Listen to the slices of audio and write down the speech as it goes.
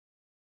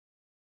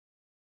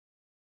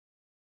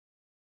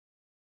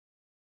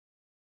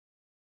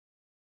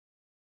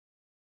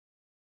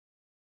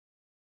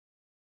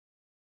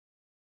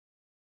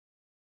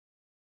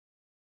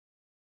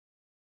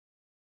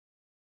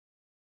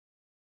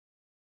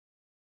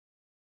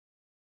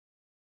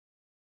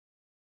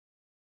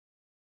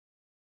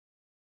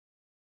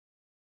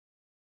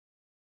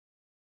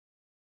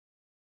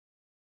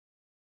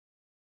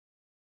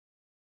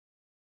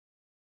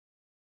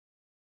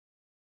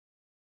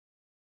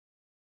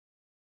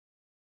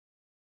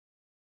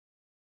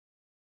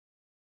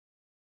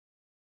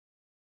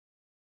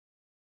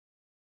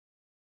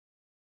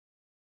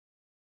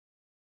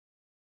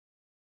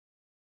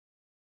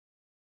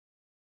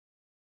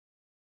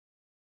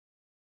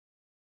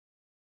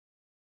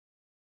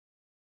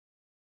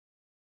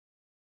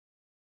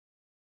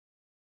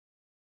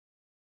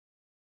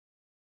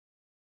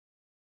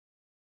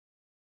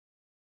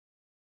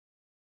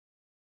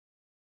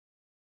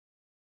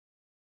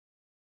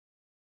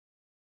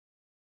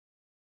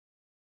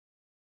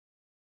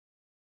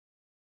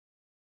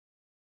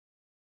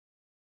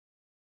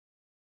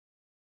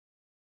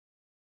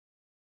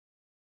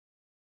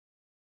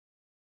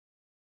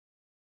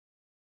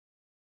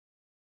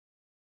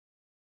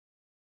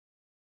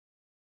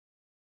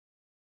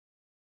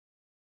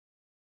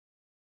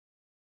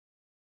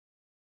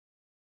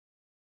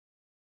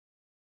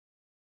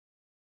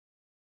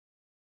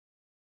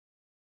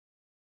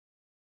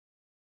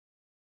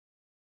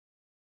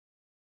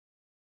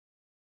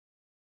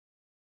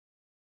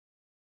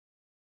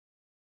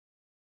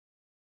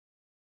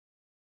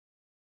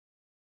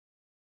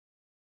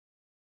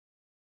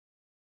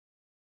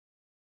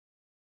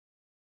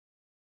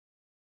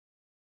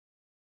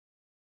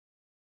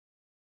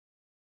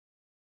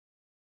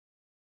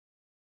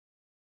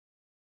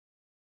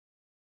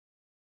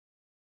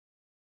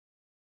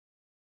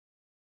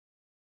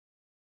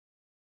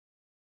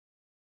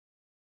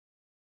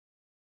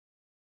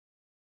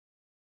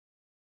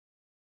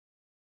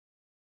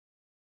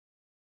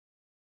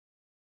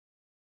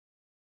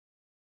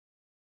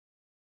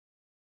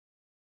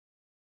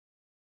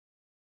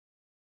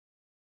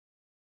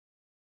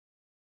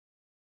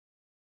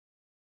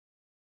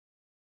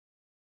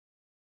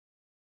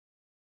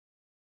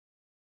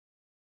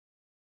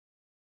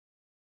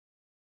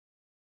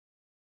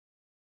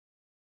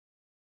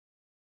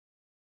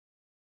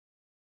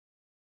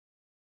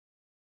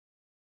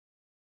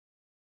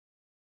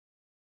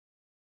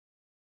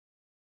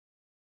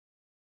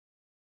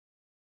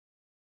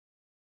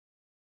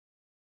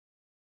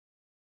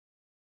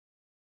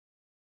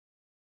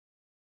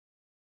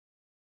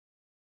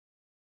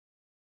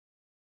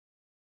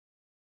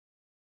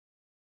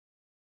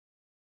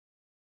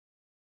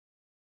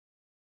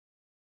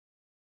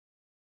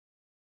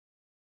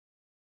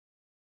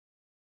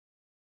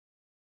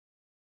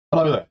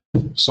Hello there.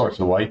 Sorry for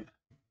the wait.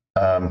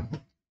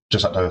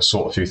 Just had to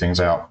sort a few things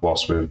out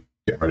whilst we were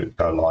getting ready to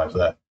go live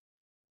there.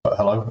 But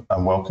hello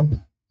and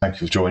welcome. Thank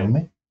you for joining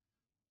me.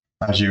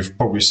 As you've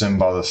probably seen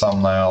by the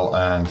thumbnail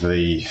and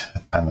the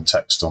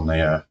text on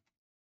the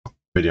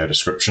video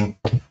description,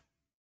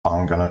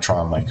 I'm going to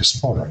try and make a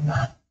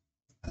Sporran.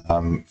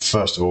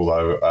 First of all,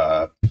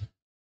 though,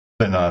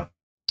 been a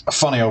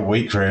funny old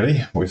week,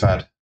 really. We've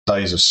had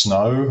days of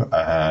snow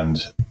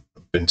and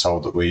been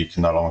told that we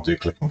can no longer do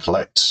click and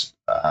collect.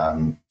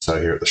 So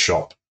here at the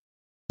shop,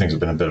 things have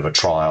been a bit of a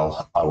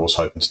trial. I was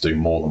hoping to do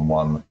more than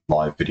one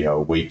live video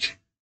a week.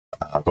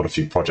 I've got a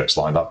few projects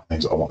lined up,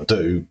 things that I want to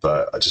do,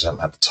 but I just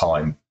haven't had the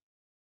time.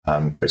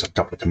 Picked up a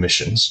couple of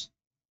commissions,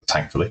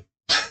 thankfully.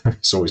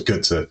 It's always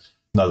good to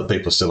know that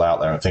people are still out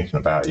there and thinking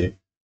about you.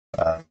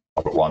 I've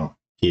got one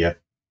here.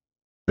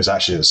 It's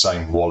actually the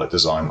same wallet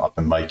design I've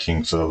been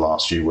making for the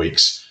last few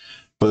weeks,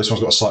 but this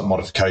one's got a slight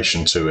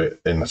modification to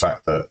it in the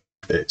fact that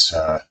it's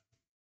the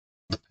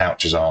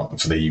pouches aren't,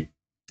 for the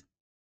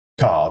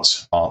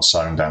cards aren't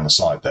sewn down the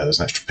side there. There's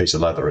an extra piece of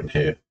leather in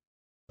here.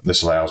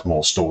 This allows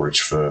more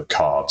storage for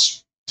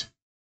cards.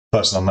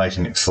 Person I'm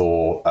making it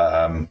for,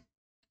 I haven't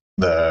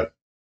got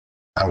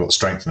the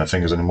strength in their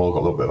fingers anymore, I've got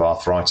a little bit of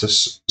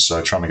arthritis,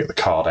 so trying to get the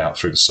card out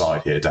through the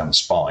side here, down the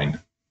spine,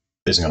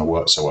 isn't going to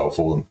work so well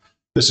for them.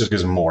 This just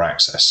gives them more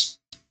access.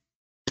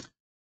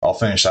 I'll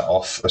finish that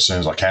off as soon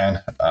as I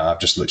can. I've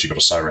just literally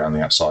got to sew around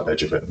the outside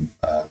edge of it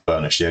and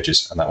burnish the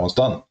edges, and that one's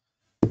done.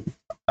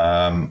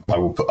 I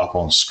will put up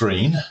on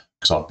screen,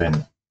 because I've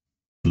been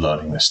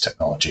learning this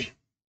technology.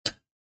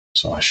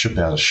 So I should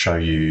be able to show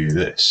you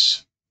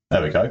this.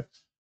 There we go.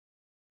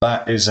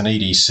 That is an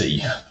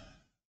EDC,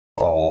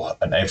 or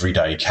an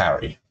everyday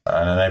carry.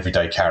 And an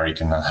everyday carry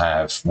can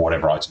have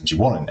whatever items you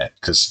want in it,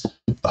 because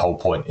the whole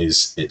point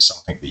is it's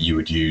something that you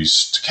would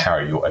use to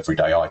carry your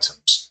everyday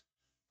items.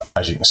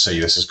 As you can see,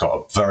 this has got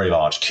a very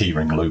large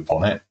keyring loop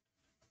on it,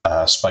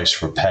 space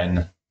for a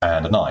pen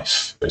and a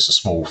knife. It's a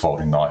small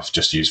folding knife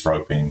just used for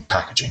opening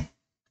packaging.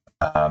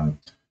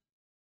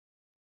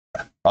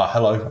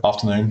 Hello,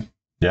 afternoon.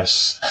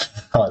 Yes,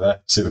 hi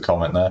there. See the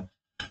comment there.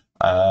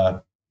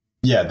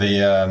 Yeah,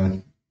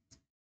 the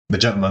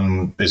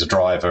gentleman is a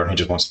driver and he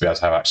just wants to be able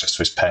to have access to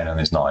his pen and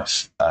his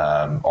knife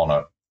on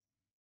a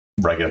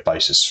regular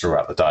basis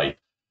throughout the day.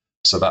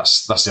 So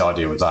that's the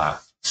idea with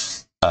that.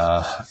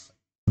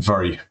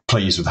 Very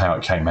pleased with how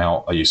it came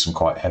out. I used some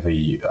quite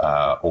heavy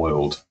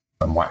oiled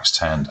and wax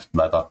tanned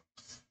leather.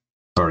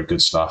 Very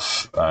good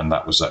stuff, and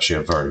that was actually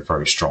a very,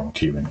 very strong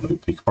keyring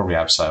loop. He could probably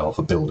abseil off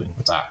a building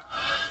with that.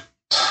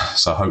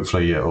 So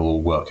hopefully it will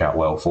work out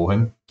well for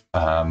him.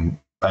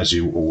 As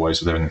you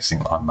always with anything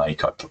that I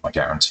make, I put my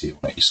guarantee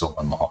on it. You saw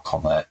my mark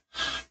on there.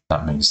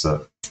 That means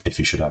that if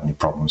he should have any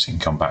problems, he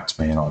can come back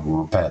to me and I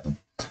will repair them.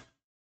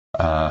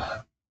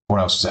 What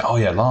else was there? Oh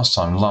yeah,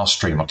 last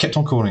stream, I kept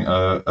on calling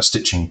it a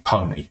stitching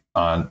pony,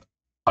 and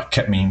I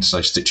kept meaning to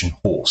say stitching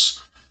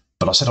horse,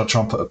 but I said I'd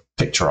try and put a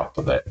picture up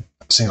of it.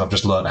 Since I've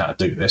just learned how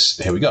to do this,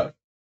 here we go.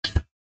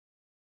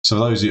 So for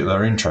those of you that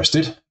are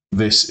interested,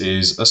 this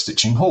is a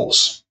stitching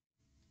horse.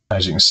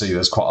 As you can see,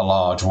 there's quite a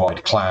large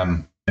wide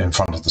clam in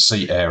front of the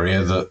seat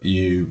area that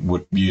you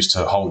would use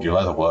to hold your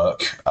leather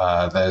work.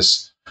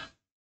 There's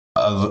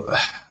a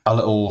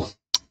little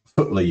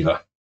foot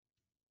lever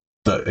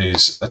that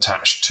is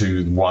attached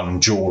to one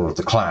jaw of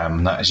the clam,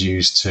 and that is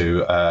used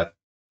to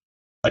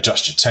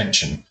adjust your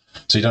tension.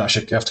 So you don't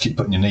actually have to keep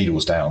putting your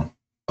needles down.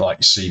 Like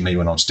you see me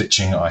when I'm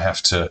stitching, I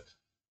have to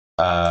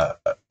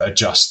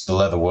adjust the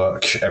leather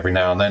work every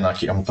now and then. I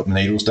keep on putting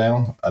my needles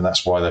down, and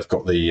that's why they've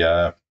got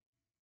the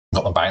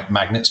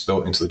magnets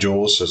built into the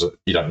jaws so that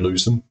you don't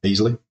lose them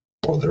easily,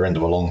 or they're end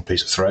of a long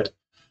piece of thread.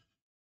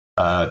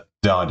 The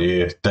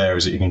idea there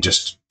is that you can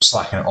just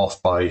slacken it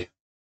off by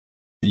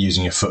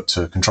using your foot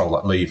to control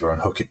that lever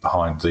and hook it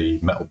behind the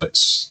metal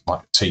bits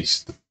like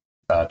teeth,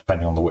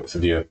 depending on the width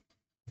of your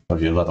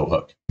leather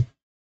work.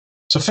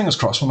 So fingers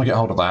crossed when I get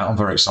hold of that. I'm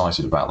very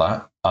excited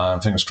about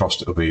that. Fingers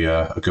crossed it'll be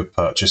a good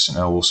purchase, and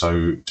it'll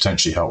also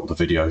potentially help the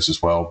videos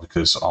as well,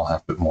 because I'll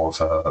have a bit more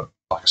of a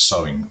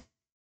sewing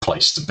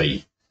place to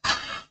be.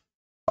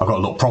 I've got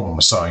a little problem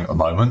with sewing at the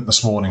moment.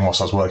 This morning,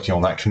 whilst I was working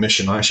on that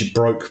commission, I actually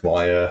broke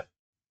my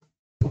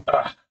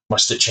my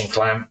stitching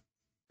clam.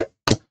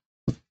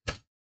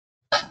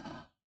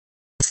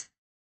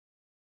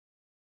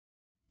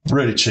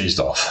 Really cheesed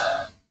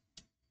off.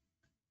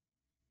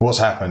 What's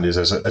happened is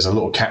there's a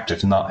little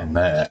captive nut in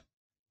there,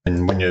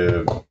 and when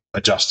you're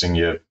adjusting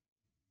your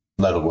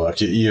leather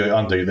work, you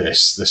undo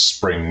this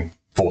spring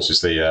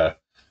forces the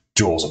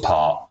jaws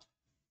apart.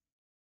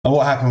 And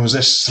what happened was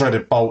this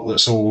threaded bolt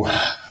that's all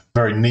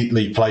very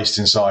neatly placed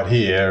inside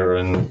here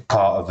and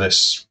part of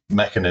this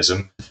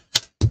mechanism,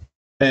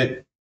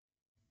 it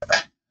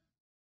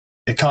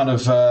kind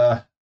of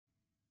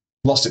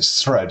lost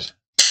its thread.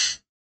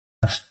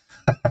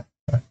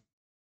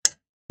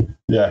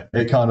 Yeah,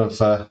 it kind of,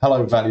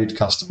 hello, valued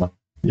customer.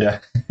 Yeah.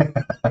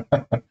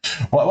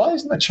 Why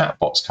isn't the chat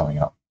box coming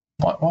up?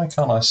 Why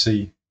can't I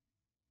see?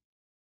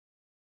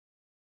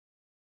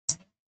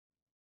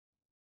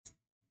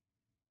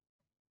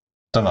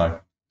 Don't know.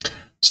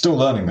 Still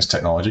learning this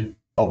technology,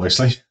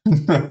 obviously.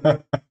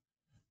 It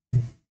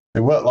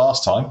worked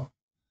last time.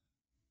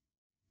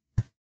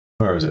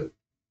 Where is it?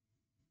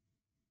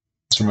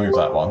 Let's remove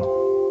that one.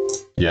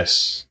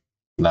 Yes.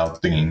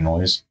 Loud dinging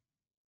noise.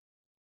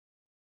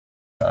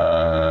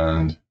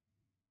 And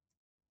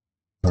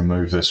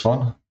remove this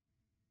one.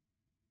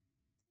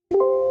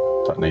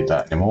 Don't need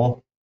that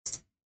anymore.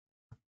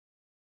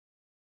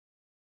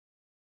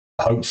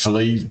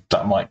 Hopefully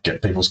that might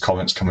get people's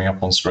comments coming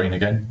up on screen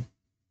again.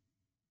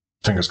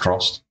 Fingers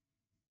crossed.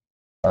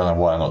 I don't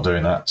know why I'm not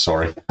doing that,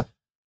 sorry.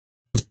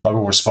 I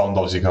will respond,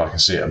 obviously, because I can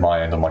see it at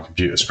my end on my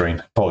computer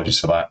screen. Apologies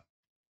for that.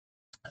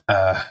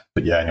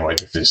 But yeah, anyway,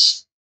 this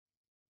is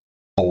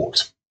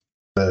forked.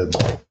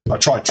 I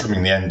tried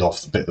trimming the end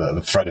off the bit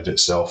that threaded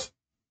itself.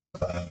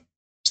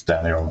 It's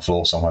down here on the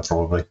floor somewhere,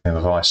 probably, in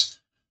the vise.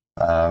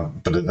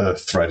 But the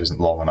thread isn't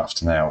long enough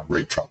to now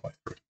reach right way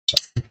through. So.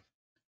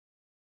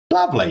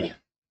 Lovely.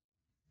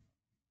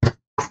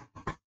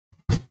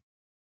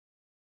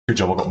 Good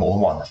job I got more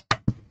than one.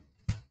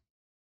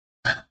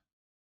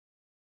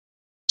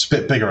 It's a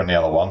bit bigger than the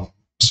other one,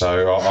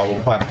 so I will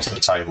clamp it to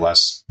the table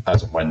as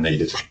and when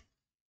needed.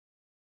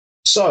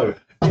 So,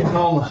 getting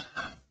on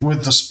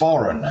with the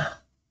Sporran.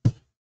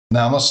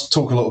 Now, let's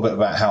talk a little bit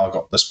about how I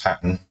got this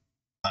pattern,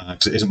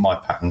 because it isn't my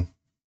pattern.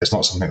 It's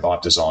not something that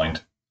I've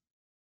designed.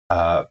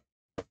 I've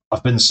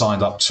been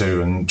signed up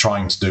to and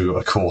trying to do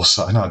a course,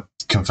 and I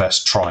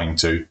confess trying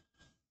to.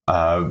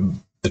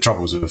 The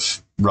troubles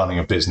of running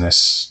a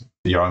business,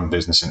 your own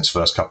business in its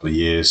first couple of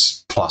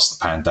years, plus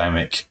the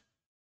pandemic.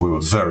 We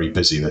were very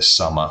busy this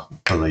summer,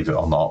 believe it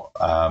or not.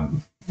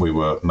 We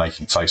were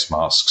making face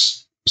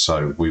masks,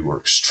 so we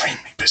were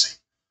extremely busy.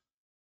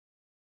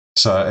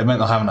 So it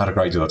meant I haven't had a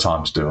great deal of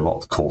time to do a lot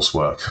of the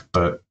coursework,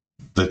 but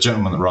the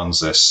gentleman that runs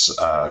this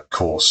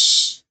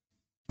course,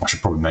 I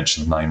should probably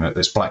mention the name,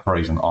 it's Black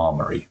Raven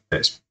Armory.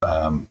 It's,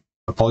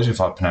 apologies if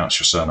I pronounce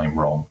your surname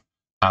wrong,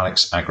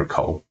 Alex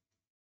Agricole.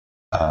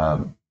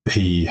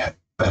 He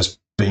has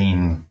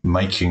been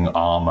making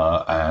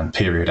armour and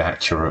period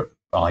accurate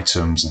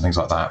items and things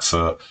like that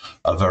for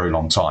a very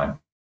long time.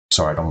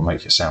 Sorry, I don't want to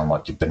make it sound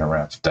like you've been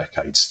around for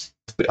decades.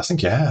 But I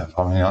think you have.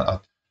 I mean, I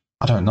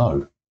don't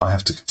know. I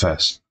have to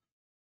confess.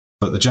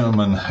 But the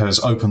gentleman has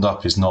opened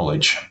up his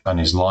knowledge and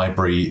his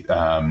library.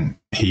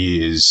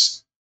 He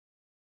is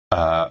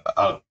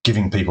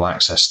giving people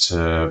access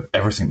to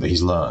everything that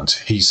he's learned.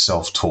 He's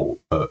self-taught,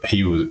 but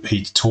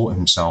he taught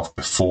himself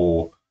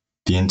before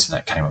the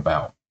internet came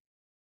about.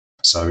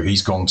 So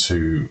he's gone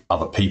to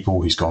other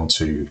people. He's gone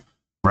to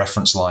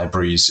reference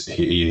libraries.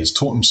 He has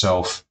taught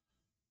himself,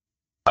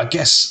 I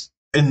guess,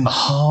 in the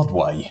hard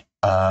way.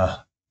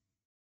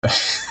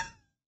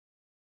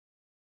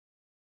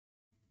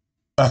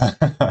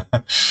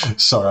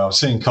 Sorry, I was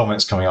seeing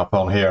comments coming up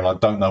on here, and I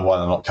don't know why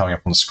they're not coming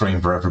up on the screen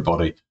for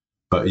everybody.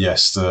 But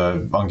yes,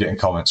 I'm getting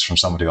comments from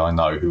somebody I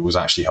know who was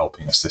actually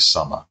helping us this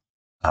summer.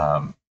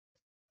 I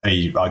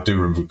do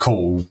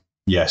recall,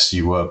 yes,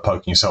 you were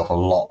poking yourself a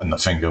lot in the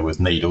finger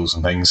with needles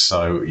and things.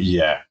 So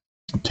yeah,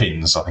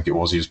 pins, I think it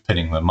was. He was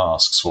pinning the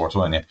masks for us,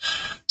 weren't you?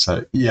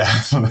 So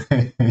yeah,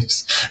 he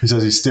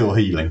says he's still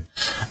healing.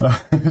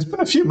 It's been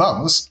a few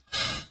months.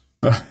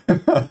 But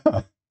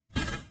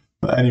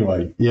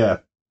anyway, yeah.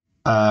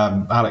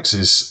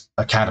 Alex's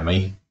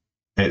academy,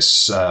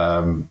 it's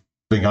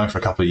been going for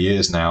a couple of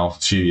years now, a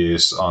few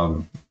years.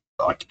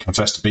 I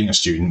confess to being a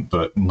student,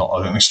 but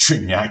not an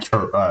extremely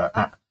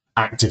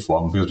active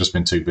one, because I've just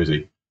been too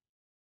busy.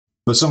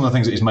 But some of the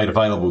things that he's made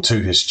available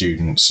to his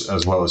students,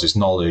 as well as his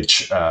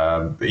knowledge,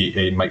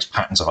 he makes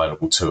patterns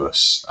available to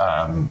us.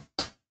 I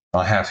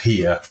have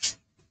here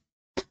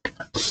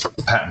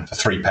a pattern for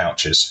 3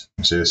 pouches.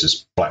 You see, this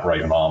is Black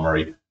Raven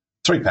Armory.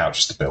 3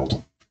 pouches to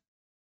build.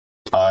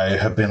 I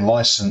have been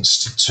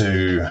licensed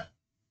to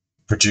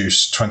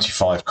produce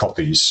 25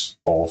 copies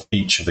of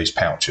each of these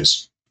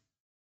pouches.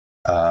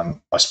 I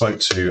spoke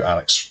to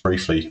Alex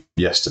briefly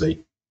yesterday,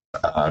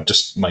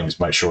 just mainly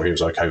to make sure he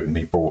was okay with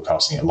me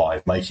broadcasting it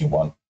live, making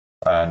one,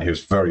 and he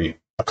was very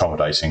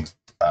accommodating.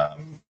 I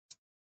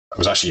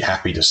was actually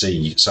happy to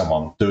see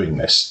someone doing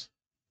this,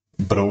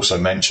 but also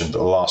mentioned that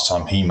the last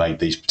time he made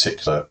these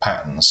particular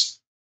patterns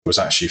was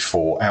actually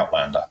for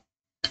Outlander.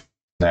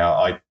 Now,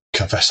 I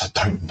confess I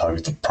don't know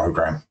the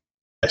program.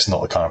 It's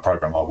not the kind of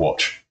program I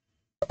watch.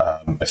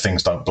 If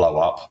things don't blow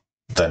up,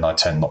 then I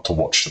tend not to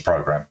watch the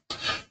program.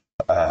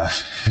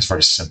 It's a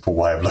very simple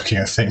way of looking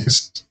at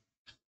things.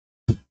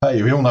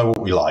 Hey, we all know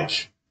what we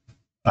like.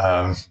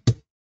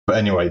 But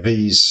anyway,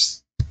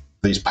 these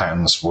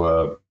patterns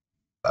were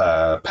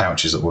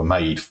pouches that were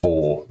made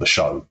for the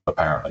show,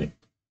 apparently.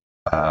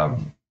 I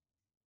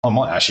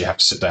might actually have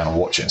to sit down and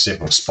watch it and see if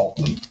I can spot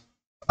them.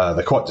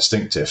 They're quite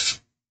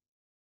distinctive.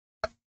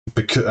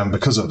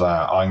 Because of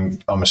that,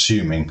 I'm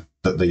assuming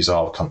that these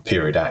are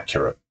period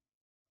accurate.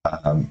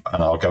 And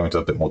I'll go into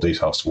a bit more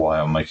detail as to why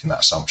I'm making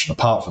that assumption,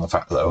 apart from the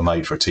fact that they were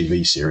made for a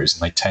TV series,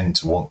 and they tend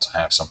to want to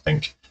have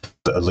something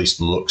that at least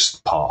looks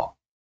the part.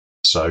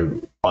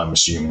 So I'm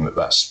assuming that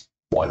that's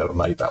why they were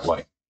made that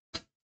way.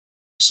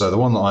 So the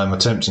one that I'm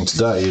attempting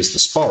today is the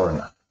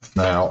Sporran.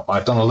 Now,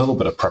 I've done a little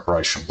bit of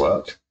preparation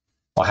work.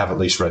 I have at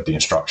least read the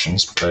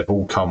instructions. They've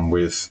all come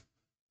with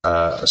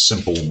a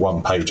simple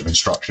 1 page of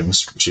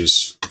instructions, which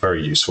is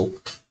very useful.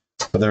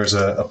 But there is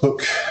a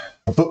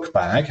book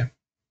bag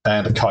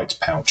and a kite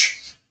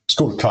pouch. It's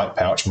called a kite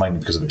pouch mainly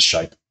because of its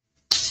shape.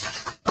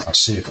 I'll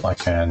see if I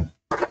can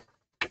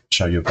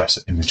show you a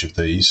better image of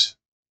these.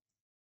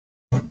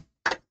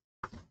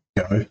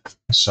 Go.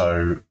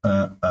 So,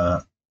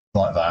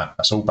 like that.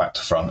 That's all back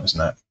to front,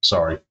 isn't it?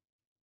 Sorry.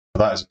 But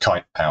that is a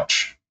kite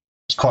pouch.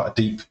 It's quite a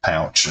deep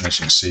pouch, and as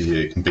you can see,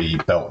 it can be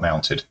belt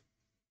mounted.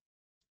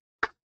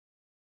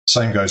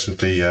 Same goes with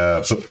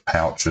the book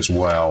pouch as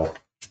well.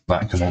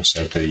 That can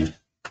also be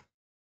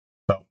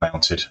belt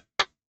mounted.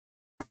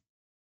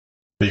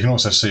 But you can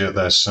also see that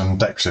there's some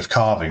decorative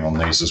carving on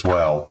these as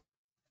well.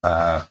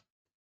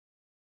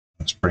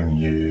 Let's bring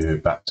you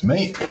back to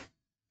me.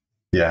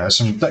 Yeah, there's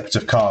some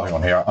decorative carving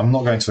on here. I'm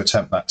not going to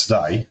attempt that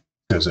today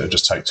because it'll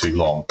just take too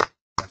long.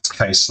 It's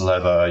case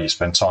leather, you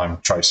spend time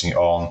tracing it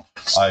on.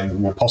 I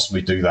will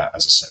possibly do that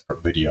as a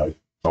separate video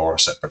or a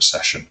separate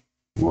session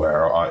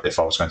where if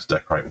I was going to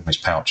decorate with these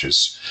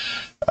pouches,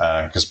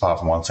 because apart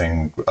from one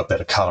thing, a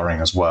bit of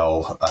colouring as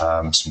well,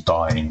 some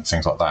dyeing,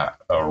 things like that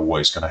are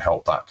always going to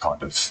help that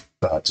kind of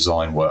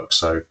design work.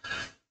 So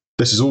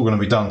this is all going to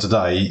be done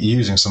today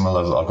using some of the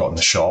leather that I've got in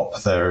the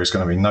shop. There is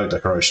going to be no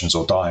decorations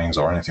or dyings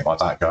or anything like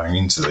that going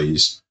into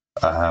these,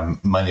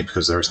 mainly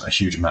because there isn't a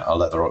huge amount of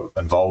leather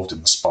involved in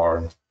the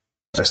Sporran.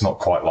 It's not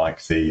quite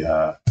like the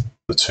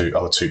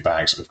other two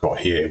bags that we've got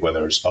here, where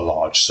there's a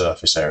large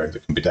surface area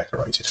that can be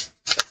decorated.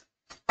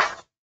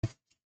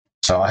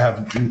 So I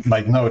have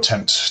made no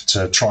attempt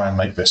to try and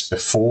make this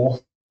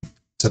before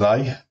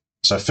today.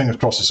 So fingers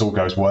crossed this all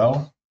goes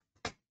well.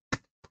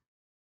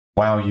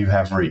 Wow, you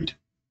have read.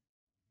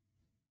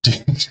 Do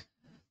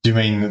you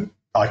mean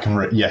I can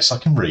read? Yes, I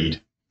can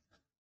read.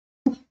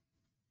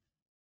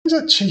 He's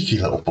a cheeky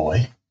little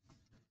boy.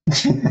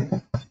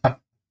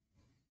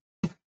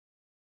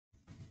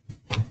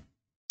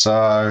 So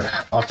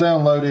I've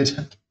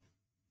downloaded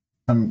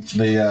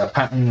the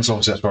patterns.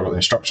 Obviously, that's where I got the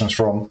instructions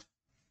from.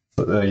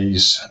 But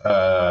these,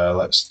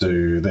 let's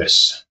do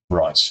this.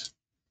 Right.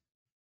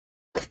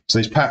 So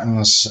these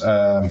patterns,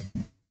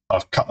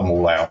 I've cut them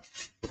all out.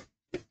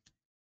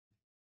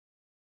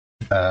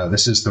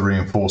 This is the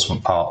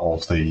reinforcement part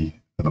of the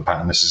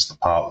pattern. This is the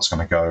part that's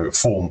going to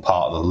form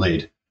part of the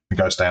lid. It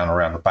goes down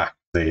around the back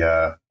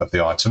of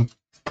the item.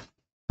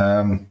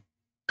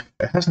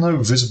 It has no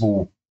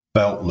visible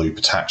belt loop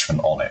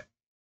attachment on it.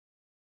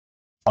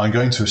 I'm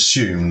going to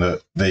assume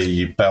that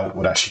the belt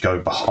would actually go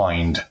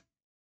behind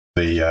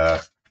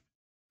the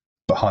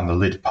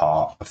lid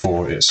part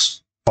before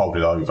it's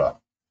folded over,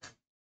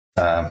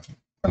 and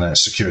then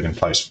it's secured in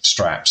place with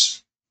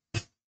straps.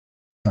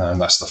 And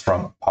that's the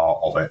front part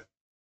of it.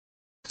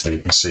 So you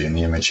can see in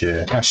the image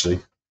here. Actually,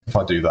 if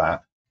I do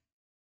that,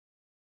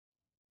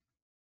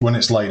 when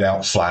it's laid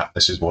out flat,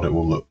 this is what it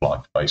will look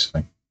like,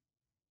 basically.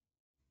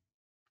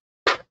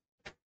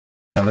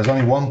 Now, there's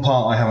only one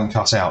part I haven't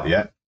cut out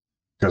yet,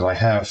 because I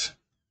have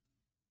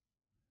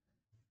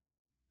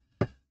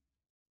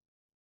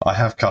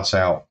cut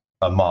out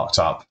and marked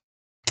up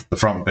the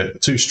front bit, the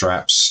two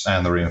straps,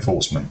 and the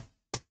reinforcement.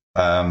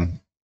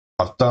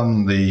 I've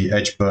done the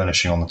edge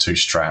burnishing on the two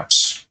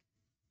straps.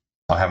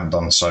 I haven't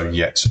done so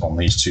yet on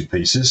these two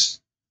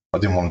pieces. I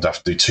didn't want to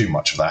have to do too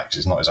much of that because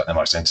it's not exactly the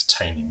most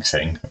entertaining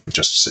thing,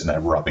 just sitting there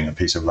rubbing a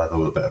piece of leather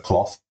with a bit of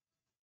cloth.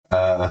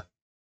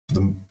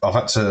 I've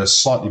had to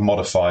slightly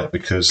modify it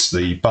because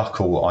the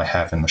buckle I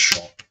have in the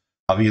shop,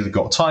 I've either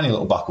got tiny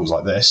little buckles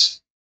like this,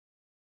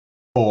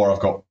 or I've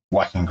got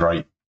whacking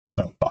great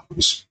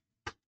buckles.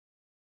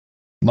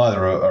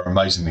 Neither are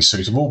amazingly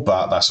suitable,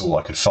 but that's all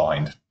I could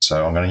find.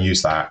 So I'm going to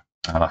use that,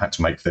 and I had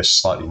to make this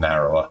slightly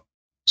narrower.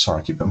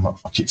 Sorry, I keep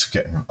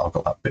forgetting I've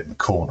got that bit in the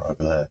corner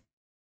over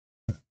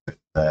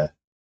there.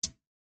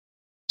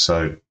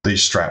 So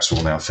these straps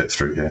will now fit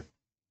through here.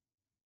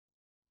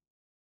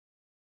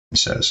 He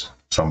says,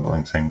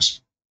 fumbling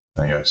things.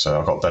 There you go. So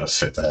I've got a better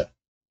fit there.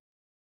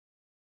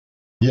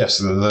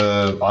 Yes,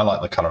 I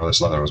like the colour of this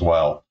leather as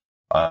well.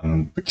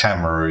 The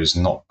camera is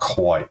not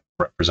quite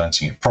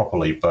representing it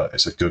properly, but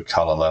it's a good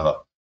colour leather.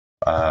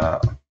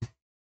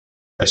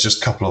 It's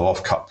just a couple of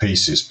off-cut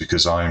pieces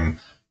because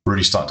I'm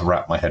really starting to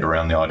wrap my head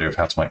around the idea of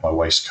how to make my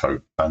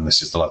waistcoat, and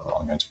this is the leather that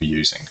I'm going to be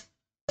using.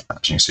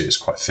 As you can see, it's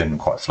quite thin and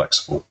quite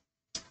flexible.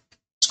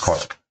 It's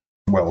quite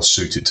well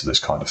suited to this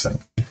kind of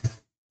thing.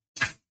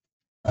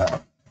 I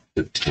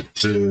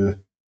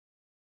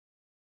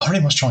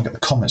really must try and get the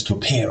comments to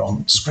appear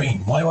on screen.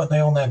 Why weren't they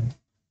on there?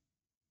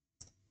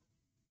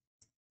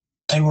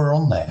 They were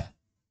on there.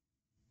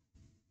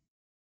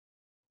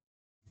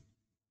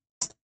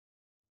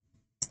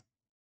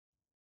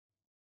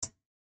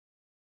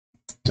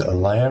 Is it a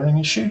layering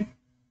issue?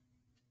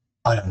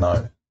 I don't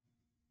know.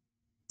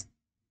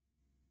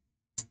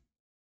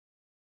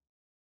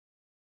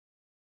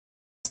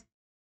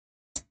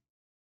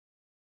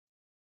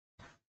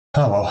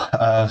 Oh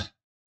well,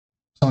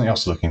 something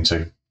else to look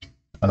into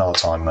another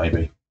time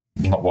maybe.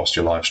 Not whilst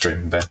you're live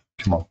streaming, Ben.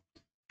 Come on.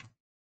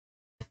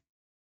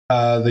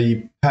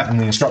 The pattern,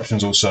 the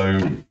instructions also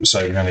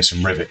say we're going to need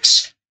some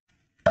rivets.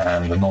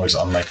 And the noise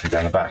that I'm making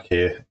down the back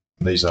here,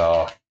 these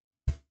are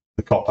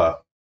the copper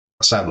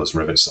saddler's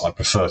rivets that I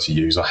prefer to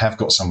use. I have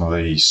got some of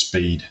the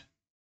speed.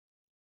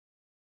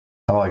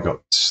 Have I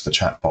got the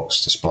chat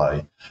box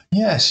display?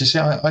 Yes, you see,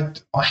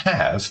 I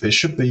have. It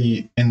should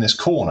be in this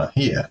corner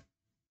here.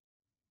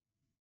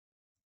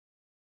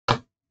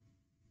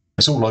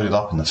 It's all loaded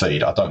up in the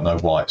feed. I don't know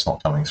why it's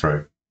not coming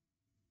through.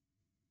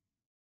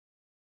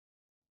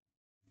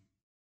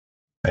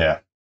 Yeah.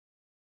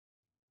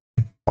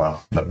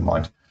 Well, never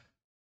mind.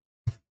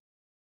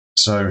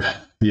 So,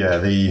 yeah,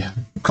 the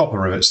copper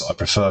rivets that I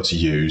prefer to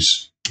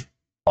use,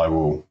 I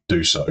will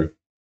do so.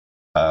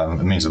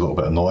 It means a little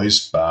bit of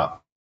noise,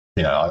 but,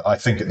 you know, I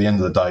think at the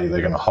end of the day,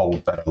 they're going to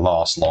hold better,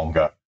 last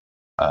longer.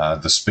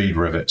 The speed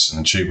rivets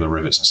and tubular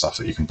rivets and stuff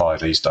that you can buy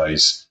these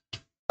days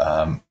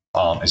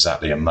aren't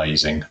exactly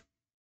amazing.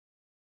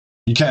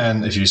 You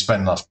can, if you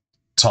spend enough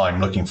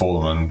time looking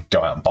for them and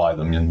go out and buy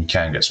them, and you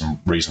can get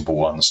some reasonable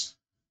ones.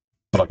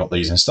 But I've got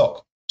these in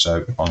stock,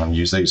 so I'm going to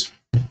use these.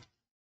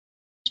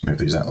 Let's move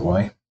these out of the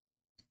way.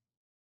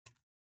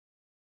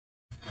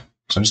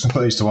 So I'm just going to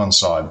put these to one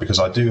side because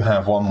I do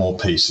have one more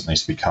piece that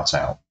needs to be cut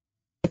out.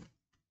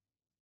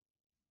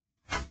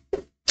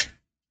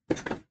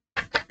 And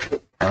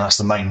that's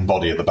the main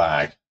body of the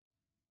bag.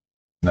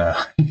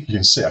 Now, you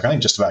can see, I can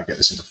only just about get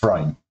this into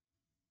frame.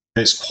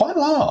 It's quite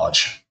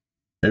large.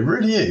 It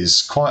really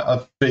is quite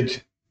a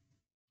big,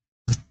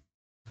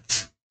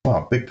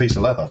 well, big piece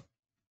of leather.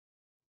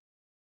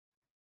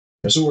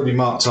 It's already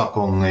marked up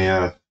on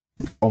the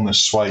on this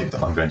suede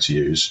that I'm going to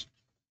use.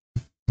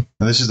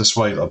 And this is the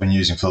suede that I've been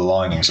using for the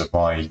linings of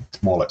my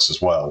wallets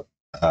as well.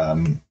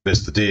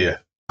 There's the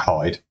deer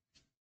hide.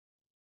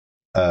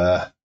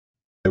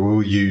 It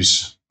will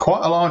use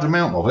quite a large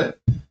amount of it.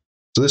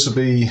 So this will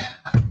be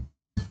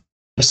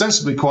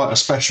ostensibly quite a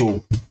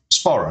special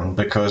sporran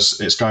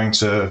because it's going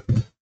to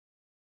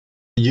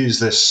use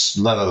this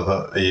leather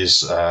that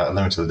is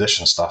limited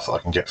edition stuff that I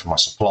can get from my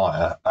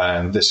supplier,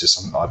 and this is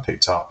something that I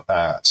picked up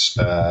at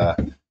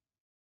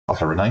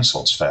like a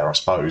Renaissance fair, I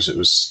suppose. It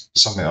was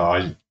something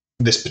that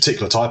this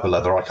particular type of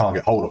leather I can't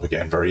get hold of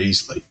again very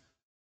easily.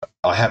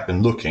 I have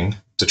been looking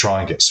to try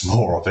and get some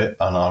more of it,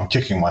 and I'm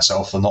kicking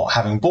myself for not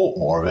having bought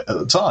more of it at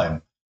the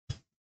time.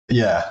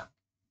 Yeah.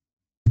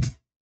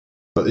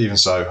 But even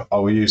so, I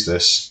will use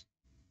this.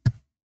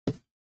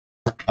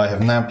 I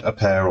have nabbed a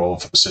pair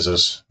of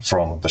scissors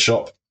from the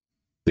shop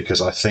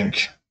because I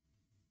think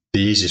the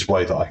easiest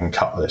way that I can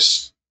cut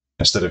this,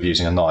 instead of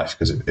using a knife,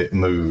 because it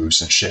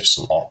moves and shifts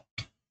a lot,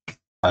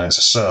 and it's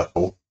a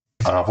circle,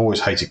 and I've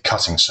always hated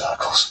cutting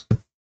circles.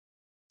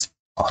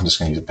 I'm just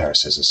going to use a pair of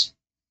scissors.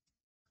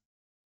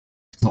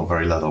 Not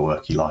very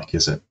leatherworky like,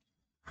 is it?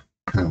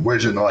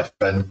 Where's your knife,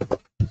 Ben?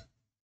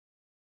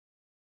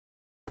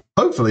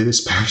 Hopefully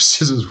this pair of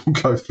scissors will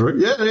go through.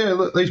 Yeah,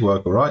 look, these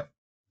work all right.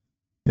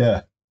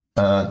 Yeah.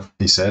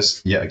 He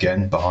says, yet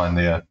again, behind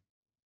the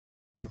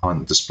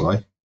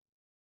display.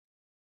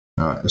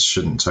 All right, this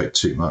shouldn't take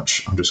too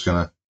much. I'm just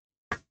going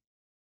to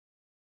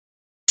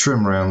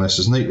trim around this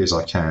as neatly as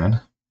I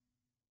can.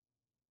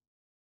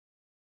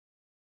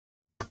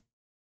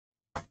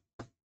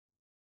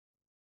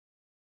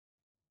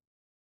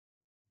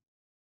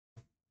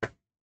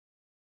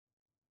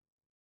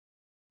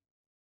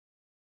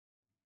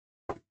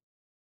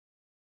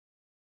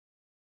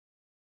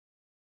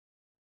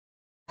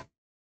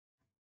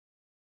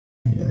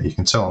 Yeah, you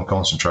can tell I'm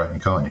concentrating,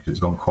 can't you? Because it's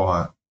gone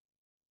quiet.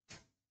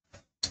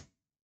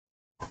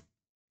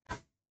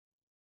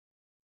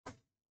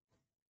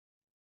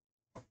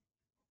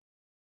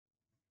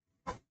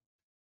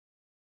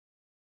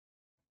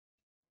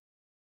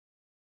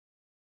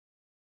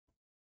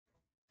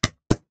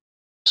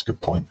 That's a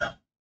good point.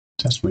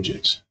 Test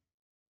widgets.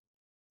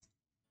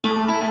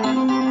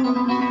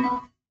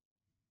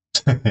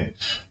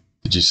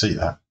 Did you see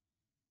that?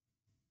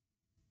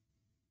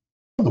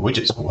 Well, the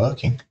widgets are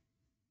working.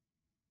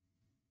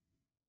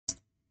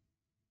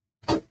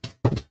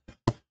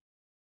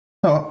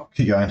 Oh,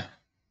 keep going.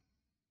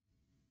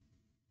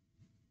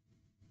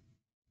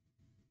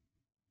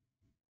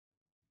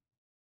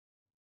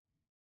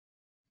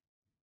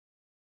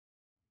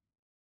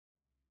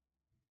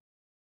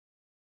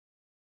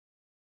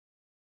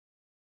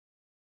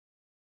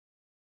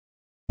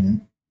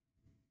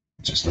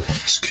 Just looking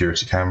at the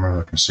security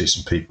camera, I can see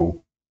some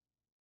people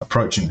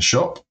approaching the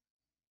shop.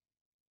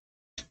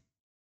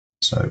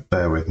 So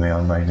bear with me,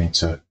 I may need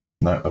to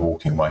note the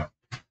walking way.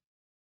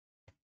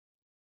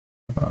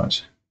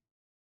 Right.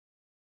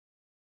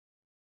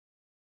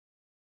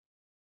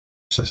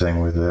 So thing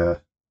with the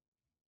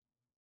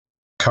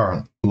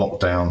current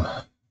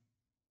lockdown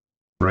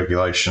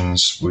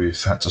regulations,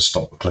 we've had to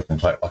stop the click and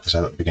collect, like I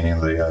said at the beginning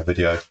of the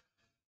video,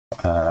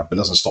 but it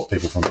doesn't stop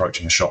people from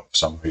approaching the shop for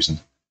some reason.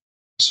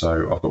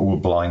 So I've got all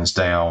the blinds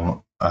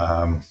down,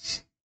 even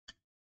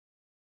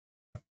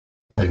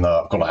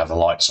though I've got to have the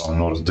lights on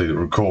in order to do the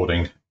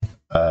recording.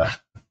 I've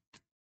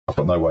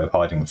got no way of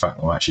hiding the fact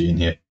that I'm actually in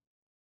here.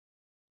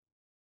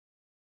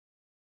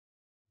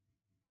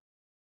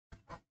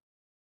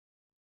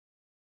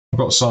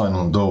 got a sign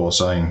on the door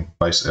saying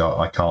basically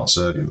I can't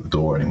serve you at the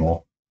door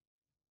anymore.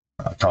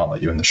 I can't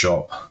let you in the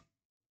shop.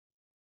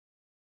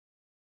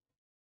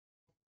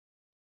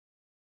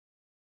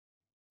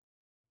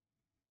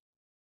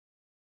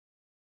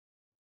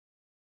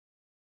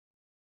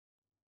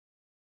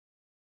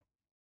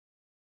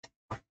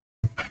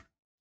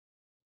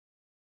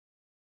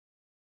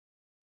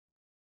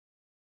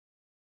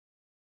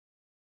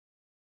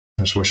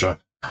 I just wish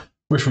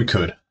we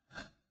could.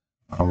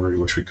 I really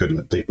wish we could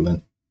let people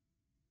in.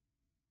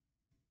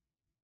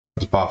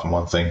 Because apart from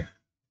one thing,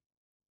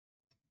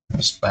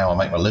 that's how I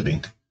make my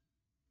living,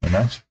 you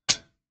know.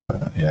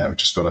 Yeah, we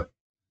just got to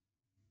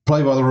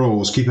play by the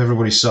rules, keep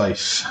everybody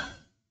safe.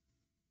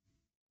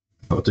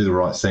 Got to do the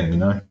right thing, you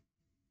know.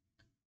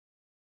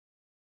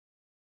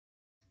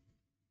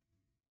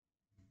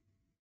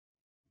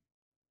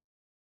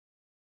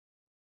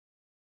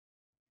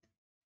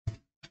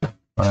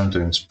 I am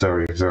doing this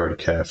very, very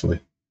carefully.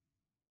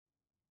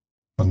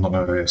 I'm not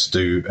going to be able to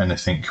do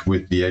anything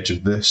with the edge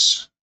of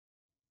this.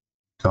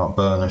 Can't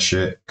burnish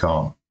it,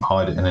 can't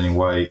hide it in any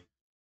way.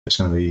 It's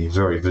going to be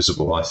very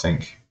visible, I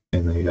think,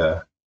 in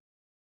the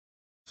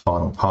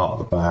final part of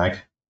the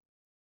bag.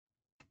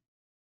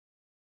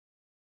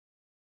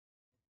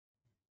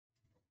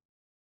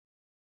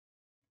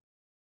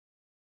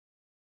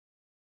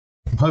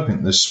 I'm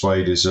hoping this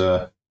suede is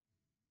a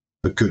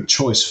good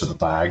choice for the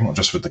bag, not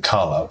just with the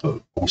colour, but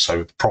also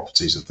with the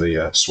properties of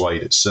the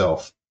suede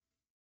itself.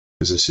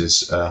 Because this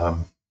is,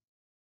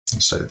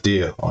 let's say, the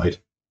deer hide.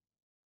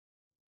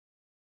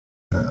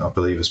 I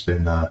believe has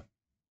been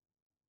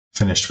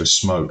finished with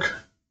smoke.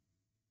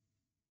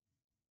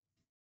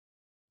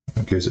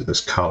 It gives it this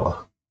colour.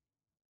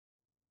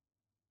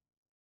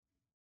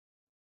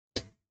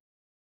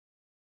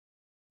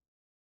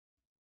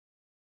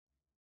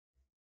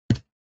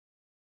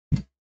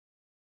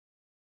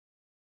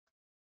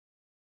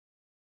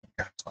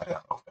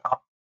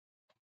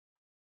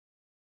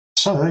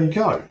 So there you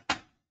go.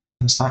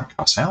 There's that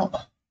cut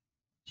out.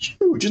 It's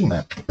huge, isn't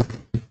it?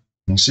 You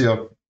can see,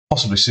 I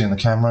possibly see in the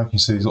camera, you can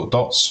see these little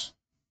dots.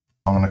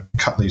 I'm going to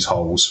cut these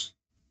holes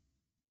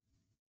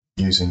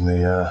using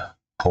the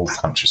hole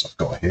punches I've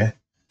got here.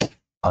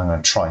 I'm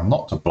going to try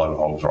not to blow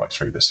holes right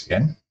through this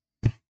again.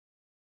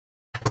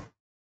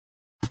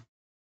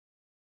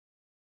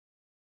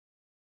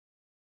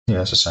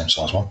 Yeah, it's the same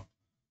size one.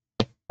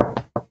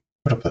 Where'd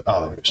I put?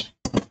 Oh, there it is.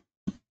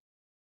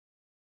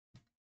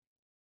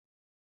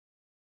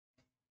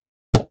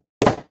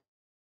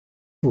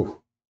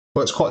 Ooh.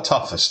 Well, it's quite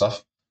tough, this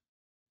stuff.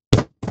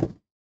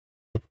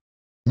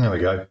 There we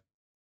go.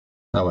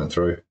 That went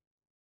through.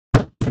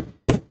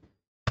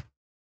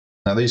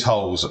 Now, these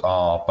holes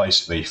are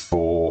basically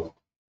for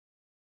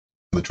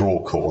the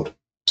draw cord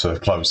to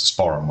close the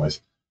sporran with.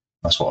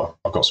 That's what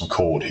I've got some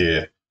cord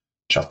here.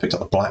 Which I've picked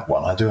up the black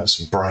one. I do have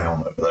some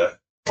brown over there,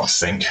 I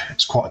think.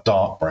 It's quite a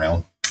dark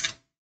brown.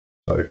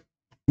 So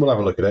we'll have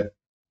a look at it.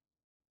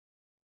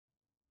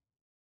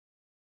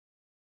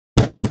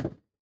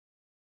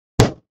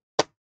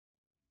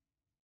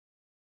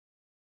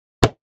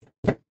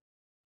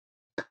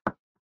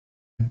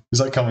 Is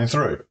that coming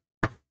through?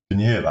 Can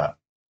you hear that?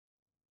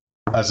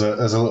 As a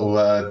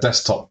little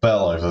desktop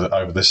bell over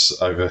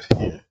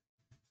here.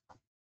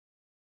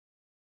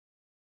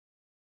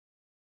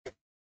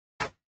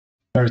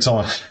 Every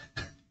time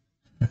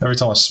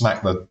I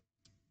smack the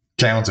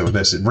counter with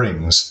this, it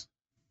rings.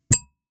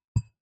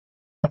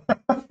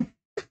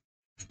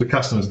 The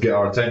customers get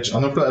our attention.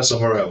 I'm going to put that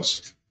somewhere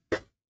else.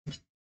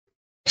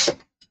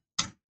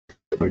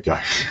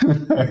 Okay.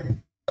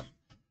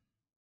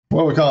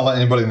 Well, we can't let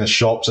anybody in the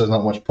shop, so there's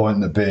not much point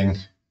in it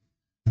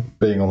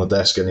being on the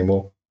desk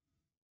anymore.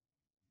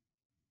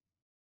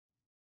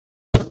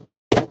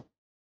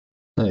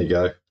 There you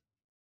go.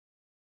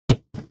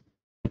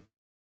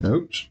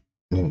 Oops,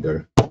 didn't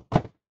go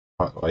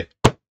right way.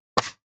 There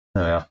we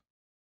are.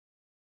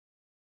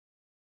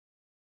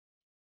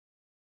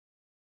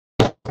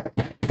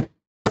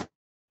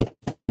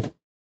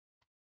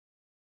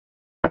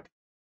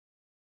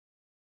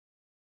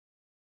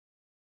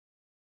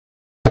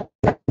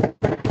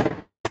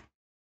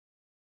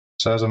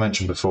 So as I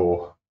mentioned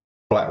before,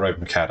 Black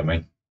Raven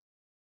Academy.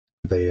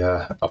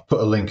 I've put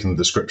a link in the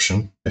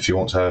description if you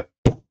want to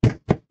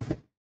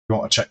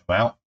check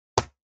them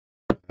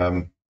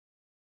out.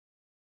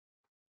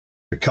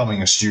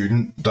 Becoming a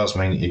student does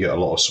mean that you get a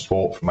lot of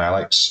support from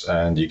Alex,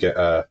 and you get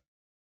a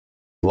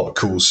lot of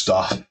cool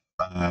stuff.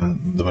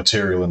 The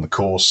material in the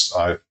course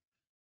I've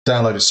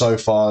downloaded so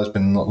far, there's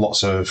been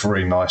lots of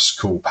really nice,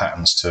 cool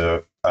patterns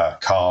to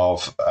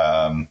carve.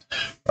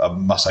 I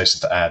must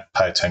hasten to add,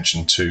 pay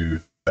attention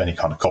to any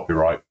kind of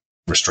copyright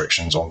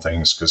restrictions on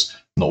things, because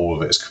not all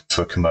of it is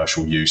for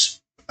commercial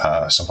use.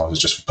 Sometimes it's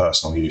just for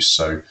personal use,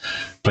 so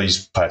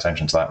please pay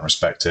attention to that and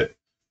respect it.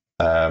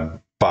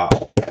 But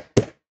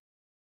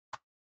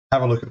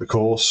have a look at the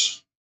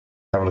course,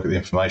 have a look at the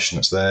information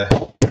that's there.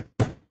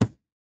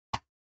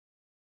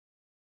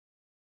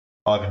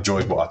 I've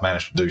enjoyed what I've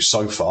managed to do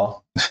so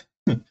far,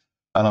 and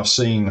I've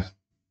seen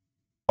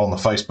on the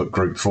Facebook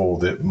group for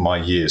my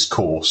year's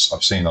course,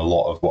 I've seen a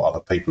lot of what other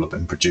people have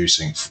been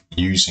producing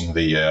using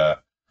the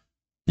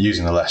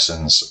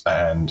lessons,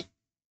 and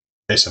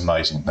it's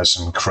amazing. There's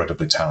some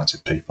incredibly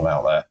talented people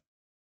out there,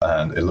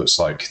 and it looks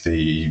like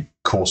the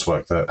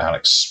coursework that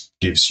Alex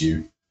gives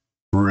you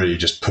really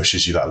just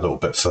pushes you that little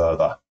bit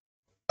further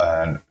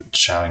and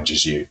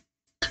challenges you.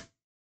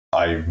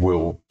 I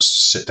will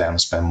sit down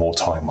and spend more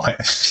time on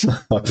it.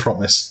 I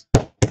promise.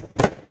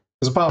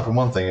 Because apart from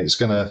one thing, it's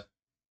gonna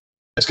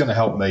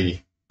help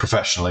me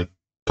professionally,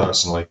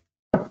 personally.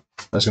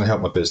 It's gonna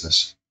help my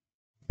business.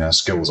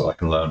 Skills that I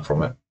can learn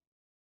from it.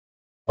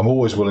 I'm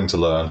always willing to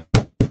learn.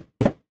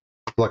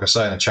 Like I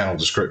say in the channel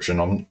description,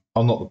 I'm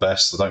not the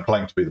best. I don't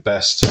claim to be the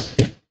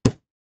best.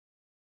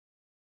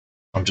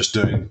 I'm just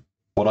doing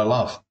what I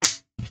love,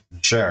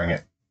 and sharing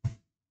it.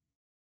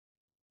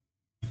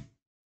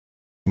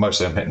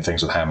 Mostly I'm hitting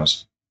things with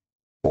hammers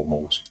or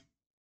mauls.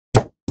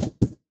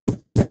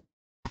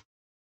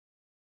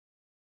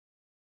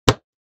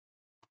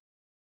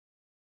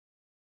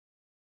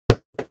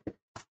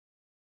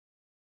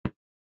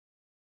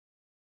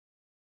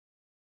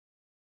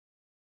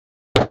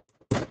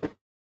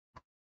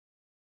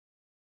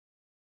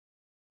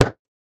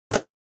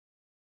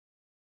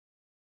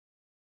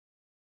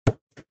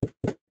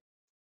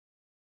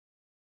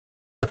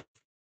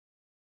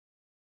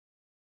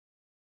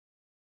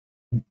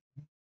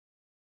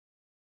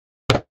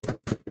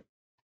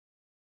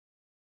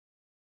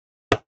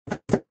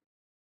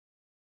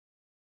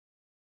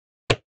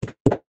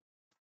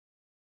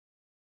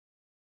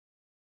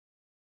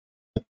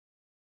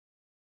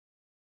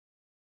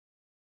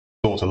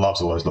 Daughter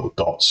loves all those little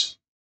dots.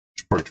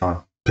 Should probably try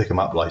and pick them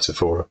up later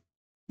for her.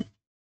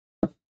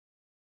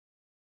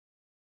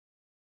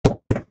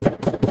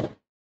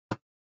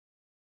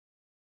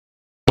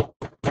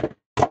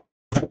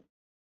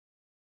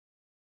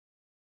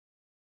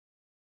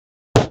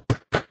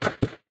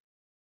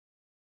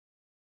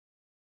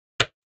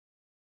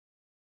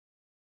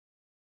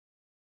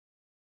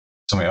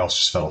 Something else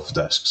just fell off the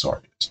desk,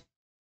 sorry.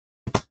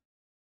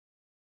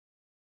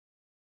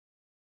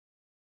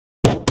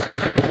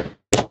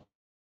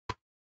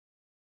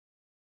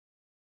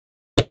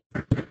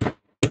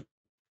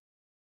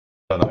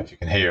 I don't know if you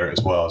can hear it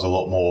as well. There's a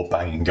lot more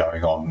banging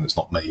going on. It's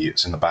not me,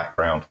 it's in the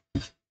background.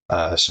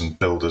 There's some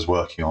builders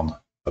working on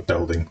a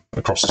building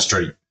across the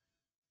street.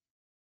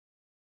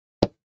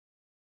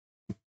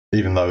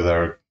 Even though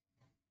they're a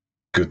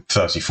good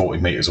 30,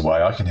 40 metres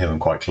away, I can hear them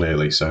quite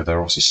clearly, so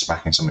they're obviously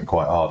smacking something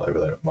quite hard over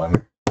there at the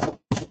moment.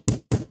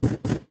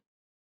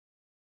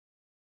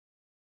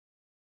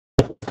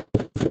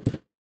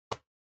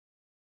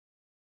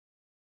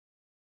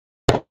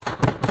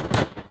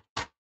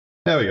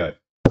 There we go.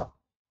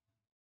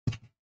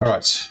 All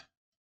right.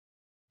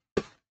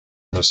 As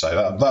I say,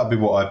 that'll be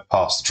what I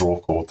pass the draw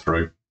chord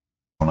through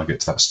when I get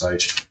to that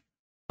stage.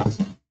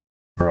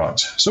 Right.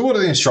 So what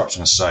do the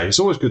instructions say? It's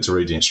always good to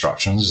read the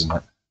instructions, isn't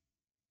it?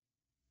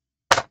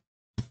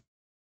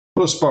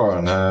 What does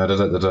Sporran?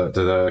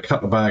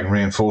 Cut the bag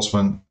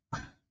reinforcement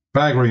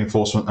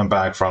and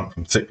bag front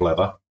from thick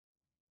leather.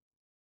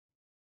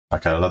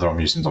 Okay, the leather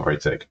I'm using is not very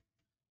thick.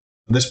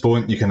 At this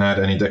point, you can add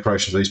any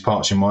decoration to these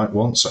parts you might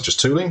want, such as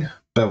tooling,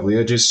 bevel the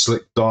edges,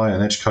 slick dye,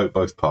 and edge coat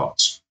both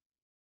parts.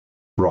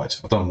 Right,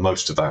 I've done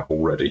most of that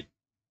already.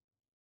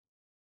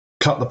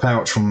 Cut the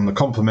pouch from the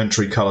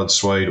complementary coloured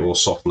suede or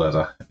soft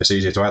leather. It's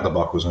easier to add the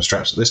buckles and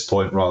straps at this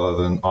point rather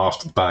than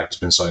after the bag has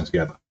been sewn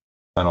together.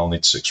 And I'll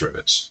need 6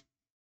 rivets.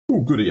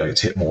 Oh, goody, I get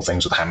to hit more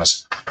things with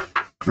hammers.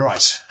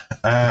 Right,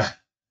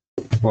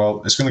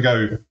 well, it's going to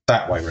go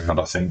that way round,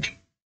 I think.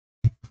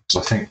 Because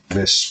I think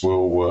this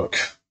will work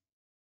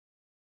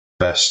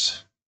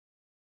best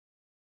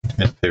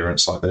in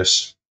appearance like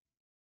this.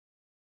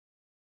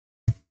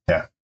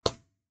 Yeah.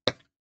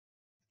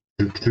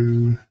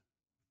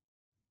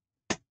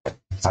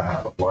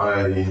 That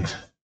way.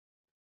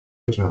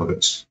 There's my other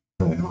bits.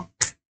 There they are.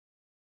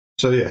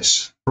 So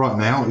yes, right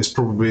now is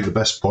probably the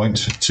best point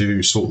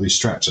to sort these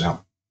straps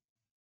out.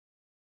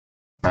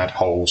 Add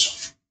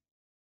holes.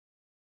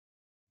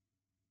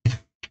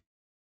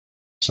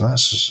 So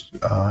that's,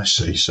 I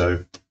see,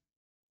 so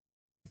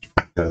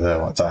go there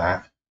like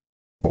that,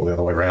 or the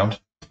other way around.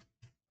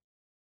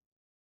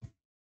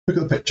 Look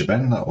at the picture,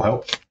 Ben, that will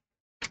help.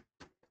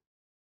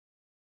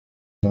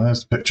 So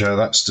there's the picture,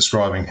 that's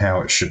describing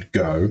how it should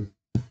go.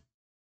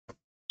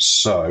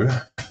 So,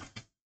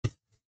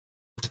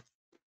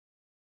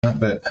 that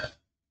bit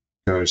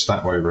goes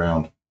that way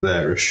around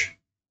there-ish.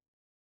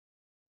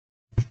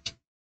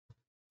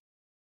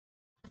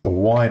 The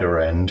wider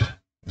end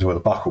is where the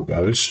buckle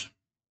goes.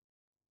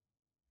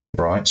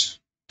 Right.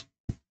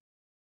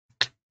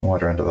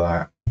 Wider end of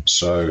that.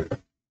 So,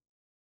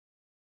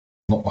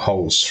 not the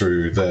holes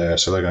through there,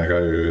 so they're going to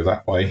go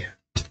that way.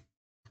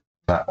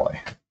 That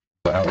way. Is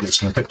that how it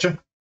looks in the picture?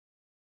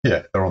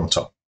 Yeah, they're on the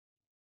top.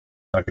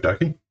 Okie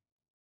dokie.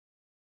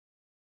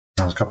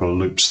 There's a couple of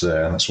loops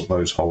there, and that's what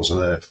those holes are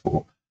there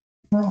for.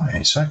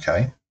 Right,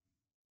 okay.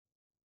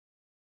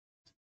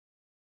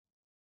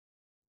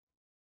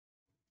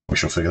 We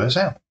shall figure this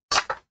out.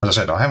 as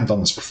I said, I haven't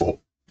done this before.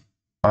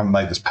 I haven't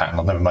made this pattern.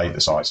 I've never made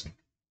this item.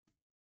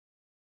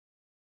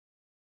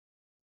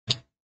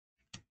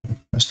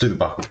 Let's do the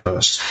buckle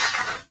first.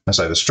 As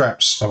I say, the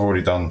straps I've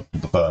already done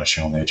the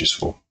burnishing on the edges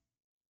for.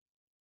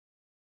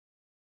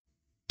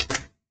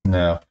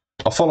 Now,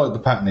 I followed the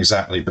pattern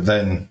exactly, but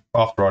then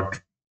after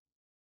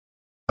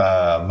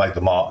I'd made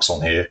the marks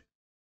on here,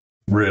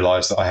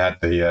 realised that I had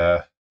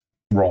the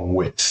wrong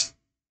width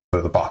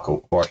for the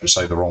buckle, or I should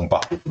say the wrong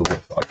buckle for the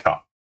width that I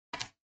cut.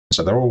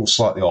 So they're all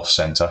slightly off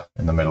centre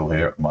in the middle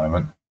here at the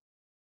moment.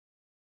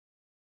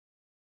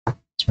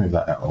 Let's move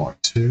that out of the way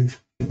too.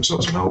 So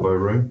that's some elbow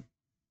room.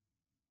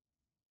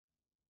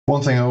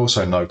 One thing I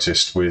also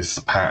noticed with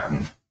the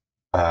pattern,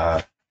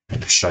 I'll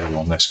show you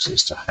on this because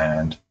it's to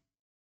hand.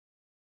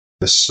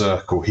 This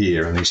circle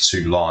here and these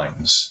two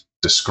lines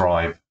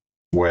describe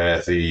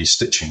where the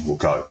stitching will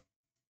go.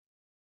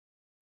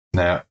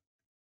 Now,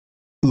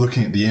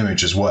 looking at the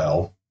image as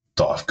well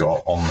that I've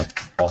got on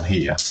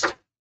here,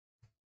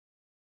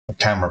 the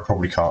camera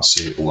probably can't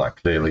see it all that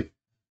clearly,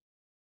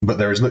 but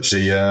there is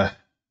literally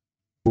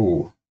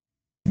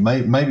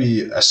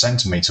maybe a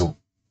centimetre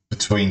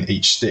between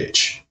each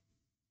stitch,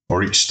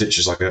 or each stitch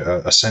is like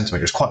a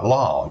centimetre. It's quite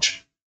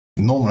large.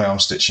 Normally I'm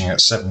stitching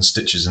at 7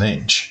 stitches an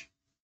inch,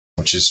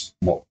 which is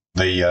what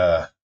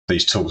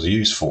these tools are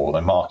used for.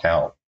 They mark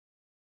out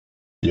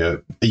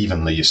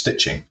evenly your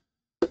stitching.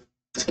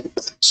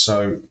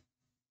 So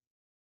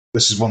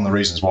this is one of the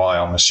reasons why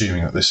I'm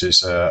assuming that this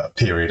is a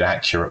period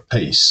accurate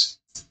piece.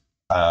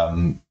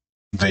 I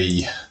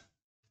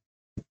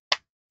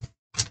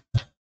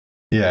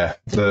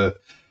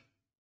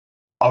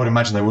would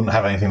imagine they wouldn't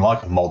have anything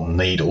like a modern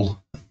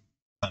needle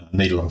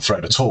and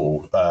thread at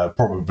all.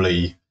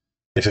 Probably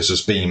if this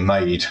was being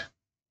made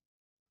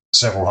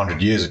several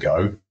hundred years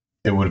ago,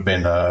 it would have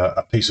been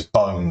a piece of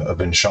bone that had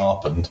been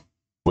sharpened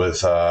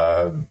with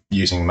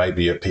using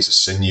maybe a piece of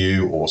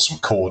sinew or some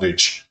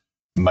cordage,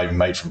 maybe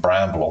made from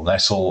bramble or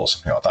nettle or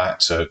something like that,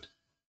 to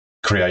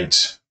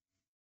create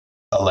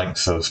a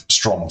length of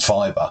strong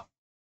fibre,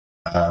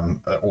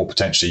 or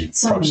potentially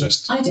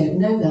processed. I don't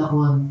know that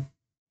one.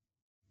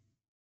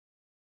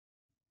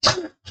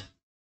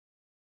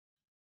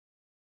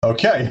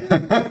 Okay.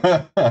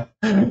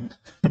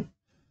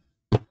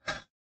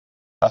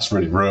 That's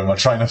really ruined my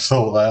train of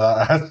thought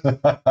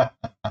there.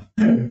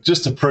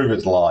 Just to prove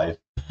it's live.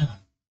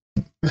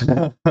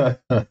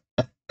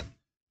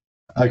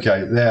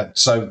 Okay, yeah,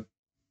 so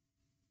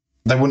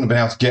they wouldn't have been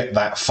able to get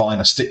that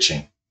finer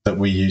stitching that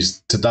we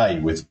use today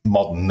with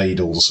modern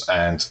needles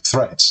and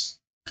threads.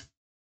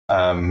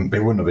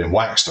 It wouldn't have been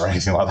waxed or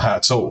anything like that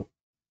at all,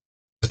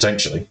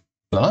 potentially.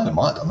 But I don't know, they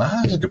might have done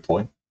that. That's a good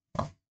point.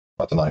 I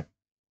don't know.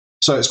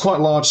 So it's quite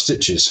large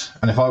stitches,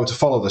 and if I were to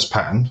follow this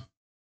pattern,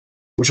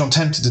 which I'm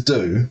tempted to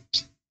do,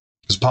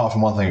 because apart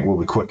from one thing it will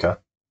be quicker,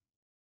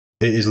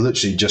 it is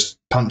literally just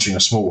punching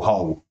a small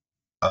hole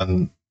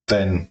and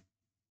then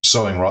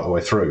sewing right the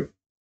way through.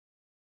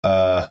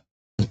 I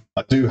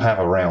do have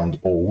a round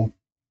awl,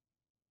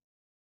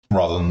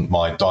 rather than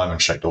my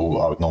diamond-shaped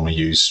awl I would normally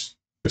use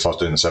if I was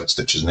doing the 7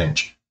 stitches an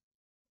inch.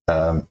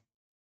 So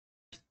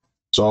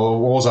I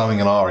was umming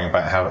and ahhing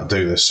about how to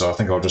do this, so I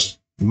think I'll just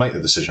make the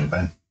decision,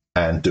 Ben,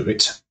 and do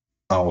it.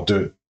 I'll do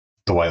it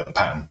the way that the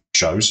pattern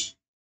shows,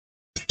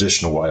 the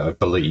traditional way, I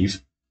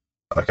believe.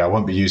 Okay, I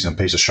won't be using a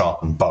piece of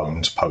sharpened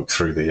bone to poke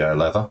through the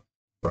leather,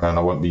 and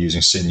I won't be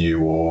using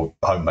sinew or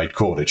homemade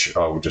cordage.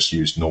 I will just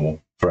use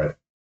normal thread.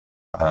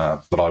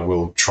 But I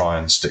will try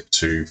and stick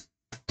to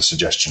the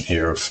suggestion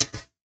here of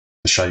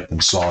the shape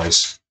and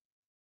size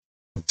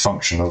and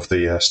function of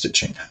the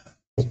stitching.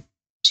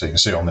 So you can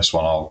see on this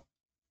one, I'll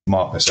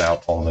mark this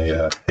out on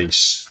the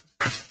piece.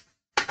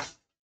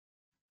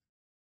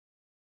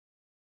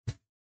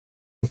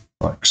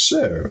 Like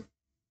so.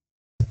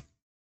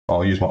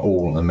 I'll use my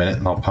awl in a minute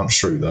and I'll punch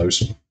through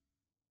those.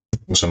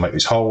 Also make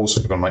these holes.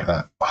 We're going to make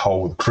that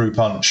hole with a crew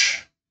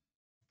punch.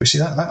 But you see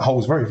that hole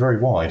is very, very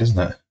wide, isn't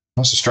it?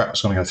 That's the strap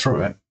that's going to go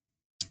through it.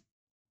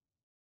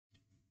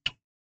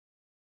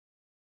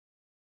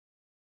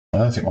 I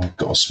don't think I've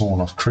got a small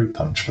enough crew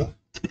punch for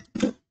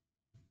that.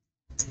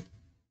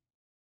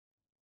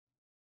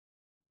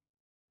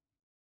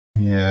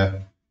 Yeah.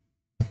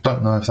 I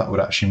don't know if that would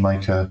actually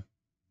make the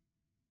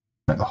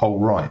hole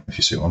right, if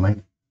you see what I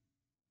mean.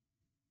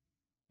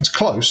 It's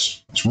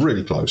close. It's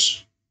really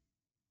close.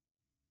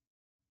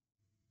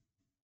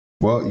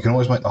 Well, you can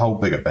always make the hole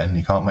bigger, Ben.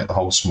 You can't make the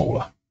hole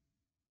smaller.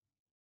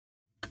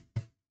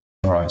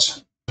 All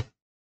right.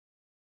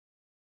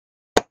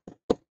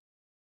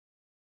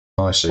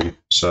 I see.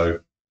 So,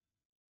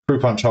 screw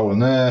punch hole in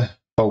there,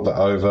 fold that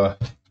over,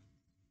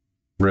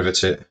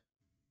 rivet it.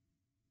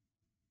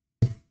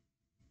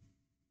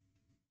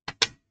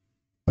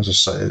 As I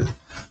say,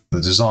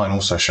 the design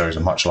also shows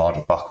a much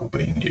larger buckle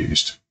being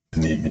used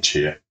in the image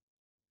here.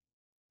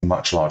 A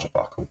much larger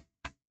buckle.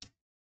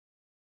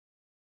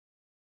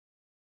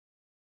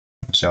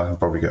 See, I can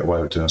probably get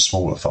away with doing a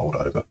smaller fold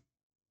over.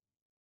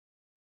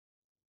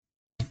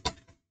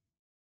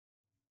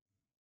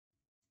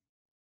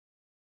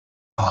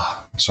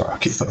 Sorry, I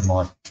keep putting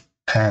my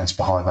hands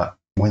behind that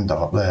window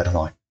up there,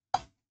 don't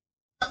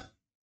I?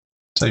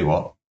 Tell you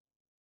what.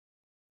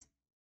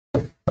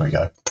 There we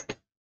go. Is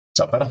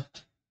that better?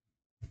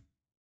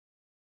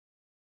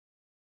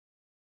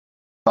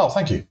 Oh,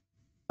 thank you.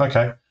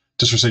 Okay.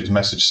 Just received a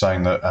message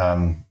saying that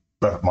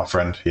my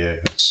friend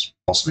here has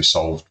possibly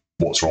solved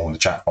what's wrong with the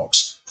chat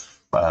box,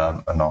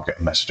 and I'll get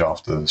a message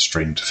after the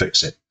stream to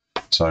fix it.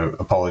 So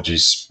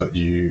apologies, but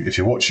if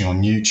you're watching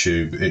on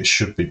YouTube, it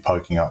should be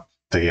poking up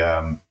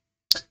the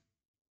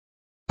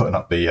putting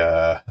up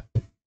the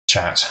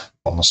chat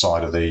on the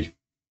side of the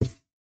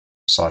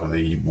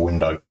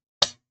window,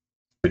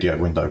 video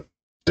window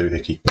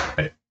doohickey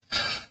bit.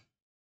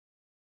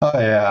 Oh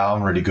yeah,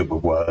 I'm really good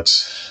with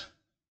words.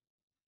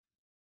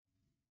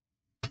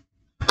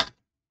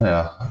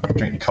 Yeah,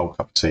 drink your cold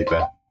cup of tea,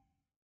 Ben.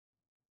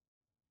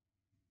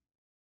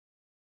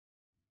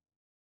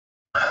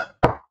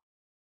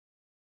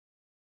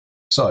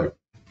 So,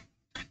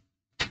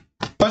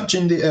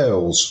 punching the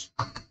L's.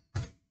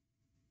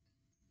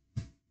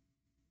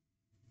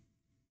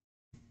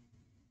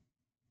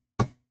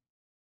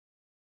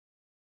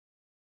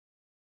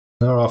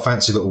 There are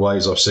fancy little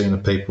ways I've seen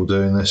of people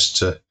doing this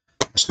to...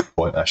 That's a good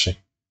point, actually.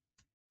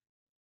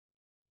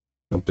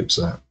 How big's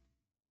that?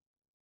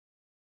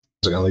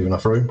 Is it going to leave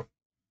enough room?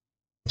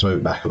 Let's move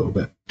it back a little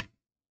bit.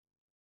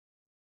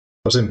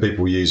 I've seen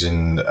people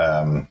using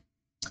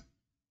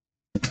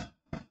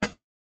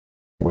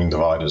wing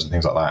dividers and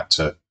things like that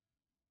to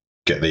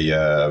get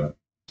the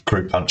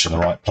crew punch in the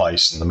right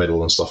place in the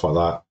middle and stuff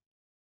like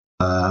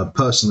that.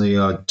 Personally,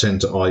 I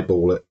tend to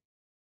eyeball it,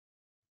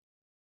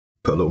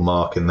 put a little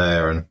mark in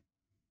there, and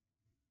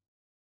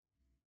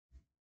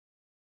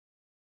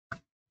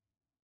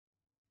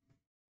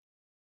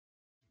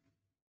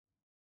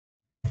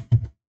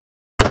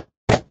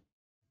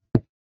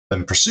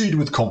then proceed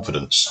with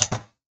confidence.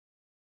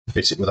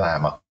 Hit it with a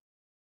hammer.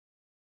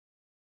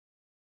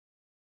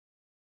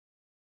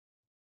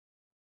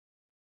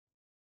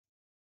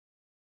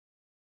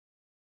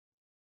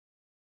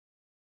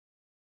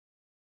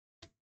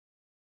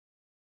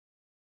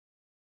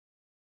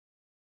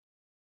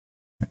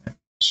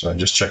 So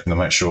just checking to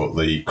make sure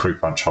the crew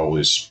punch hole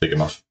is big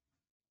enough.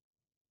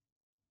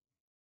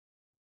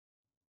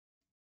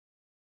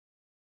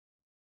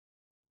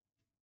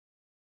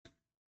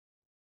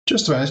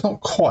 Just about, it's not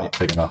quite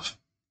big enough.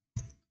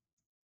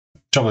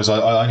 Trouble is,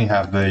 I only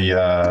have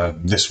the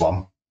this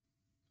one,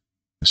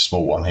 this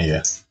small one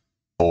here,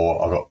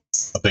 or I've got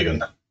a big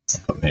one. I'll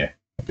put them here,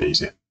 it'll be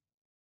easier.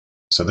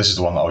 So this is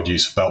the one that I would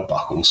use for belt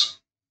buckles,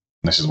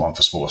 and this is the one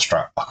for smaller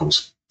strap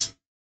buckles.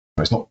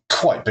 But it's not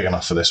quite big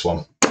enough for this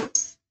one.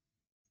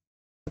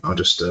 I'll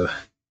just line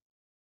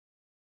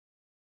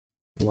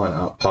it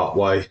up part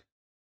way.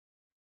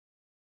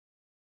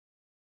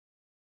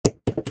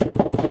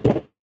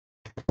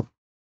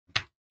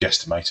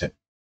 Guesstimate it.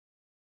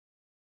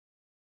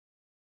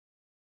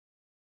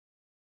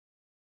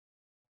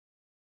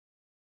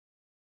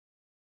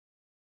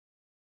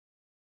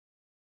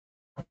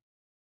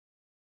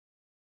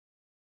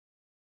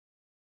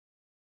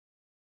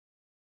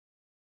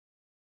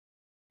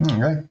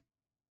 Okay,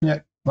 yeah,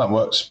 that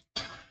works.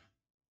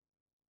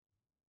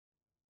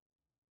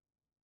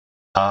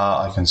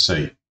 I can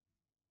see.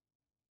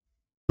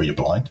 Were you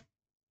blind?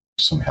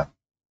 Somehow.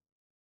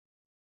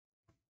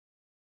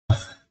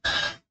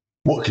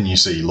 What can you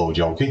see, Lord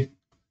Yolki?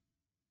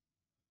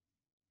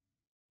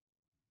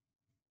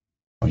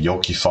 Oh,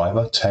 Yolki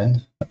Fiber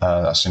 10.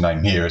 That's your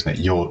name here, isn't it?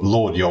 Your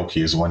Lord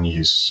Yolki is the one you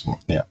use.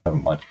 Yeah, never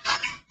mind.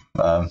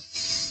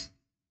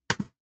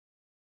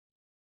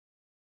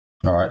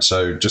 All right,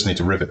 so just need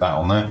to rivet that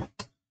on there.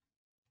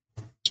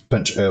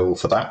 Punch L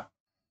for that.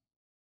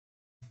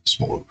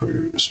 Smaller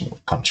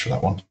punch for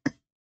that one.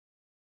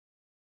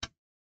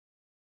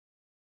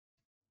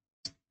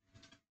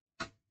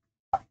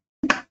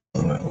 A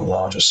little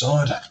larger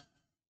side.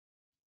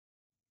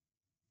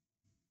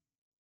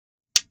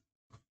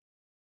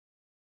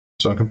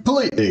 So I'm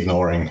completely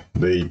ignoring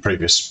the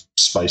previous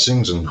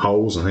spacings and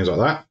holes and things like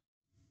that.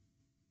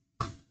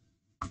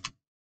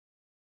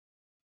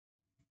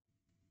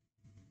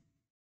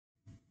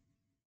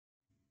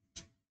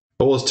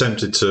 I was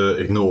tempted to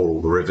ignore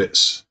all the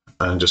rivets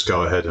and just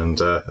go ahead and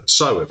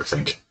sew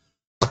everything.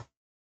 You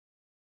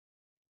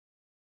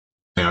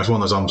know, it's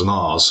one of those ums and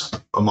ahs.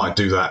 I might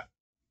do that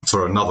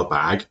for another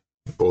bag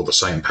or the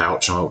same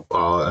pouch, and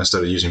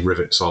instead of using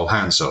rivets, I'll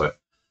hand sew it.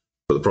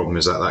 But the problem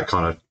is that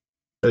kind of,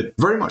 it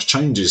very much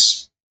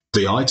changes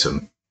the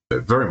item.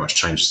 It very much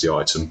changes the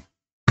item.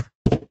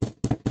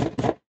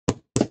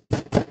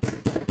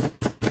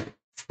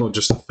 Not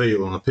just the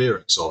feel and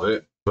appearance of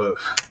it, but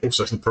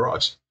also the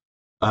price.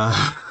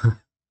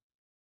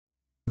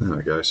 There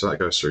we go, so that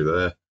goes through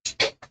there.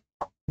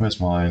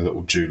 Where's my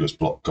little jeweler's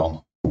block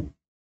gone?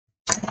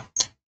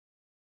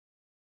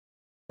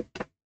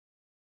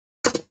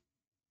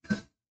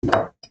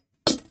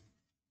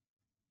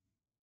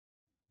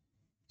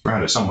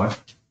 Around it somewhere.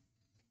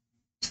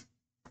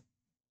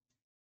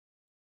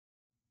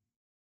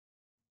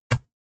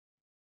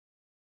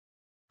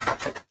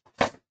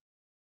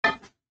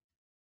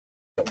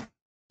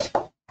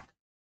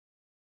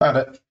 Found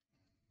it.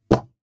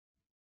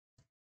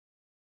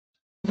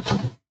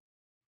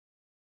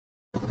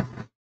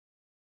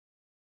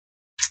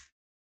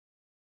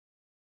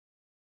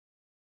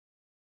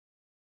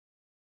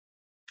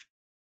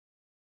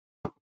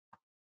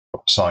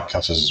 Side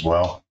cutters as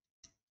well.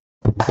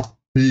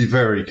 Be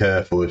very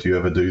careful if you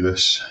ever do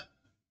this.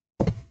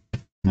 When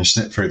you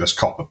snip through this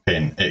copper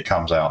pin, it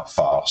comes out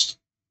fast,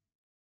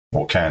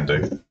 or can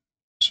do.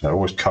 So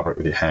always cover it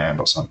with your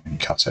hand or something and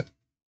cut it.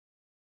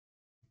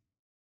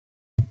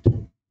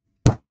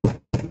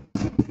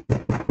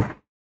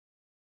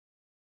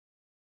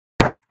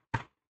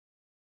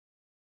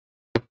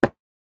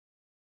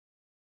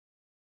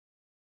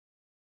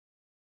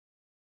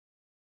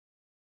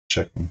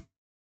 Checking,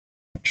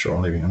 make sure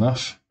I'm leaving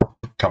enough.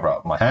 Cover it up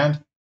with my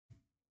hand.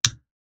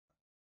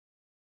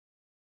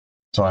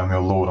 So I'm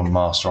your lord and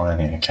master on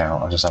any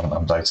account. I just haven't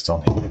updated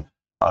on here.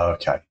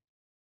 Okay.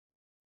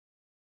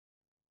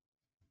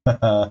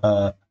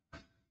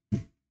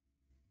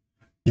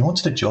 You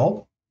wanted a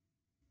job?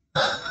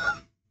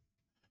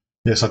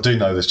 Yes, I do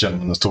know this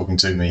gentleman that's talking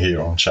to me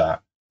here on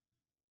chat.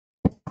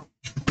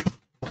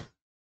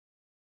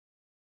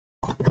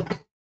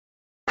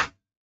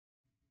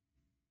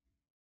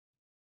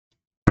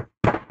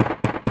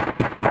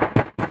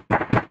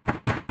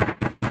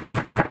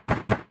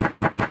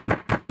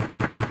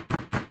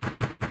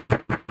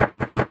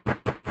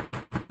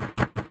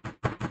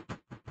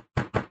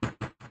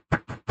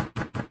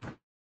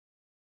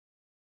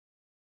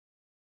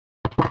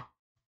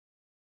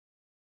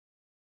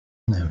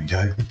 There we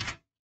go.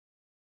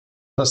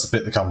 That's the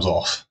bit that comes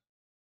off.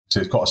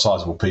 So it's got a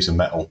sizable piece of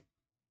metal.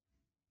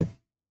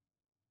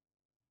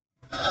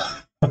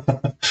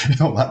 You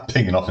don't want that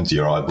pinging off into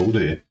your eyeball,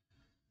 do you?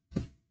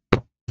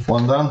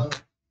 One done.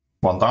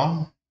 One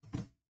done.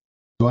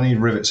 Do I need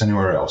rivets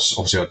anywhere else?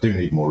 Obviously, I do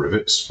need more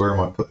rivets. Where am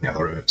I putting the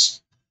other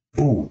rivets?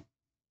 Ooh,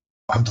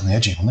 I haven't done the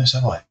edging on this,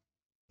 have I?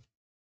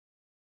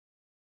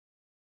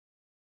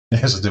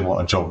 Yes, I did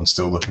want a job and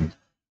still looking.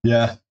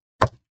 Yeah.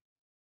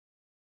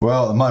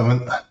 Well, at the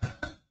moment,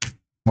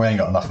 we ain't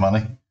got enough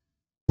money.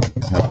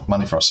 Enough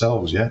money for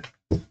ourselves yet.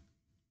 We'll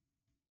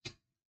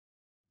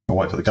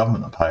wait for the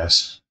government to pay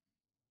us.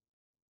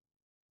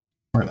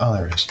 Right, oh,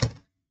 there it is.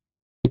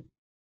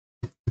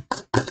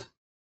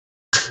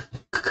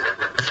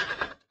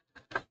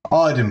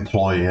 I'd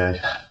employ a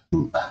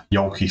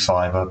Yolky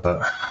fiver,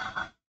 but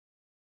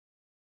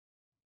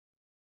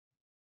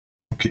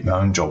I'll keep my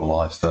own job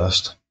alive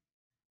first.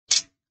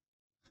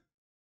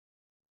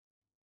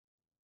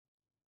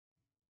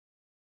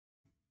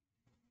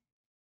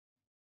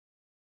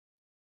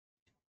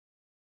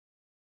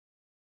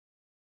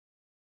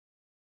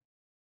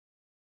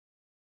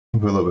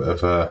 With a little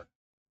bit of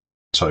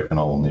token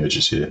on the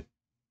edges here.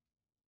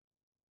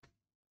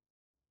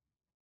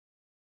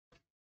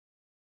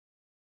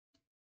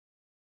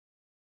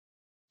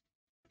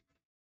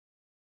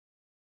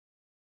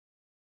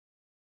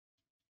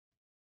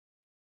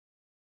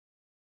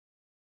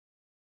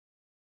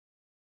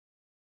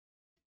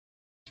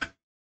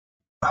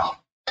 Oh,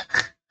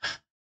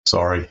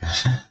 sorry.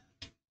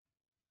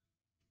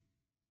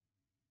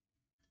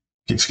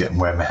 Keep forgetting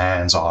where my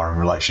hands are in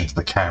relation to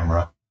the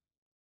camera.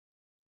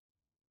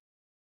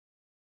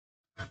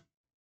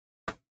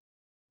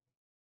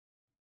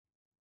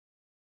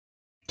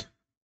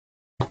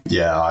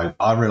 Yeah,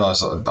 I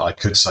realise that I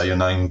could say your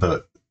name,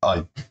 but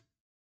I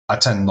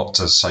tend not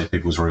to say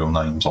people's real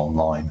names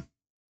online.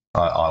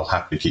 I'll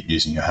happily keep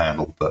using your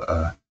handle,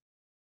 but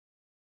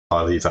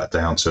I leave that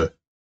down to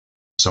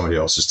somebody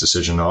else's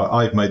decision.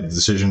 I've made the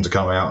decision to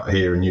come out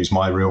here and use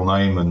my real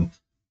name and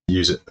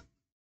use it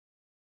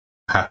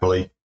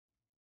happily,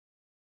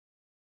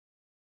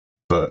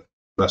 but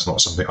that's not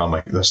something I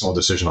make. That's not a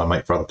decision I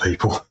make for other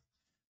people.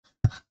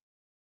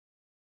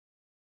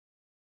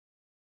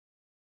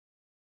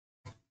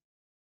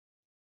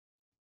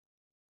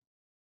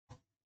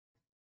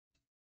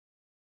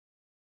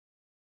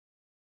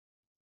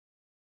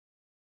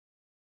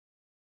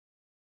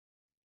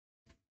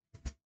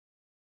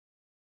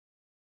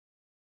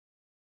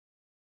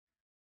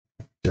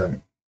 Yeah.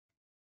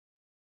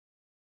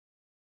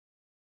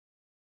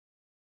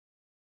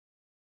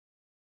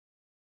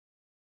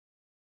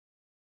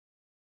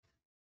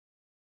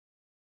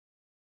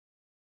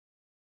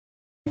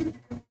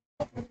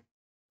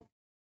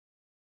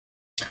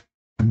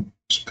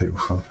 Some people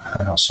from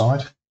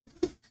outside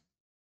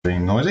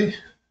being noisy.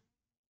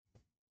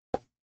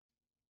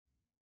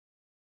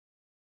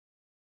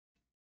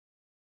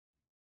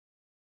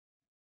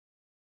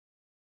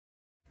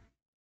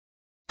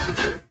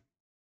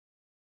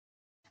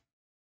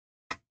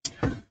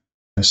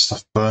 This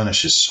stuff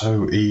burnishes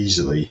so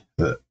easily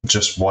that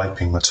just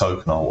wiping the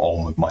token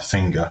on with my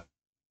finger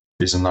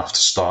is enough to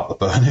start the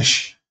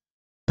burnish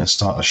and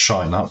start to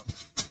shine up.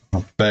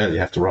 I barely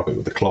have to rub it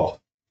with the cloth.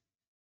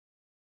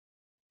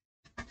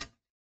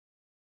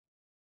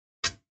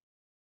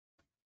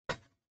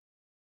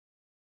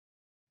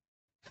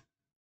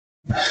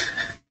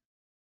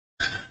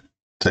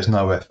 Takes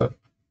no effort.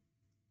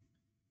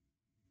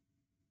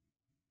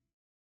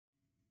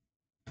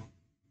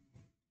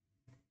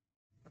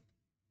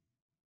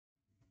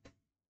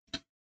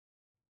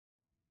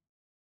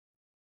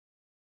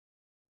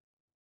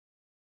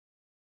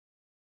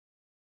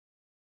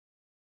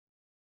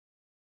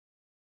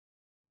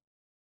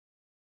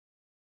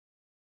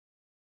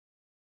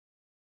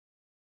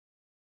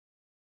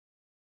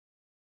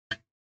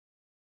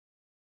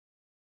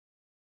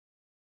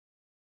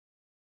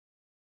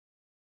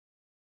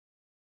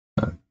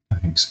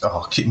 things.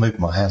 Oh, I keep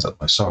moving my hands up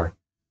there, sorry.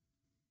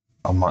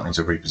 I might need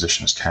to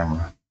reposition this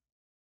camera.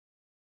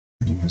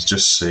 You can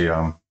just see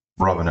I'm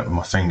rubbing it with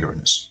my finger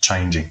and it's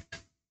changing.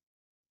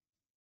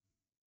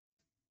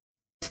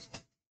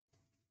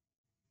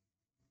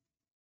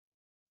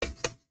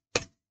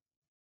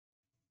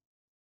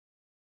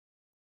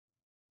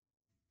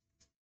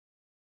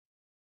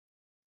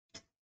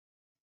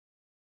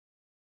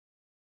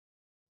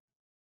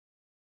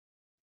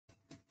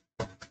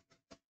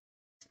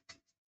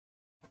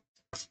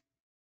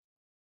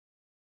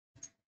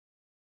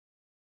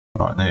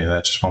 Right, nearly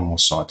there, just one more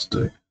side to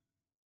do.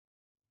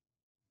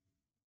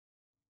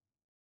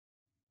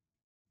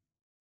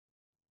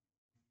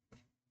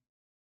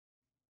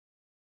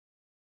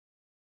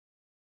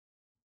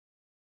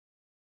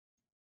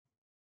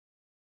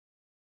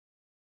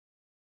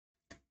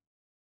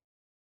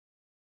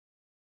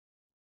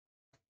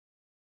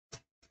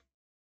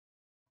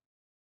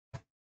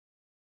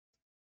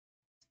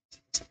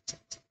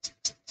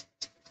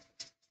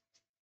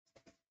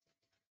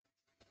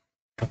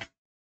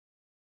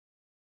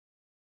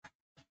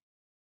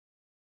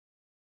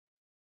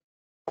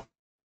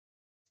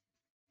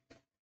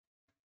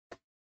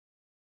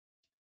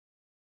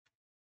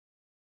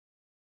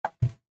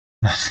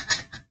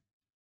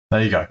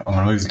 There you go. I'm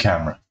going to move the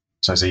camera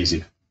so it's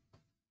easier.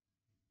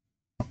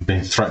 I'm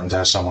being threatened to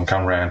have someone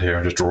come around here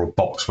and just draw a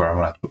box where I'm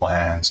going to have to put my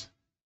hands.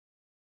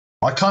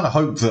 I kind of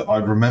hope that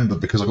I'd remember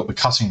because I've got the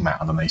cutting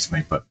mat underneath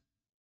me, but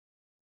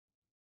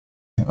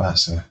I think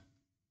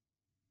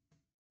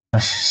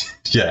that's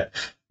yeah,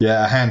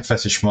 a hand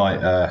fetish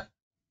might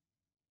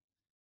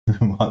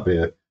might be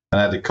an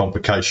added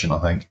complication, I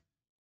think.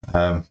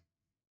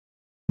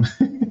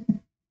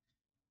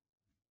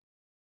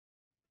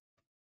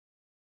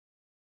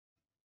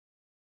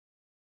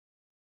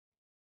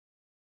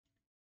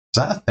 Is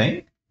that a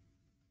thing?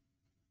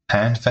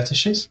 Hand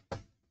fetishes?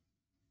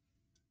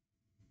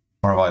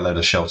 Or have I led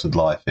a sheltered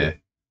life here?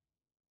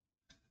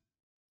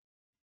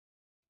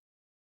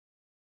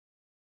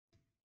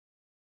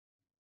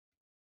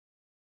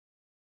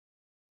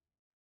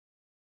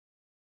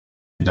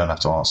 You don't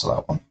have to answer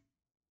that one.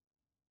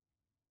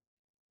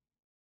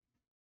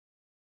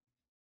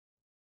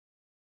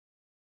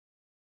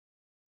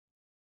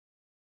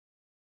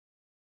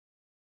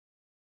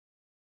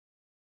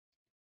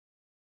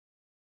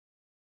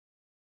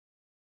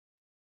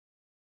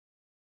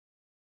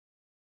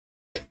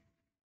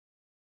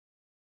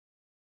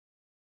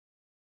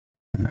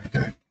 There you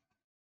go.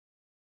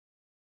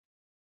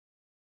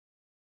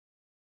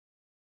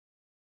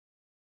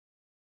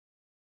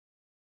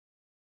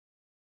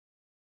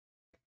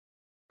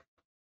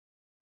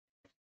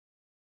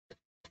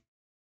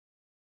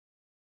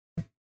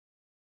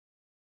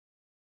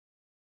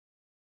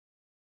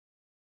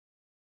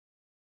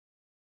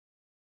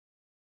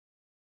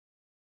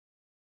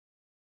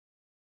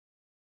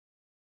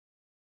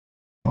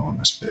 On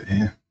this bit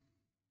here.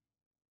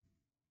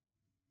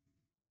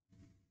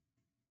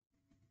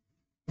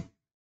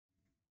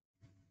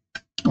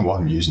 Oh,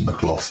 I'm using the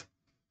cloth.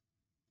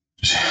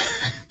 Just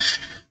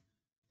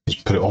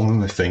put it on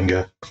my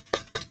finger.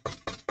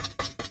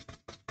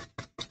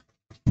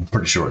 I'm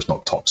pretty sure it's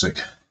not toxic.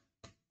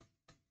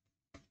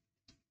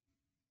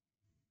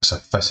 It's a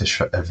fetish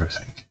for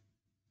everything.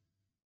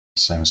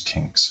 Same as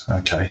kinks.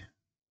 Okay.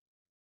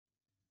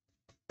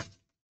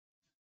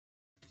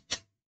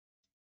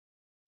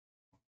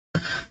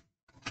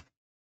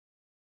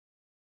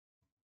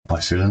 I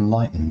feel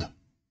enlightened.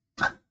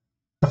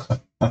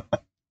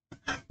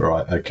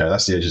 Right, okay,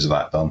 that's the edges of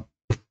that done.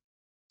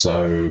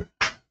 So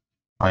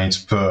I need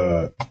to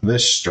put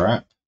this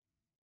strap.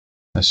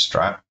 Not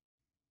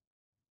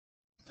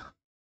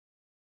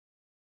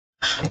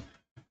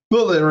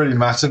that it really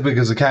mattered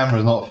because the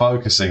camera's not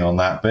focusing on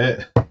that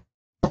bit.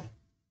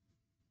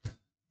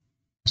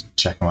 Just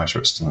check and make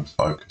sure it's still in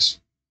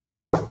focus.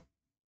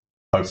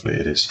 Hopefully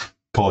it is.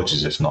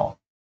 Apologies if not.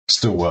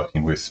 Still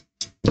working with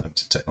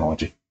limited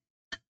technology.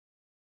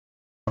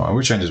 Alright,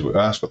 which end is it?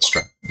 That's got the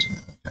strap.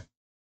 Okay.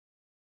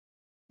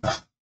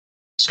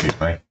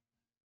 Excuse me.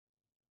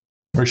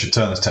 We should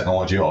turn this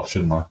technology off,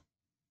 shouldn't I?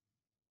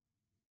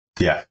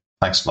 Yeah,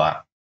 thanks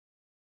for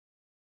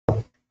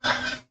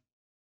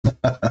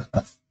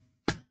that.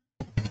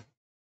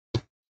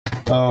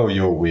 Oh,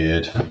 you're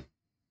weird.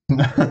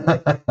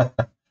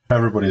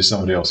 Everybody is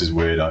somebody else's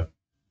weirdo.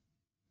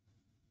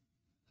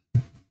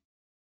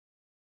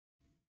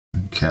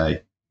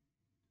 Okay.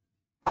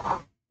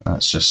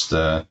 That's just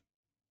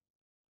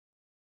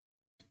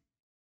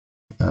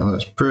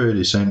that's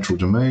pretty central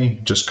to me.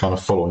 Just kind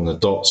of following the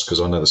dots because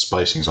I know the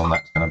spacings on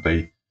that's going to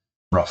be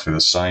roughly the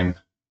same.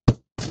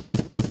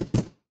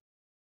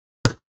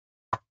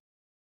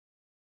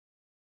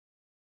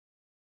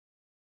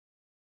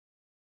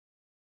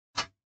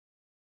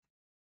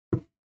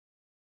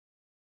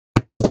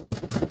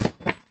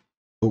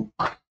 Oh.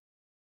 I'm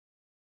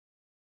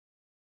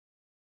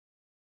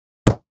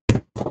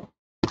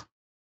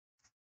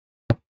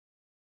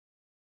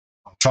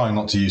trying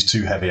not to use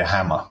too heavy a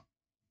hammer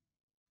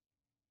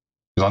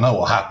because I know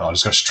what happened. I'll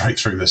just go straight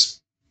through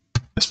this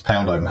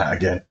poundo mat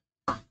again.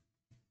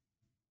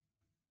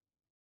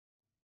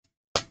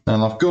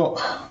 And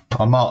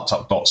I marked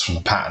up dots from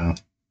the pattern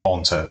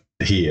onto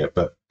here,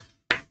 but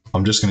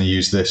I'm just going to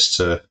use this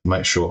to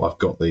make sure I've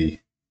got the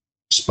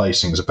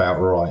spacings about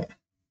right.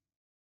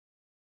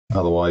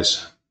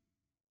 Otherwise,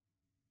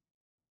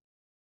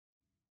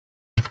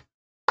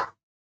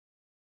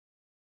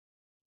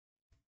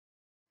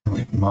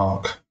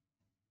 mark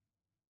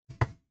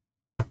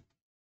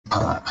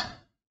that.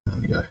 There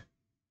we go.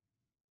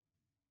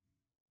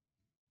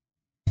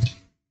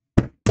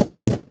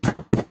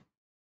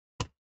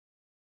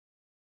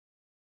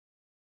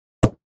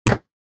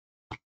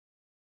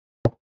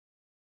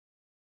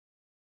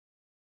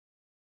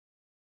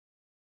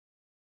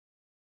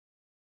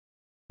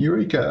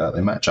 Eureka,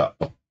 they match up.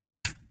 All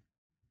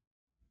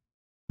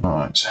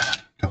right,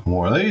 a couple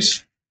more of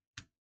these.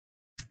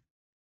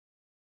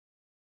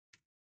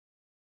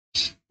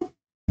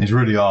 These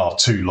really are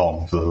too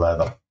long for the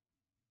leather.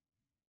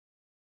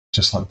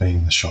 Just like being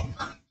in the shop.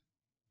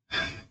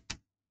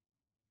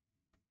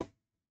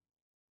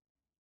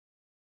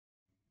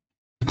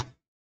 They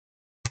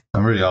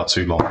really are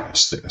too long for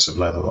this thickness of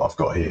leather that I've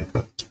got here,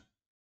 but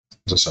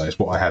as I say, it's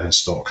what I had in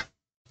stock.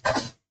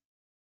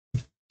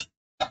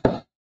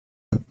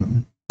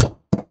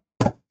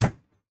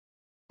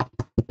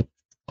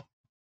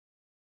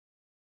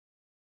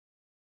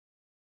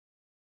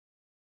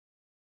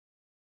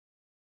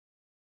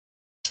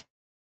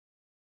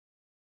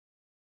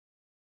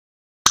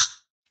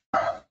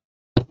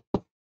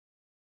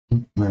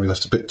 Maybe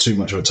left a bit too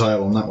much of a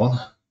tail on that one.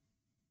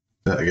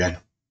 Do that again.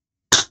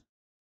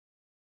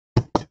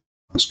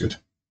 That's good.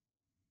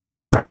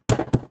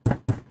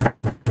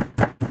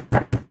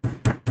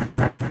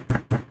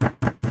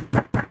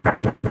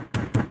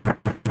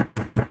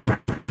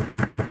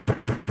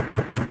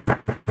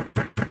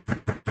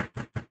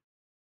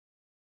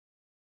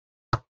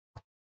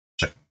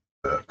 Check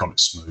got it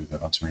smooth,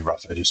 there aren't too many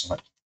rough edges on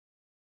it.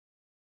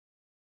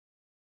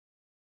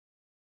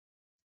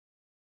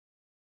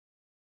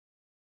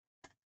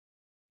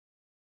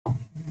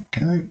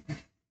 Okay.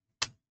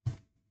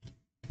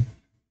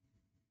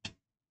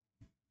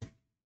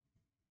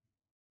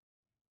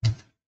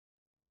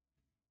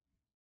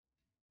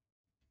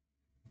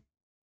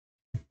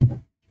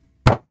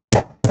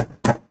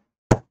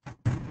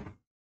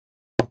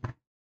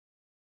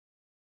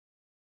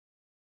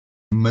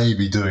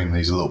 Maybe doing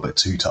these a little bit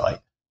too tight.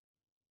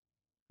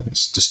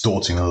 It's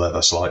distorting the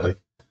leather slightly,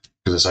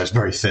 because it's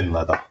very thin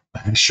leather.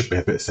 It should be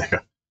a bit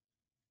thicker.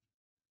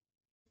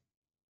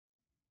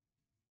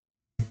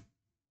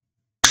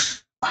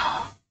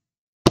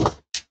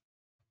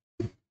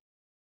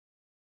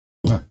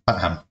 That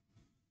hammer.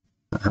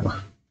 That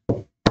hammer.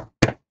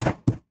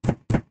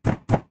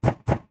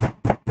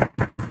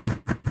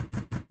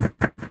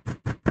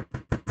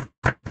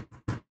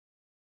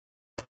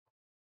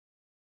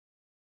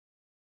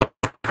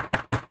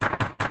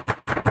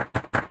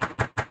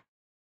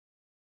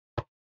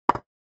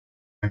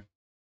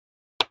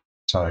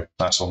 So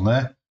that's on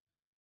there.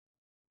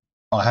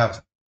 I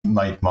have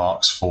made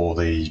marks for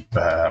the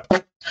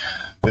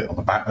bit on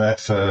the back there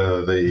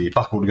for the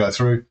buckle to go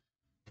through,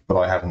 but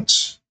I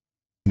haven't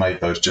made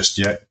those just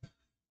yet.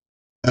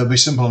 It'll be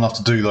simple enough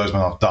to do those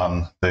when I've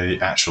done the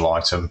actual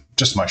item,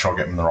 just to make sure I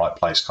get them in the right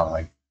place kind of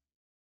thing.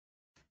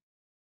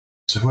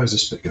 So where's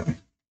this bit going?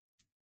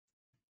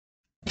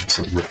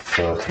 So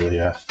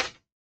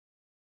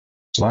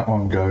that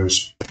one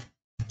goes,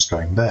 it's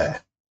going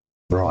there.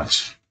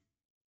 Right.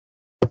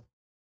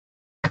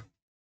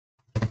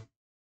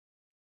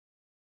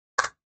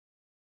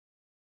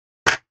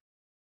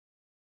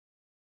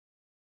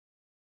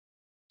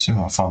 See if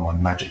I can find my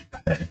magic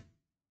pen.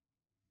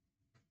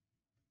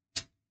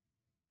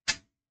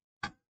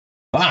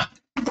 Ah!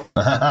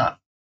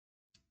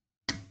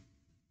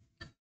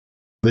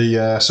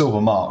 The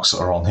silver marks that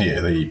are on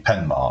here, the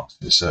pen marks,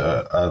 it's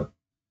a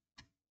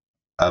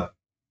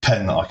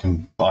pen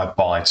that I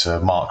buy to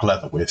mark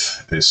leather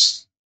with.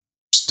 It's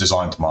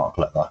designed to mark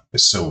leather.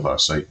 It's silver,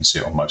 so you can see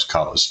it on most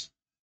colours.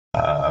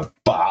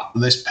 But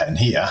this pen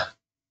here,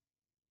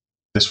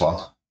 this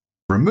one,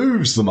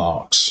 removes the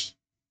marks.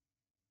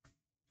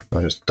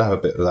 I just dab a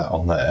bit of that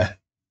on there.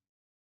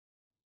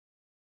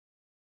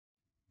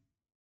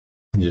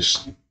 And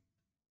just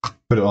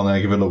put it on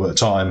there, give it a little bit of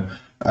time.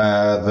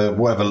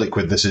 Whatever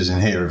liquid this is in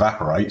here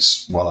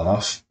evaporates well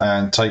enough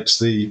and takes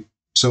the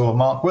silver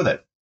mark with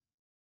it.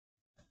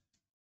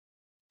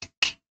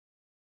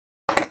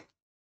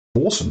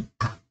 Awesome.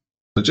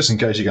 But just in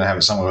case you're going to have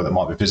it somewhere that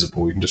might be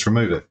visible, you can just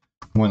remove it.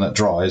 And when that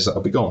dries,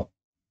 that'll be gone.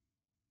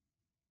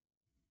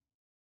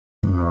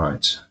 All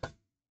right.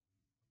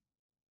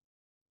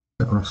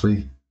 That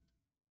roughly.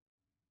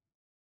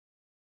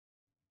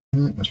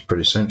 That's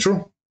pretty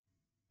central.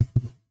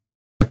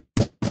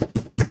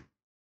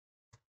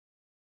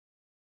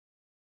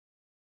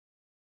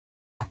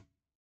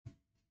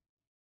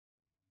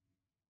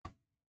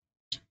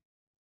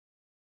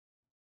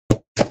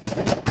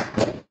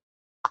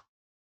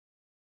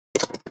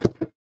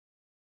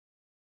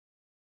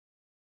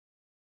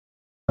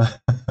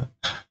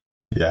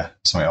 Yeah,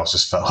 something else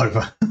just fell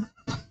over.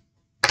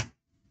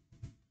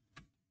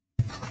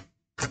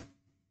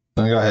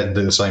 Okay, go ahead and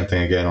do the same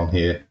thing again on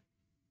here.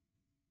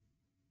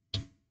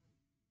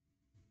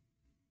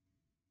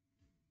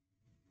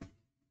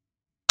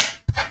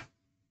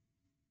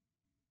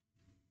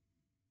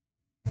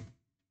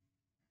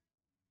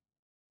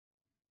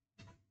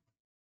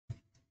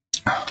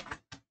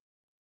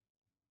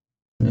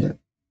 Yeah,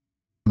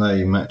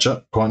 they match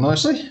up quite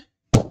nicely.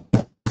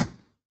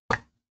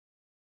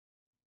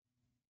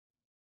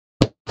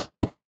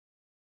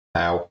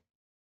 Ow.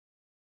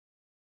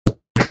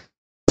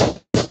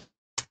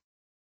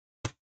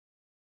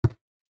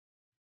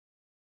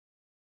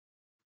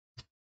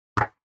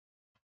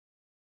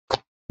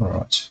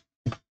 Right.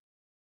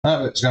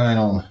 That bit's going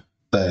on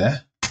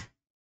there.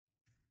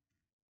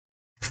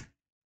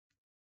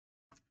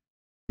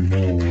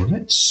 More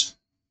rivets.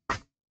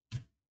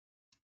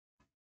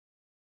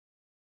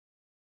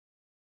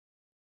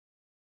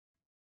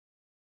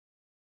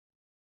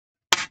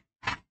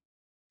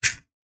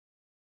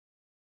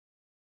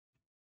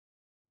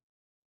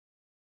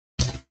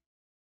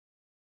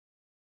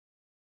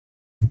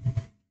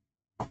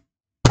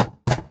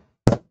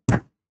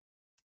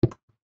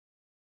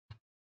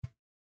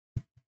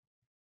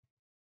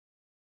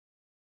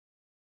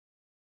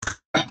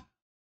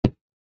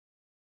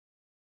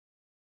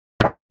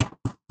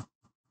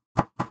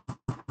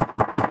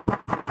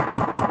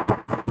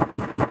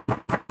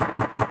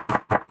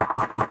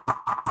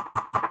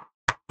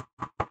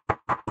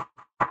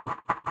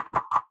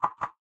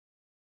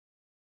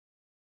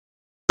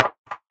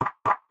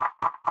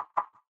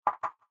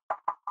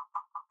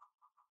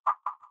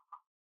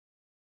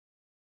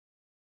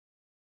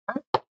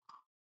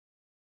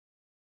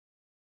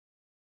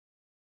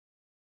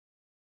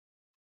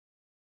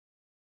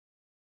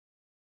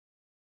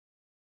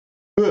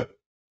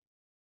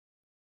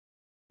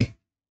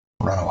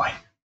 Run away.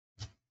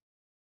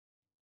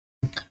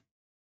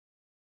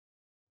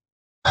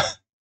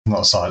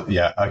 Not silent.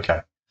 Yeah, okay.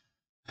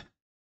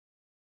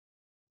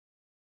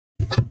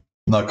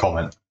 No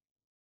comment.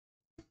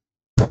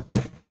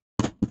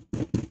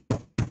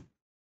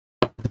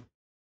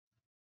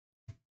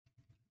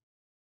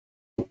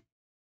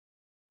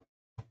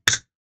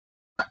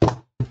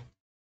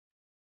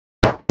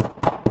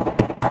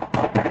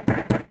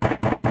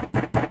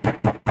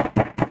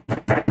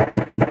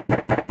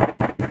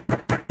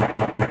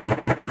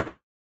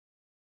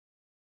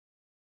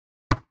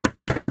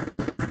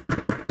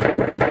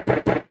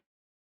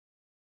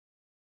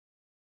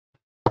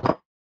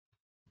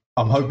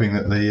 I'm hoping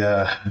that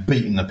the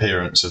beaten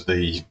appearance of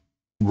the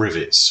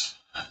rivets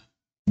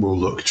will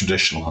look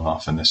traditional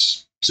enough in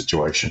this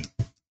situation.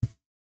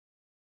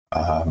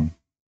 Because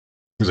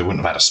they wouldn't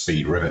have had a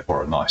speed rivet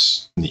or a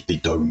nice, neatly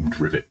domed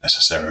rivet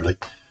necessarily.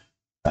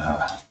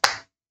 Back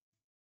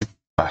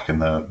in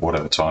the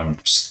whatever time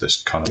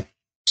this kind of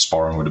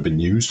sporran would have been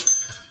used.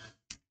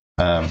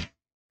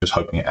 Just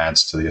hoping it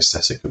adds to the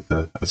aesthetic of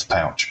the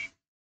pouch.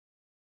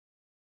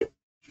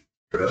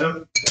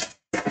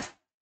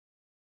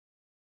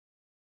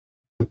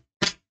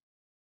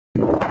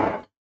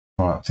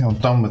 Right, I think I'm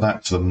done with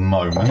that for the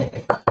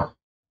moment.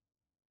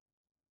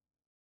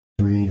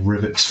 Do we need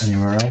rivets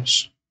anywhere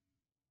else?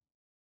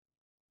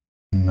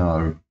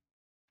 No,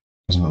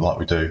 doesn't look like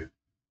we do.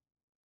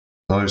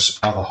 Those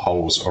other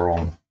holes are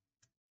on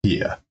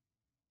here.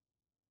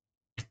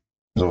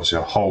 There's obviously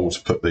a hole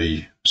to put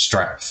the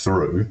strap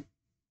through.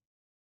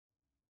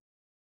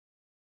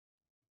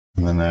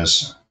 And then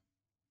there's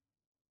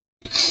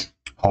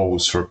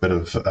holes for a bit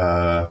of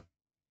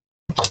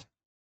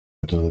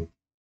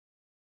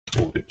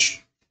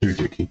cordage.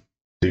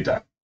 Do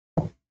that.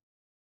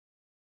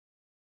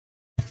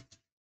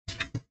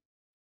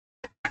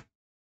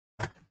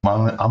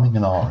 I'm umming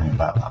and ahhing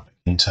about that,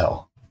 can you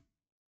tell?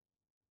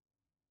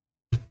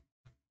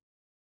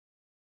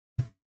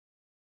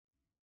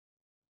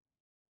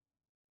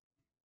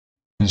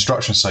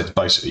 Instructions say to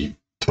basically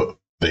put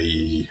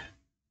the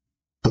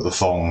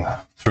thong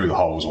through the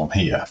holes on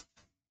here,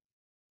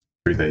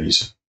 through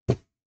these,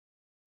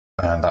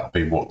 and that'll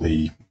be what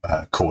the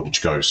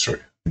cordage goes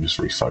through. Let me just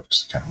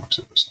refocus the camera because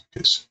it looks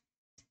like it's.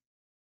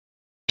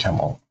 Come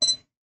on.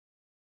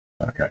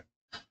 Okay.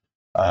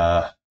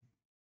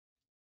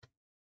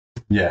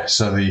 Yeah,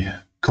 so the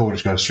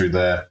cordage goes through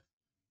there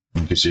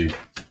and gives you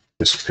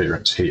this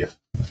appearance here.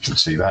 You can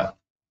see that.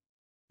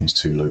 These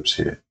two loops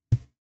here.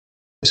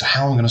 So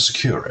how am I going to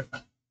secure it?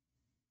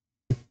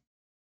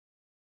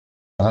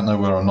 I don't know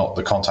whether or not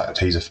the contact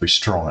adhesive will be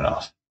strong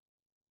enough.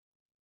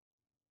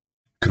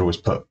 Could always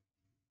put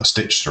a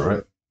stitch through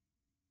it.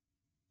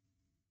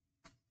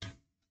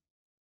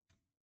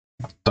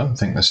 I don't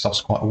think this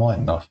stuff's quite wide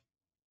enough.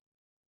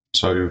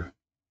 So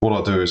what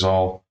I'll do is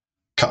I'll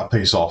cut a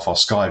piece off, I'll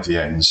skive the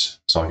ends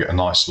so I get a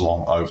nice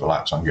long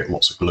overlap so I can get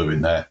lots of glue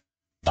in there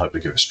and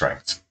hopefully give it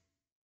strength.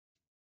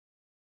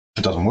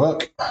 If it doesn't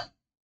work,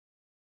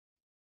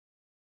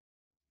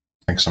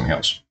 think of something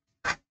else.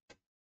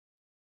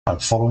 I'm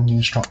following the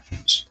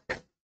instructions.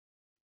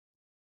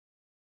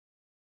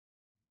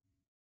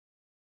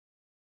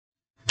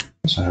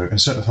 So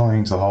insert the thong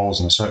into the holes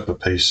in the circular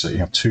piece so you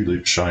have two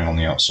loops showing on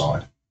the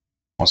outside.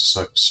 Once the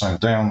circle is sewn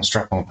down, the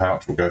strap on the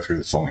pouch will go through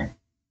the thonging.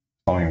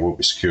 Plumbing will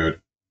be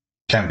secured,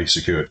 can be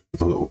secured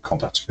with a little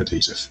contact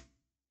adhesive.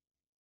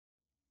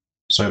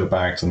 Sew the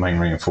bag to the main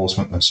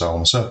reinforcement, then sew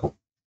on the circle.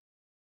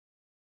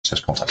 It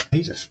says contact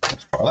adhesive.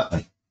 Let's try that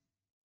then.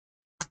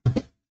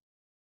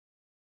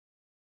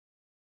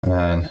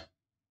 And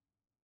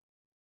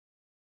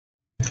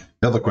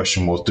the other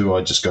question was, do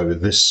I just go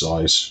with this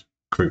size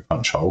screw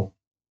punch hole,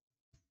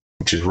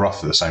 which is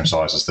roughly the same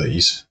size as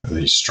these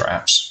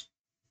straps,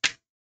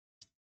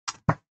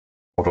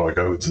 or do I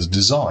go with the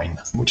design,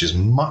 which is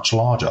much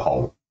larger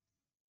hole,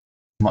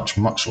 much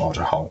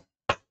larger hole?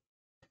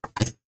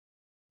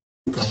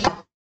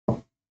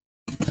 There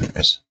it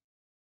is.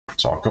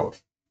 So I've got a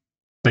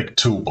big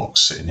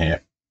toolbox sitting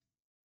here.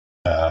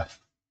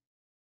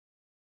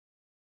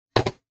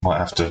 Might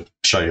have to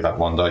show you that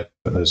one day,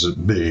 but there's a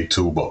big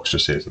toolbox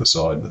just here to the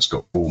side that's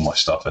got all my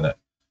stuff in it.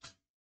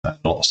 And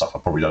a lot of stuff I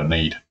probably don't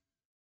need.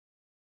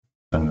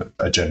 And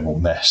a general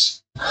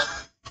mess.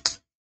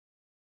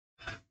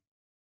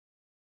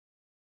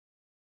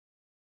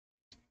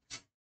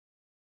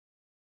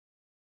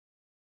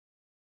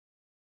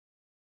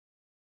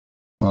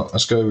 Well,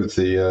 let's go with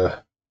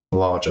the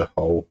larger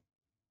hole.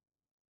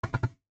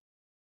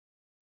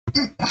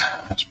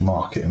 Let's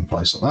mark it in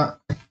place like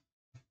that.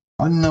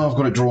 I know I've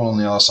got it drawn on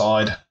the other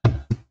side,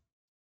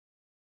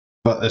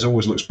 but it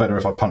always looks better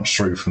if I punch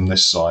through from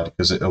this side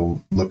because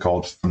it'll look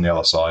odd from the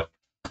other side.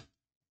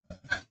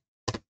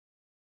 It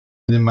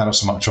didn't matter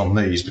so much on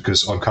these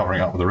because I'm covering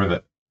it up with a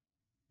rivet.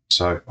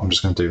 So I'm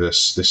just going to do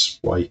this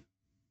way.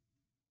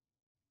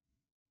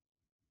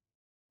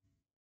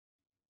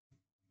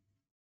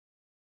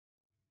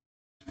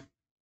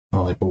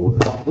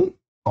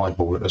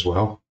 Eyeball it as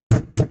well.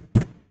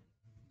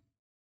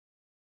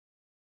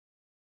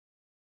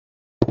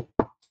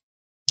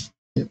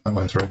 Yep, that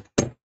went through.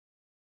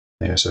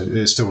 Yeah, so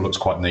it still looks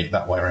quite neat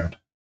that way around.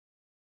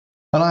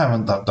 And I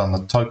haven't done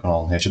the token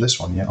on the edge of this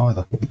one yet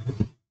either.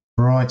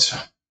 Right,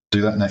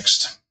 do that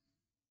next.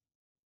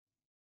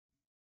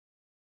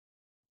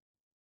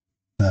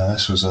 Now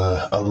this was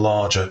a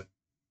larger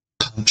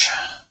punch.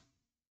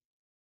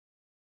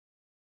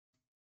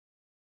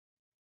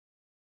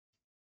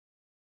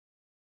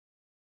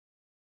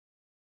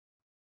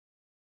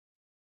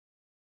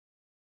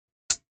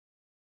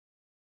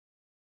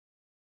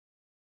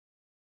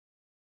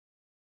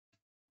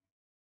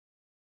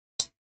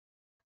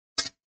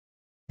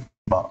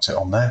 Marked it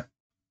on there.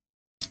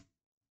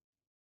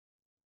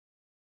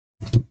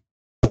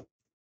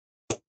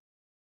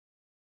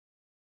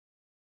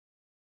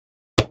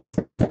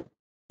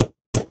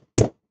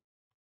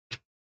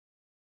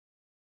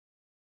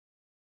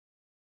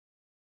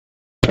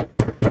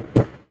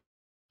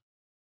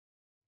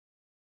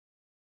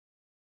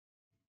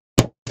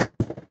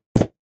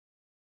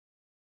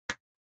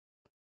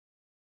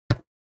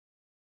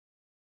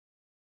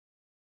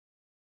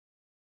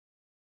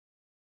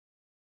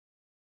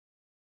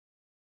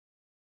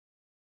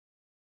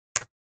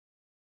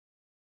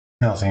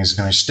 The other thing is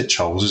going to be stitch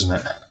holes, isn't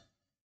it?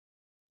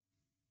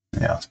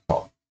 Yeah, I've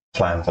got a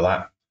plan for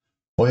that.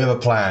 We have a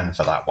plan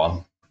for that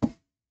one.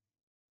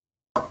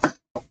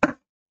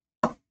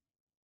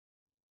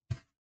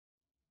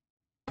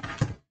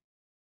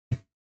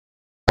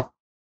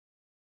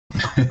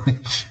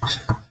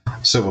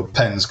 Silver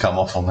pens come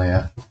off on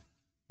the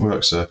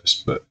work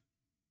surface, but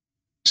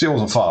see, it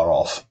wasn't far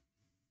off.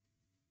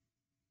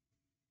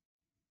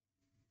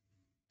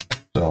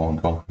 So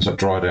on, is that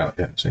dried out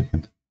yet? So you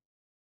can,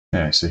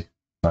 yeah, you see,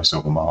 no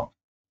silver mark,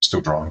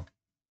 still drying.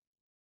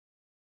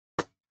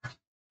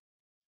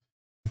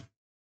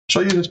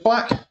 Shall I use this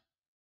black?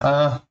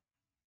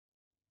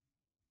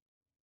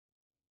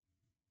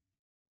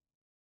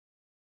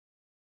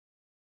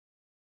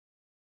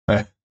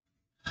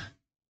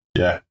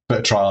 Yeah, bit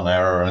of trial and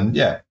error, and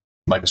yeah,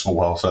 make a small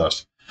hole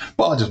first.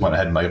 Well, I just went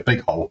ahead and made a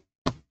big hole.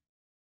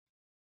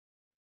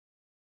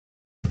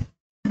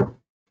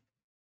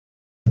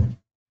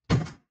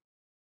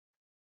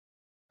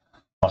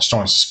 I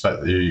strongly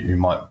suspect that you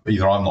might,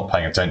 either I'm not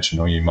paying attention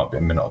or you might be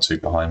a minute or two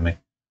behind me.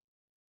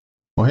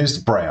 Well, here's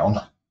the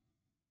brown.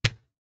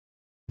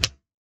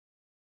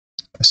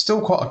 It's still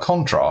quite a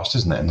contrast,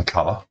 isn't it, in the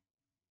colour?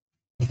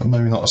 But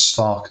maybe not as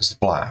stark as the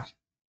black.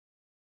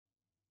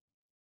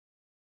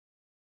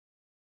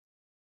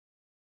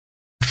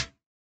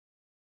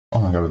 I'm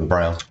going to go with the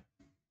brown.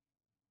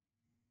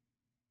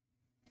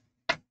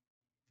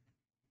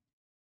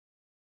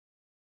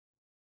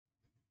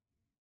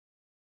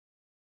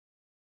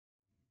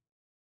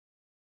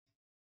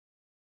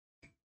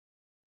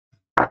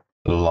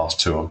 The last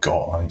two I've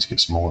got, I need to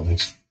get some more of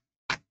these.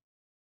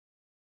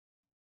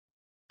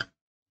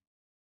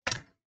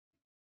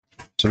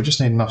 So we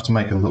just need enough to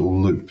make a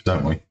little loop,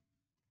 don't we?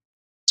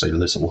 Say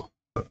little,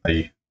 but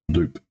a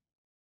loop.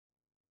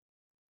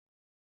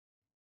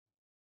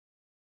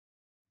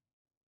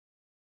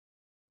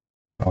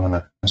 I'm going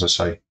to, as I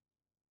say,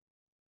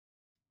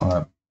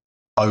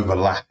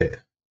 overlap it.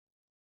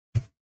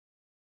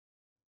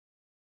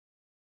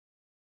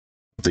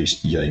 At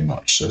least yay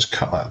much, so let's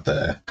cut that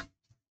there.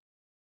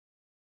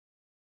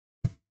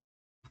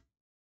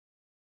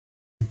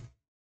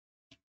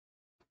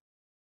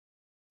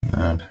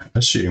 And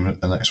assume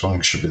that the next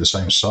one should be the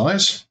same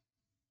size.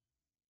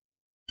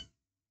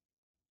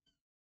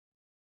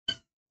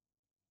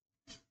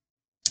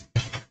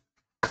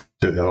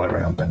 Do it the other way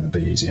around, then it'll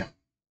be easier.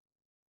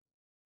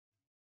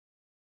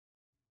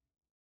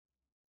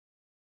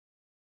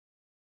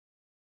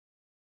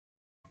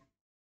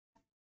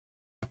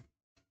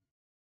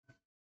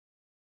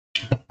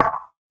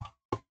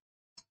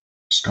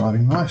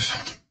 Skiving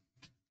knife.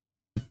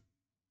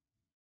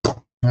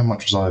 How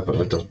much was I? But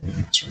it doesn't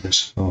really matter with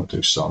this. I'll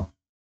do some.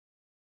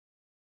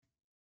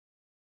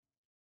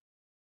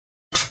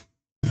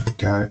 There we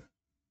go.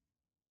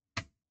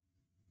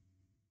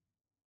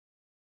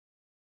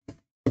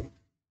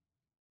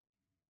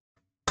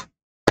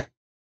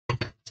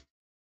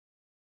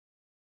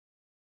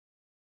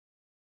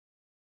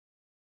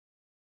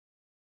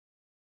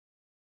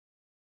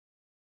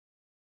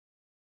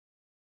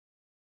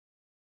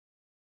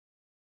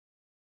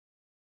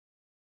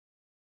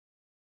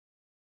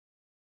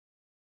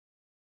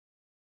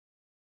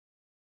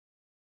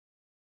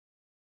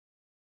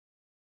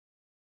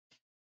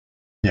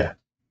 Yeah,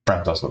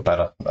 brown does look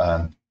better.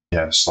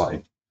 Yeah, a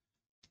slight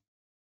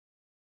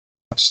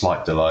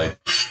delay.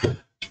 It's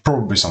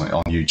probably something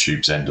on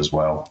YouTube's end as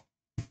well.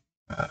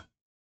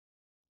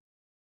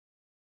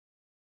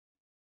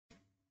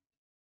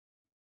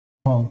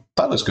 Well,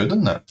 that looks good,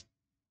 doesn't it?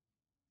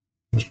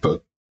 Just put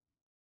a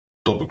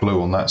dot of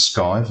glue on that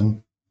skive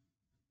and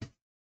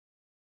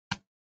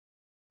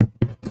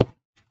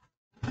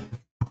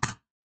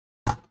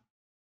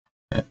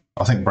yeah,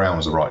 I think brown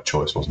was the right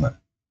choice, wasn't it?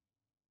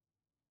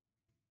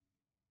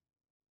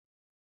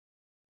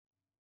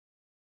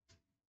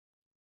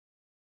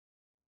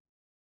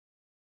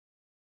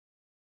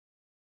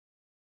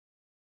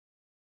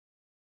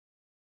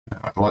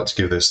 I'd like to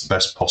give this the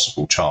best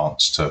possible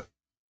chance to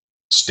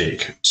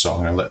stick, so I'm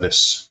going to let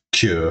this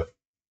cure,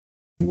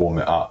 warm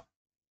it up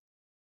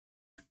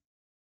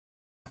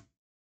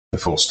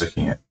before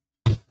sticking it.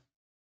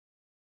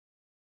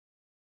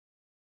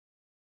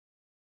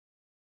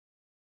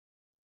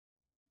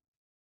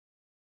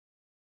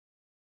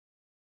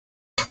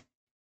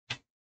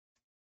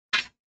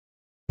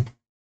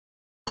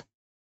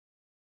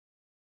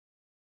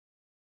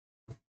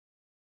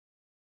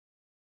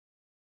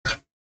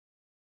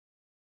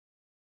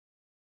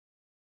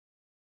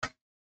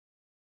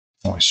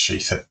 Always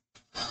sheath it.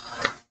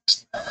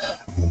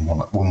 Wouldn't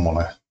want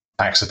to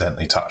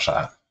accidentally touch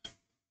that.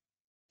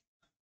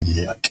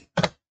 Yuck.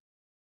 Put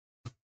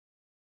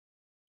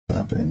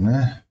that bit in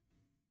there.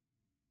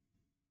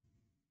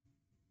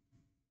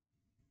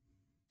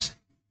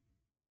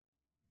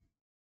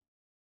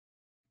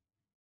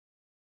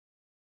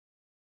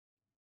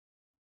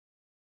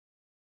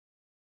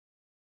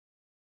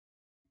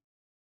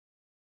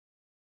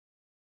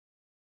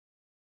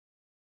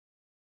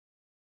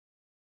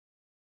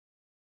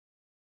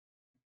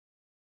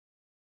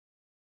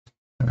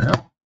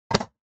 Yeah.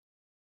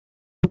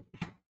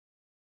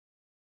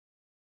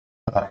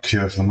 Let that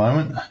cure for the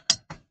moment.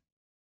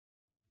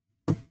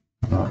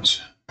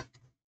 Right.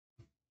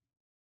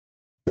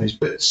 These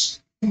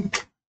bits.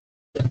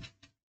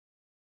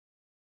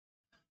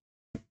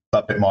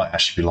 That bit might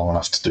actually be long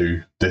enough to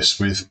do this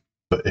with,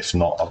 but if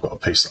not, I've got a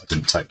piece that I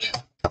didn't take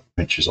a couple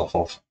of inches off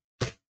of.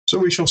 So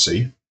we shall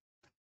see.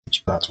 Let's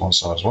put that to one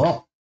side as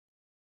well.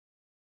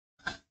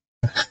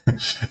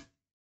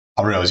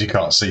 I realise you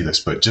can't see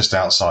this, but just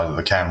outside of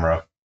the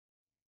camera,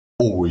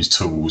 all these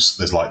tools,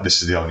 there's like,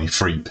 this is the only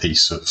free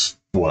piece of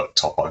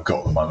worktop I've got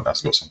at the moment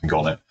that's got something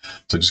on it.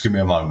 So just give me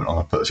a moment, I'm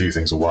going to put a few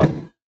things away.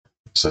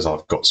 It says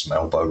I've got some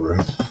elbow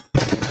room.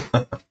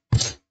 I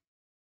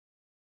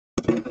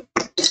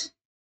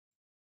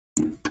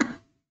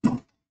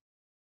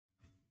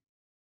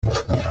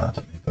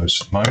don't need those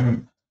for the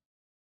moment.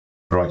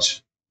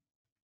 Right.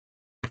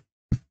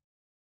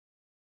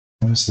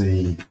 Where's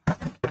the...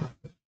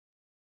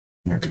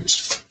 Here it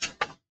is.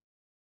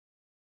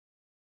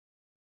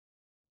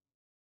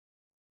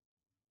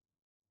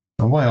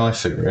 The way I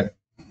figure it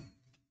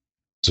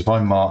is if I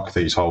mark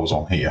these holes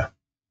on here,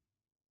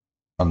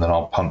 and then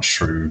I'll punch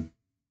through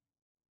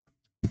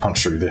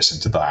this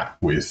into that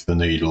with the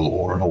needle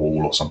or an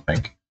awl or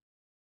something.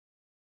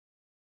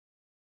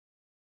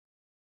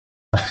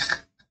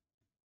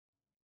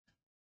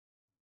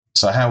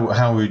 So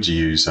how would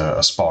you use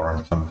a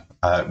Sporran from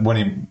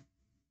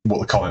what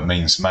the comment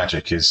means?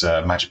 Magic is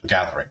Magic the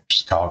Gathering, which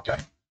is a card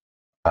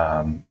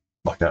game,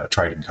 like a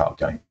trading card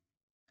game.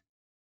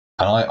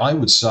 And I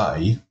would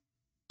say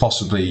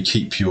possibly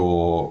keep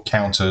your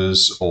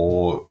counters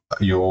or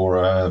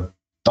your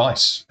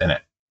dice in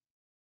it.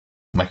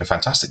 Make a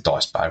fantastic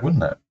dice bag,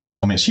 wouldn't it?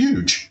 I mean, it's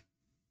huge.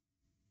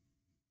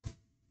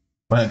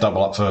 Why don't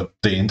double up for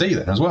D&D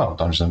then as well,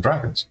 Dungeons and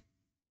Dragons?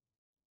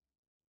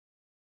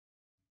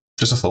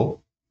 Just a thought.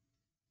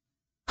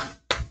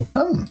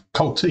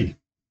 Cold tea.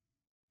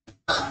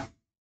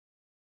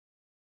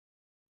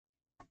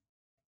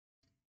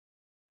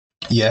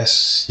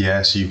 Yes,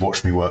 you've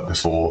watched me work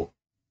before,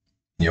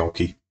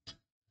 Yorkie.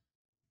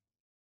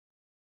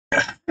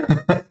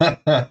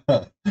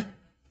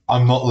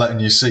 I'm not letting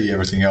you see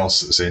everything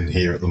else that's in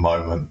here at the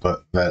moment,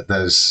 but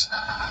there's,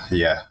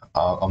 yeah,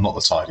 I'm not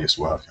the tidiest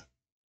worker.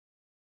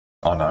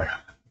 I know.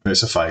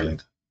 It's a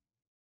failing.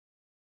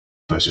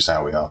 But it's just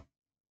how we are.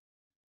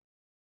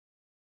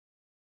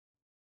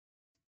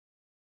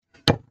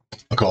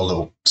 I've got a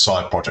little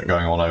side project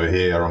going on over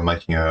here. I'm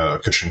making a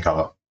cushion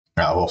cover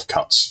out of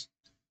offcuts.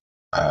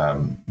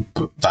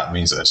 But that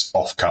means that there's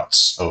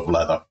offcuts of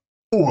leather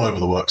all over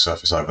the work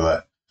surface over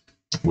there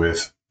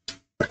with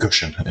a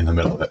cushion in the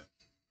middle of it.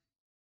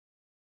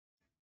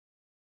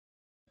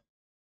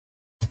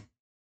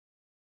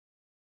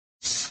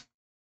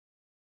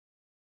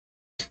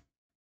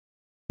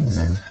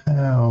 And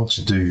how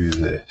to do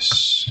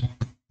this?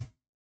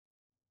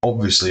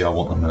 Obviously, I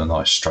want them in a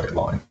nice straight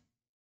line.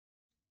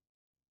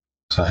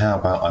 So how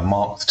about I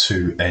mark the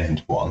two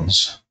end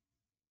ones?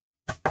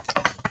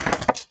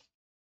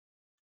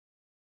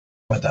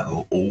 Where'd that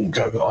little awl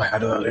go that I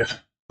had earlier?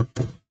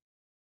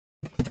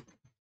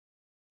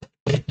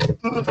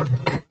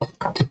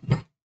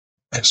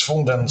 It's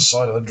fallen down the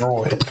side of the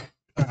drawer.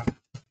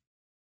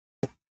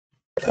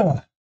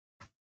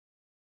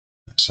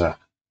 It's a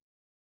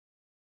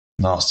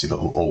nasty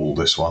little awl,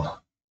 this one.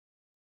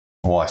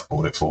 My wife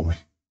bought it for me.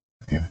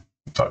 Anyway,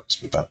 focus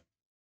a bit better.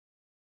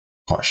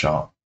 Quite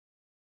sharp.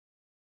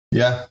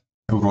 Yeah,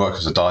 it would work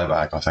as a dye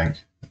bag, I think.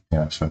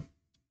 Yeah, for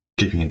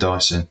keeping your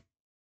dice in.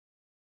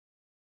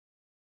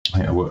 I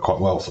think it'll work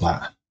quite well for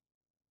that.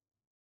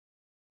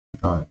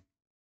 Right.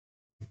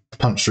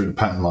 Punch through the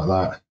pattern like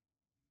that.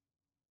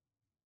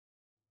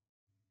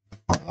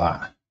 Like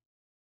that.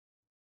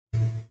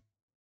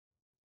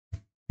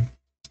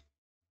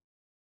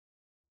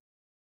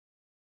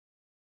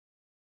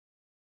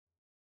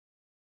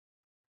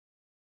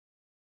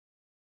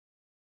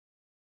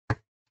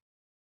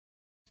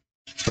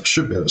 I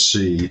should be able to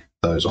see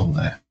those on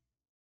there.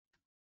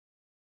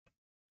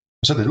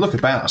 So they look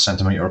about 1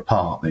 centimetre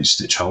apart, these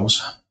stitch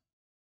holes.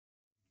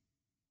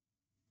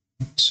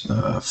 It's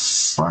a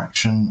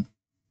fraction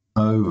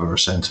over 1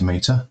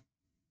 centimetre.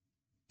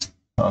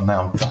 Oh,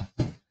 now I'm done.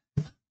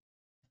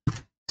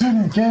 Doing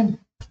it again.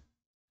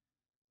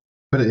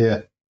 Put it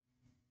here.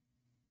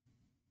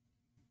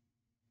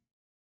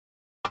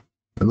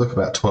 They look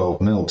about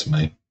 12mm to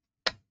me.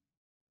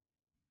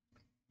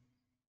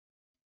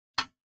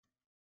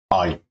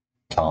 I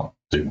can't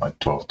do my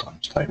 12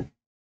 times table.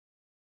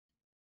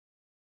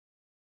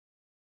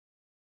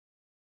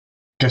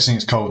 Guessing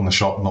it's cold in the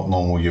shop, not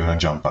normal you in a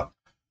jumper.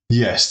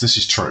 Yes, this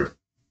is true.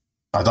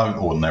 I don't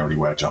ordinarily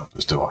wear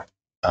jumpers, do I?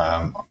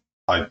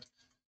 I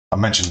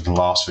mentioned in the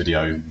last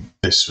video,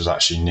 this was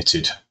actually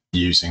knitted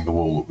using the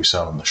wool that we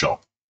sell in the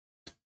shop.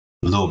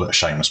 A little bit of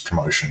shameless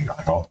promotion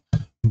going on.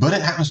 But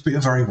it happens to be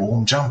a very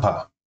warm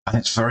jumper, and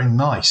it's very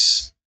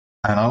nice.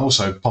 And I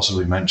also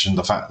possibly mentioned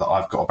the fact that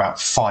I've got about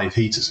 5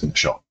 heaters in the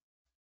shop.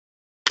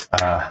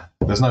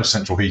 There's no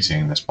central heating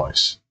in this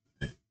place.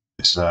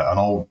 It's an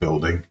old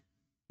building.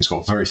 It's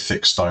got very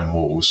thick stone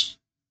walls.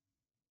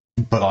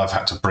 But I've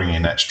had to bring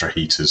in extra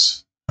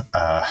heaters.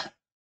 What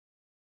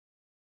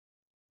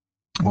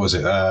was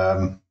it?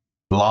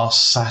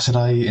 Last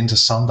Saturday into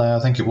Sunday, I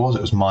think it was.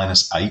 It was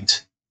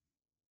 -8.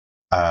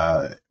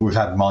 We've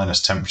had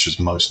minus temperatures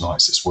most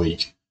nights this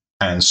week,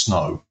 and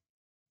snow.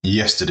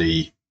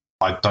 Yesterday,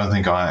 I don't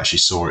think I actually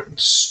saw it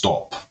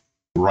stop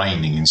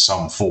raining in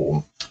some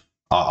form.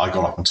 I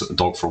got up and took the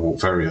dog for a walk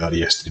very early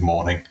yesterday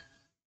morning,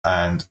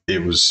 and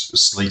it was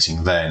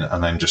sleeting then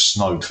and then just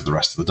snowed for the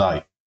rest of the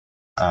day.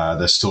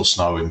 There's still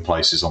snow in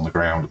places on the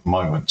ground at the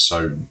moment,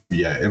 so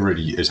yeah, it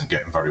really isn't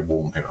getting very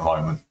warm here at the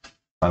moment.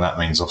 And that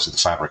means obviously the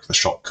fabric of the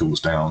shop cools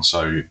down,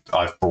 so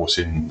I've brought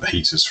in the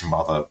heaters from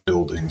other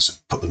buildings and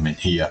put them in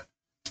here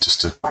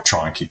just to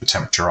try and keep the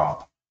temperature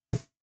up.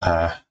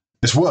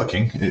 It's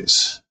working.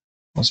 It's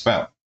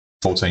about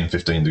 14,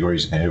 15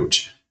 degrees in here,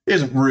 which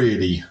isn't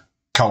really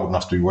cold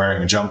enough to be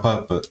wearing a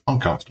jumper, but I'm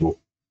comfortable.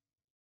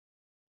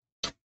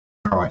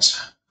 All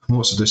right,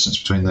 what's the distance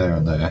between there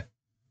and there?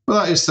 Well,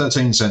 that is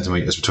 13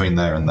 centimetres between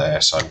there and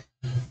there, so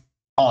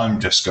I'm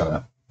just going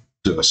to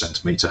do 1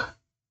 centimetre.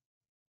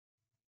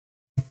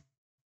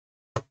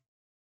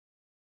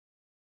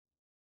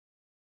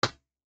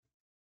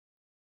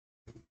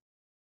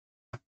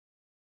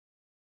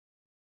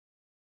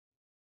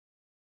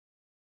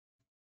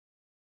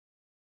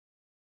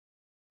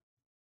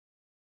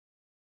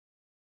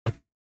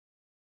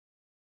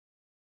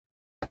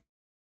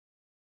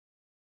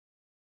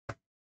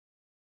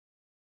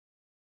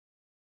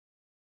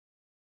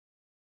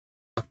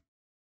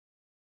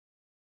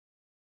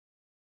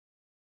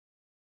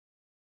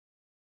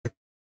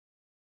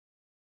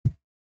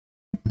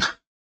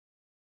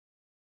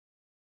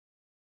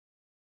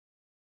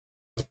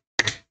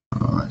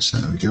 Alright, so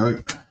there we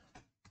go.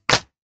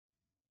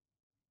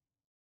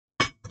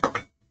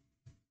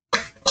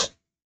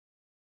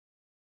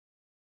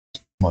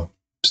 I'm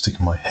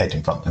sticking my head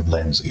in front of the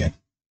lens again.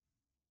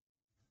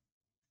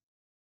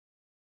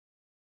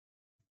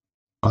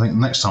 I think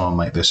next time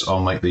I make this, I'll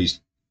make these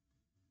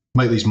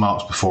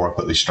marks before I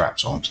put these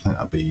straps on. I think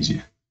that'd be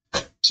easier.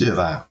 It's either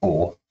that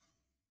or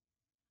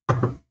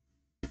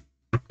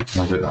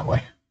I'll do it that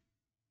way.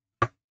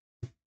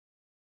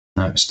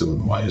 No, it's still in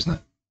the way, isn't it?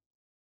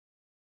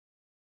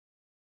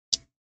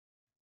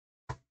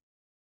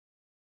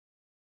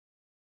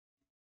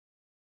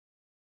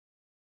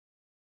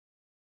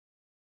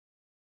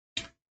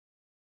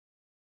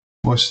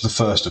 Well, this is the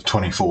first of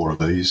 24 of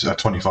these,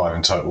 25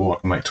 in total. I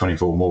can make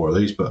 24 more of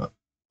these, but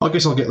I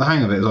guess I'll get the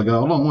hang of it as I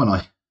go along, won't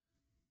I?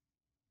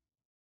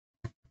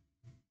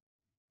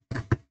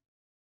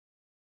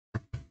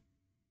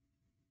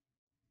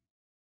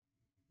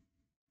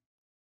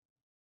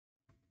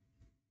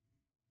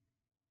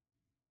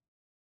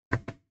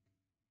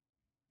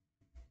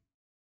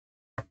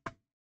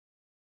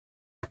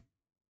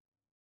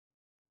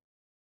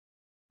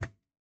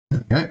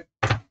 There we go.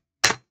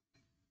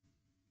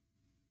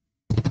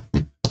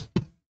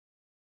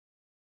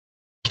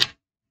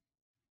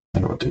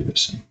 How do I do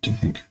this? Do you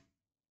think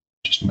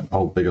just make the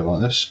hole bigger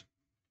like this?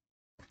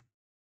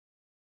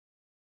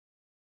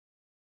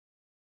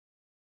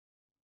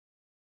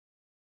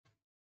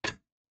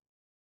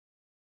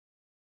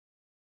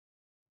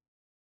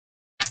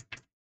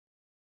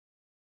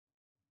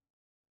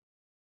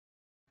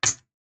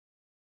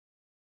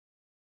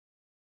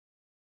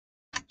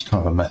 It's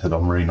kind of a method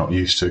I'm really not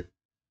used to.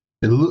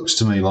 It looks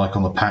to me like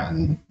on the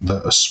pattern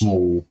that a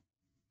small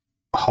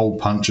hole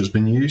punch has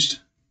been used.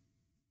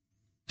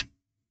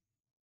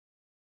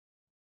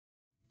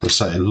 But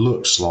say it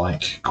looks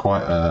like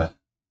quite a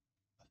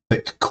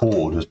thick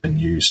cord has been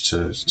used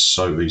to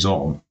sew these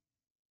on.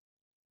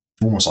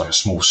 Almost like a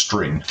small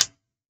string.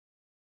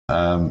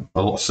 A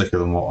lot thicker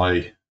than what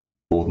I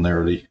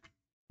ordinarily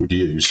would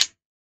use.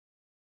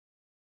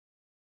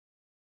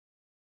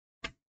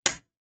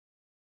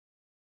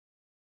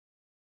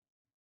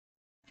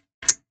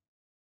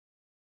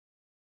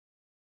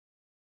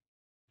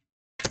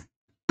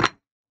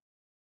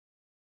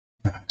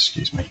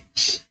 Excuse me.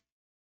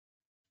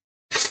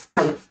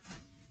 Okay,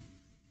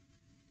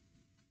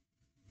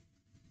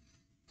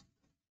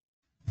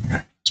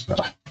 that's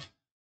better.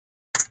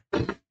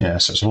 Yeah,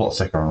 so it's a lot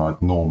thicker than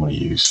I'd normally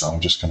use, so I'm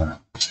just going to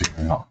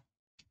figure it out.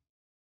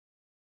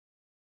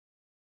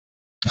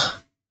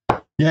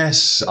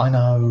 Yes, I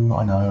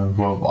know.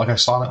 Well, I go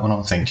silent when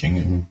I'm thinking,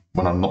 and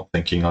when I'm not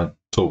thinking, I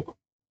talk.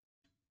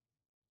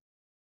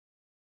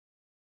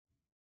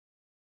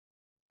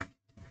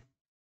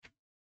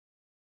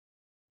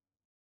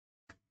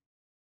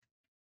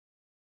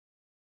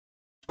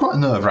 Quite a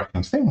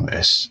nerve-wracking thing,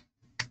 this,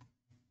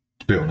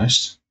 to be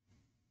honest.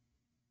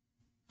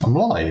 I'm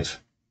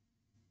live.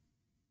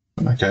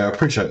 Okay, I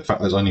appreciate the fact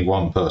there's only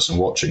one person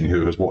watching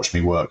who has watched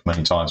me work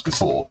many times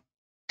before,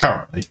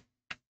 currently.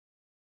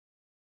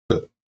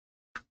 But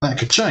that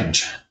could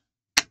change.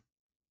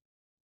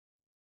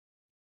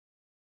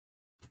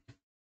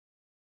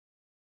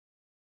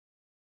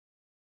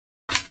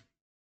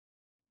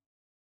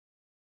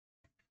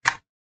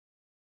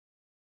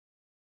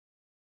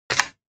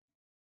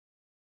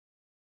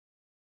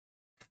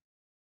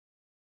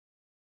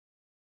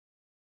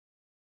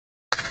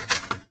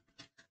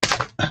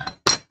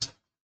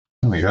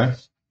 There we go.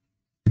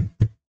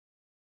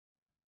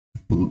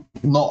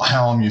 Not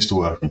how I'm used to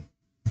working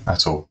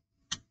at all.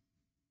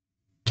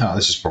 Ah,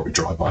 this is probably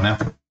dry by now.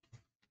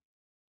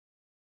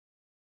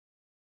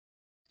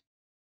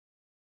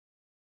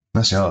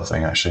 That's the other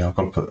thing, actually. I've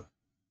got to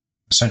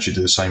essentially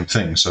do the same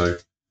thing. So,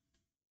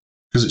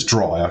 because it's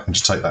dry, I can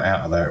just take that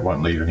out of there. It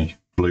won't leave any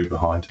glue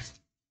behind.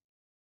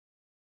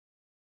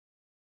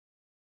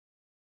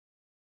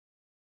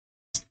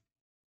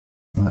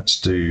 Let's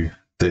do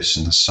this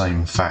in the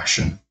same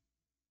fashion.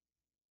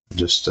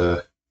 Just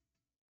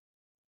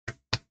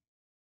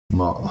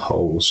mark the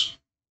holes.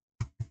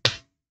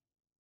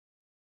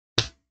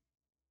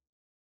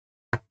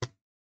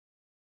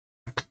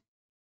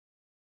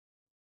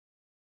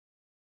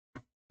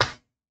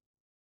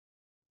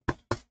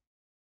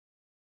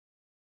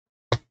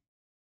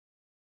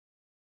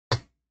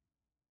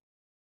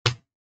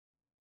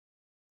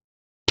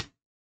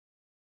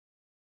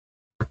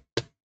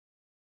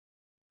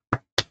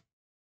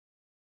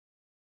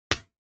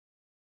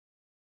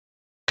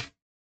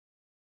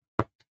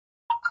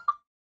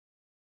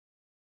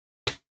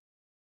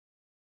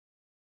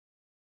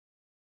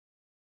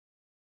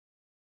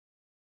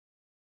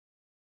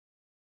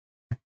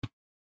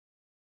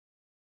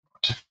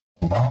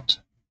 Not.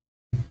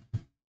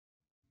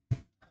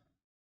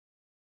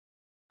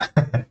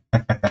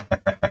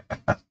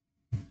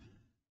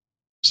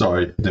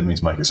 Sorry, I didn't mean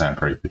to make it sound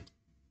creepy.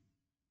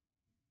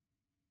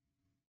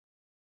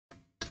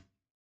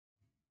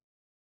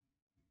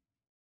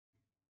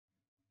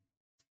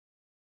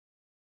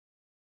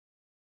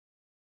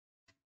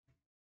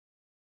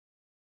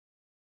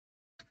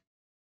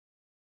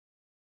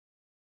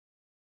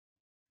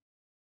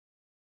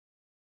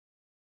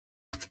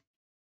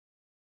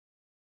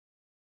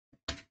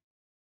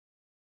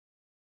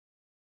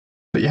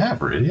 But you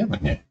have really,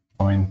 haven't you?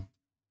 I mean,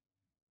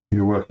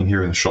 you were working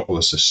here in the shop with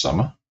us this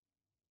summer.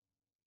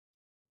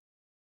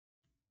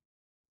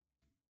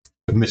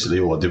 Admittedly,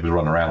 all I did was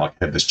run around like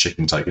a headless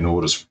chicken taking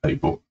orders from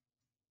people.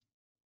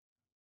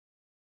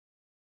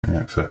 You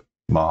know, for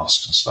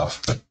masks and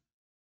stuff. But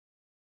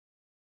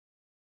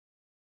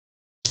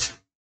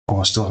Oh,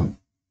 I still haven't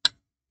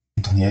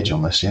done the edge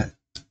on this yet.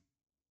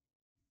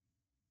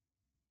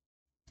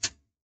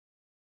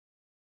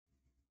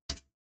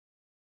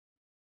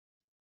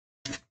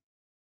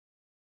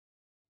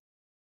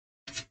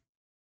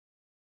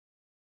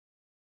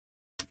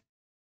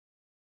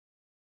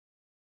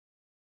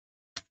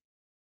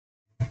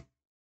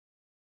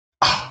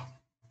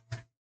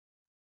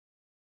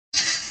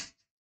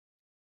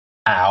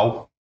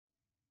 Ow.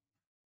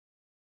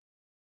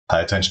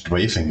 Pay attention to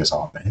where your fingers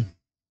are, man.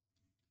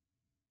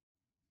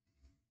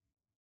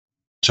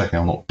 Checking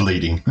I'm not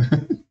bleeding.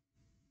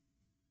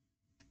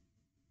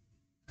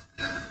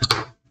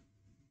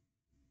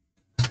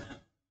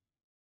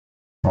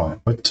 Right,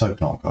 where'd the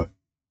token art go?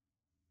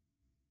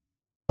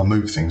 I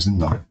moved things,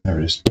 didn't I?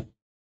 There it is.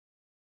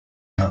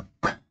 No.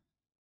 Drop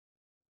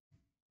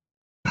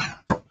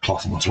the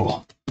cloth on the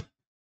floor.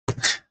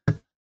 I'm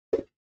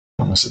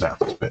going to sit down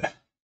for a bit.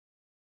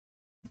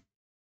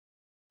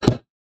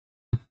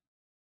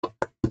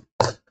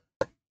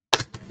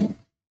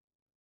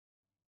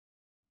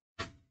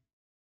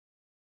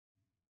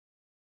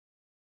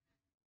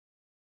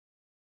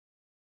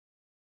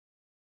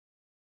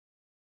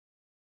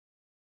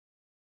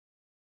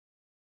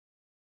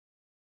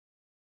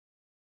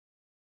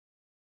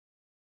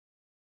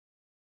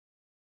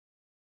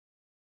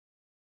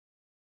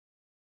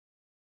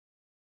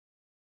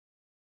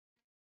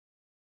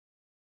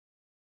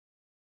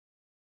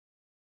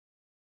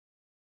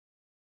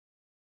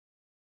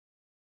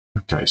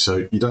 Okay,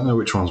 so you don't know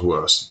which one's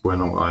worse,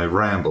 when I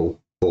ramble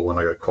or when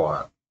I go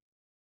quiet.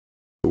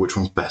 But which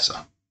one's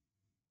better?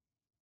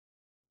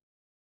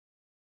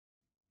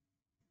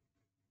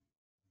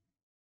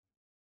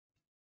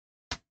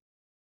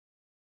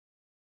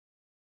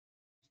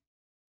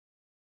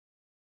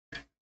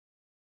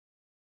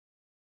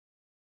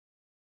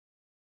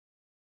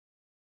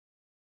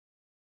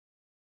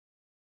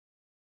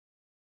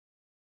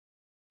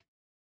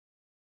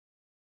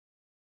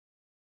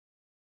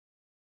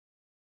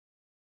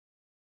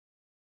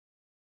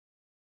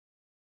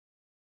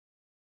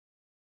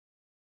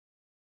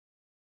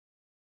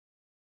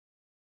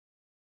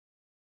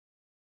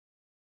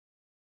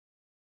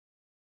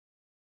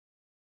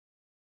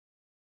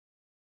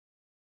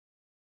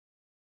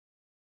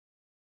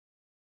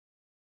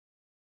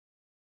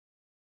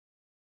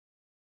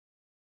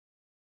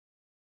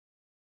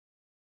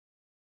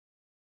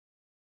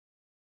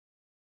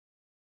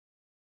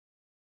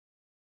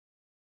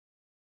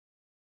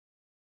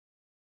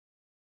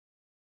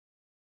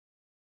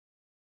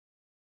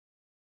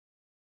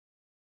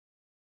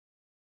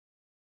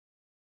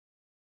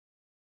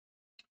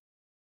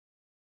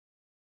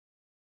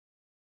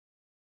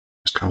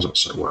 This comes up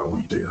so well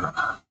when you do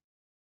that.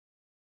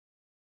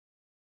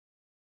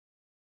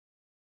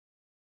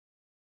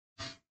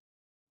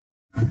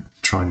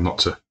 Trying not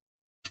to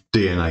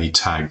DNA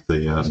tag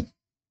the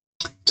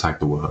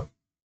work.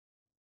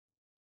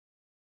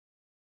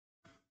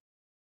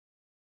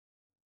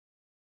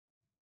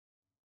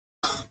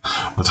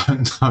 I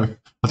don't know.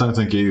 I don't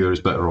think either is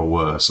better or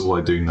worse. All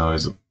I do know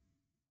is that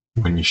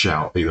when you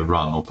shout, either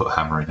run or put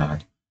hammer in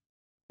hand.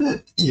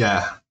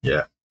 Yeah,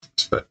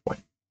 it's a fair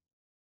point.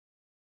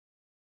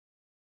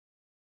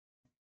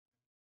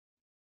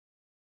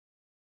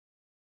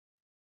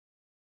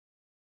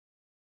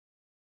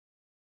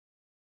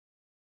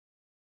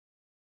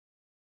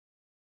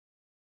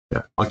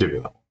 Yeah, I'll give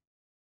you that.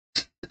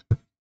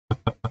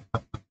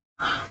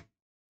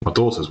 My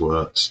daughter's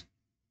worse.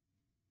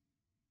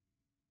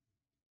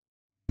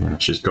 Yeah,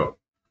 she's got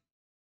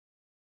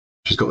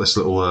this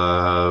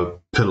little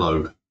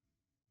pillow,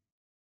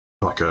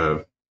 like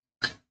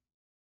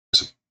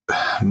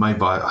made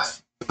by, I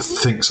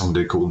think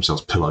somebody called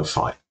themselves Pillow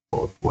Fight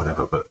or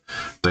whatever, but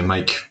they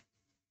make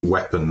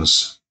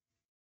weapons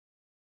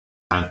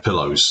and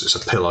pillows. It's a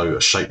pillow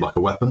shaped like a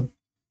weapon,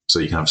 so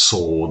you can have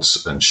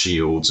swords and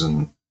shields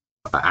and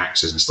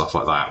axes and stuff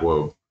like that.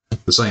 Well,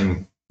 the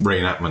same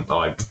reenactment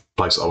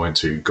place that I went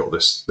to got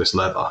this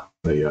leather,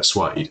 the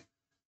suede.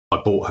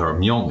 I bought her a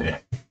Mjolnir,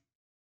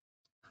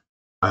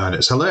 and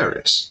it's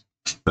hilarious.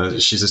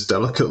 She's this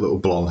delicate little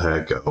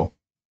blonde-haired girl.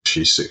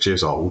 She's 6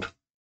 years old,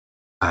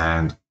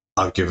 and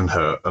I've given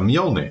her a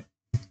Mjolnir.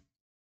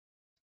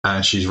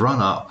 And she's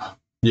run up,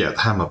 the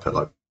hammer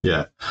pillow,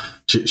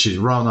 she's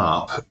run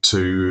up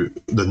to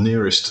the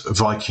nearest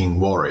Viking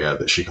warrior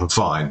that she can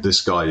find. This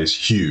guy is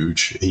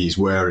huge. He's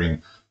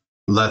wearing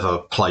leather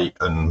plate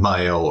and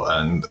mail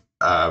and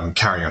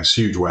carrying a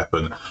huge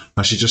weapon.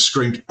 And she just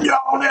screamed,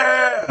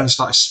 "Mjolnir!" and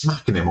started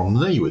smacking him on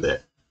the knee with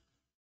it.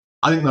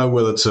 I didn't know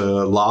whether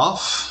to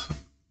laugh,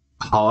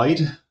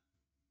 hide,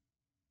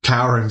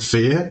 cower in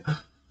fear.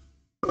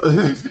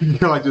 The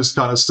guy just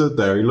kind of stood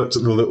there. He looked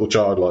at the little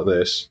child like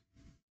this.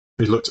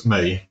 He looked at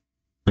me.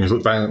 And he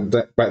looked back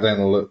down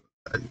and looked.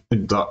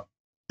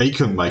 He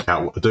couldn't make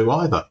out what to do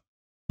either.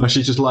 And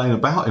she's just laying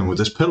about him with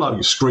this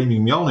pillow,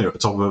 screaming Mjolnir at the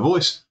top of her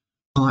voice.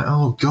 I'm like,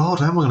 oh God,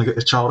 how am I going to get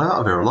this child out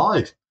of here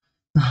alive?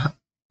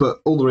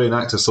 But all the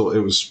reenactors thought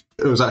it was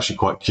actually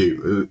quite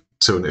cute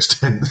to an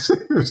extent.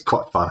 It was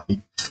quite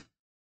funny.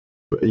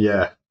 But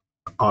yeah,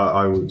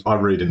 I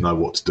really didn't know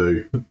what to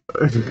do.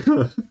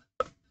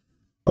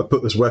 I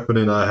put this weapon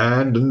in her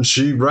hand and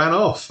she ran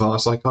off. I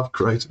was like, I've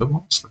created a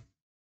monster.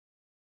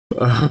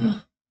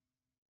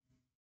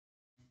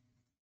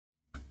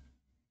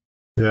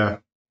 Yeah.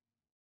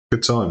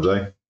 Good times,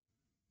 eh?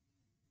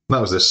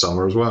 That was this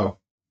summer as well.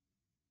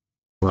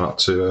 Went up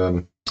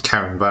to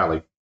Carron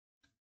Valley,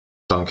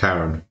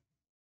 Duncarron.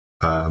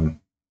 I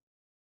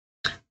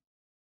think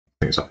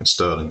it's up in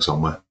Stirling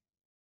somewhere.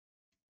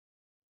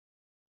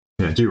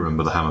 Yeah, do you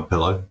remember the hammer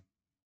pillow?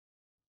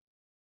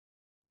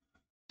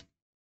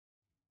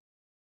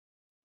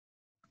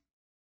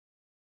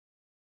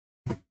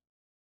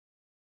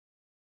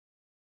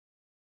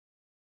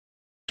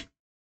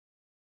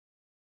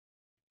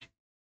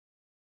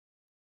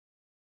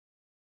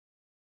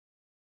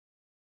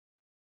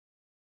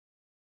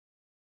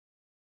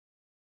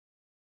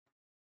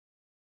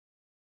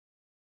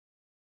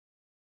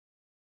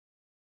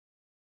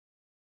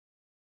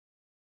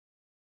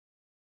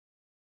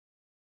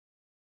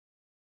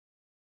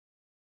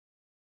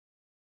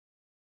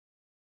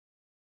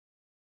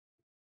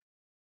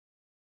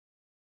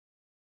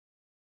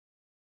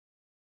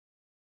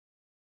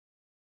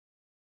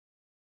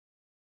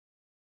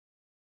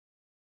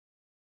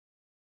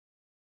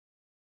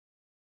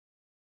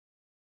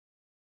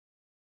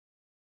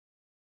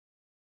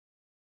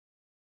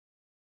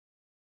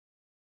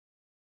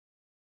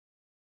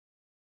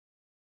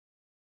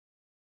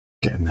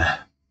 Getting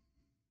there.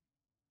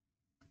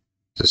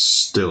 It's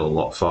still a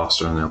lot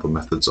faster than the other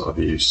methods that I've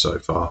used so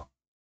far.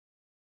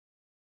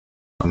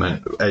 I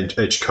meant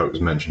edge coat was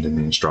mentioned in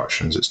the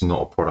instructions. It's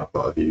not a product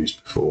that I've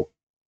used before.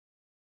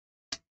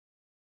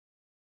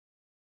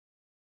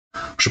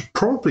 I should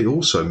probably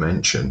also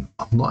mention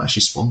I'm not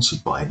actually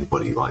sponsored by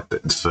anybody like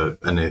that for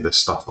any of the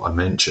stuff that I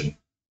mention,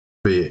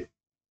 be it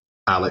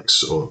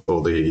Alex or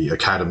the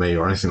Academy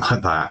or anything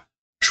like that.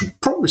 I should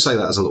probably say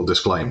that as a little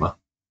disclaimer.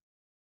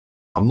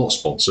 I'm not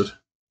sponsored.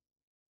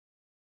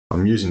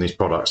 I'm using these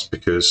products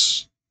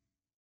because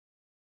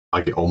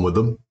I get on with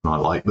them and I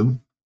like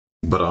them,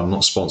 but I'm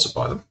not sponsored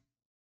by them.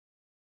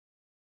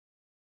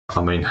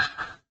 I mean,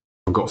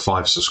 I've got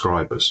 5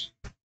 subscribers.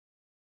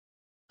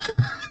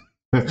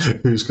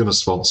 Who's going to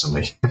sponsor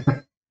me?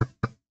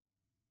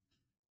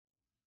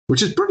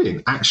 Which is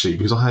brilliant, actually,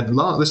 because I had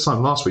this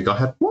time last week I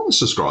had 1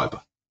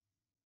 subscriber,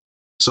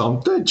 so I'm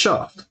dead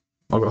chuffed.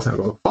 I think I've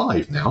got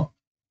 5 now.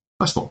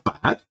 That's not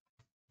bad.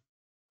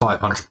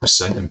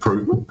 500%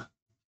 improvement.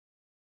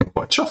 I'm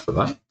quite chuffed for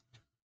that.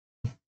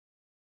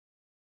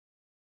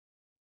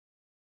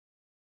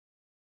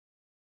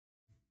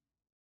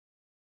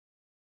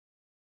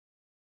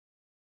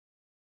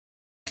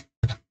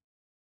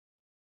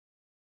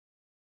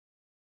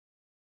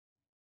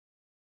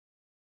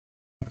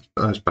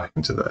 Goes back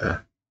into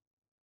there.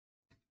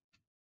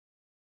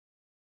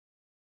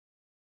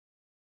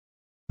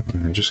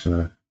 I'm just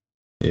gonna,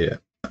 yeah,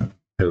 it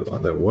look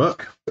like they'll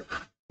work.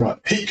 Right,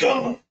 heat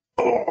gun.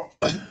 Oh.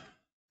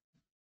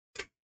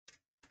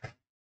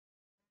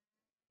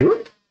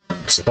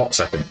 It's a hot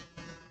setting.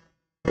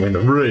 I mean,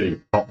 the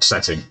really hot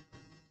setting.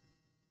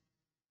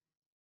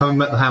 Haven't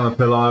met the hammer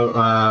pillow.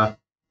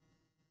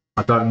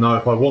 I don't know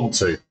if I want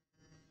to.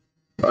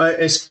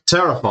 It's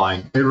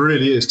terrifying. It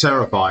really is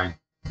terrifying.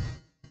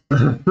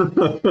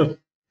 It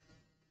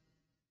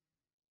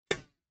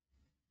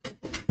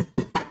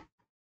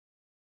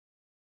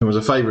was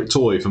a favourite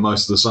toy for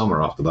most of the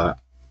summer after that.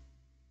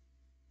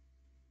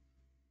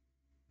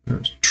 It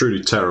was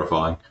truly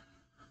terrifying.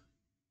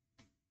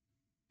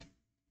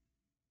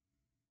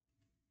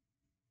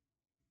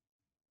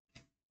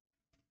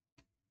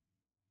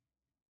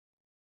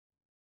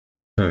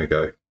 There we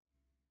go.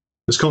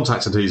 This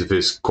contact adhesive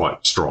is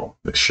quite strong.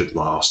 It should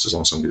last as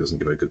long as somebody doesn't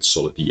give it a good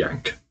solid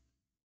yank.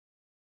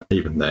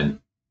 Even then,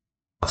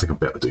 I think I'll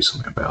be able to do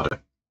something about it.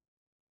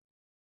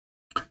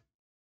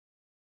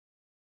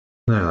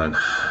 Now then.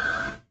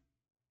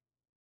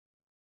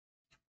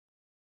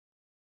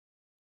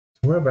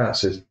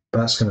 Whereabouts is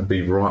that's going to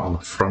be right on the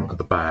front of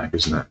the bag,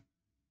 isn't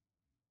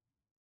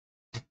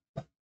it?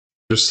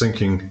 Just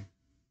thinking,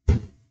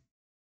 and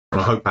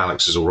I hope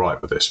Alex is all right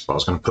with this, but I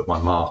was going to put my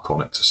mark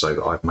on it to say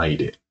that I've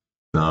made it.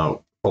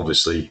 Now,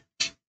 obviously,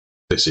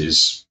 this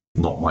is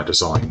not my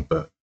design,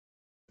 but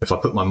if I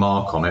put my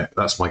mark on it,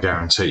 that's my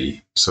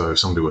guarantee. So if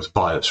somebody were to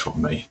buy this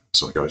from me,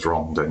 something goes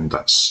wrong, then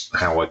that's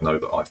how I'd know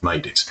that I've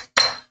made it.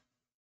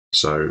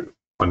 So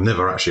I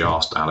never actually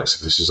asked Alex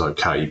if this is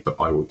okay,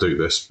 but I will do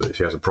this. But if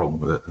he has a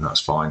problem with it, then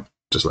that's fine.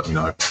 Just let me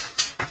know.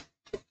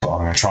 But I'm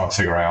going to try and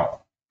figure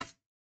out.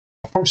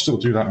 I'll probably still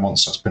do that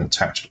once that's been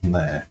attached in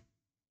there.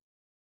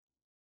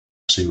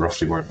 See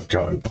roughly where it would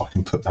go, but I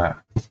can put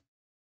that.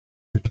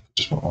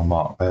 Just put my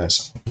mark there.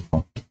 So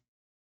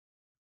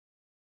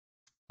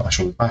I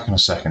shall be back in a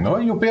second. Oh,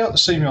 you'll be able to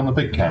see me on the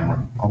big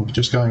camera. I'm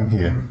just going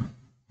here.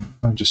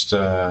 I'll just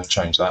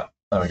change that.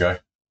 There we go.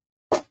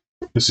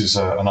 This is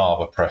an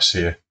Arbor press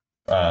here,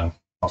 and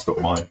I've got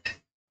my.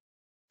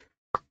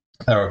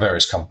 There are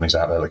various companies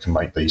out there that can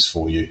make these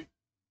for you.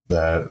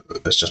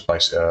 There's just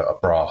basically a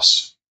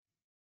brass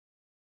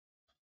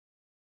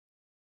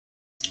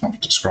how to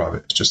describe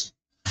it. It's just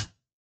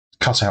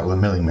cut out with a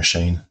milling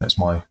machine. That's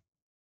the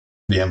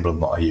emblem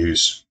that I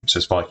use. It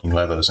says Viking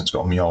Leathers, and it's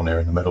got a Mjolnir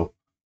in the middle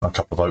and a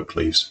couple of oak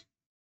leaves.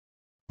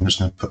 I'm just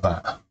going to put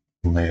that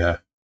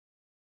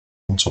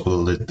on top of the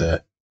lid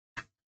there.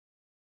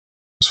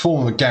 It's a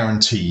form of a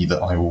guarantee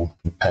that I will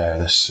repair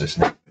this if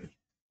need be.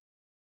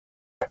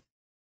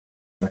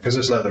 Because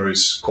this leather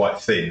is quite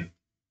thin,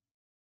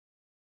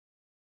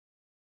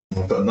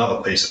 I'll put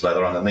another piece of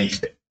leather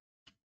underneath it.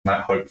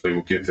 That hopefully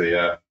will give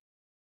the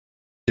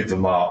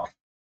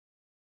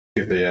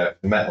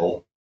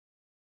metal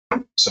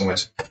somewhere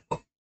to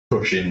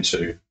push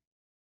into.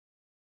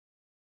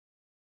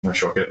 Make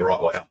sure I get it the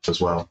right way up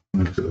as well.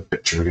 Look at the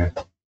picture again.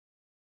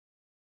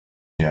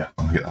 Yeah,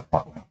 I'm gonna get that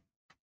right way up.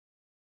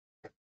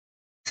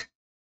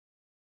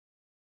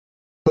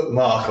 Put the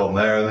mark on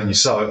there, and then you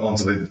sew it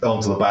onto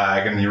the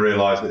bag, and you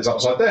realise that it's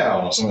upside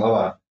down or something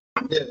like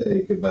that.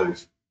 Yeah, good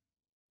move.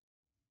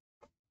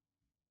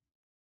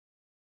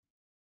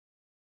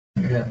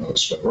 Yeah, that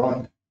looks about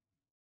right.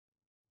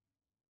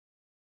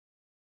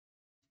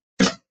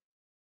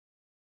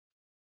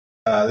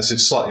 This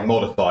is slightly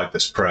modified,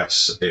 this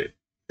press. It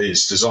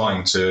is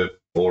designed to,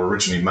 or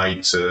originally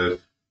made to,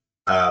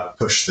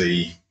 push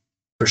the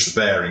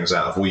bearings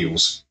out of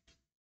wheels.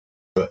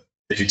 But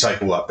if you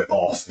take all that bit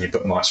off and you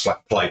put a nice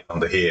flat plate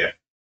under here,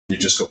 you've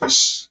just got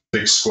this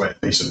big square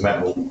piece of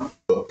metal that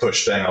will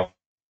push down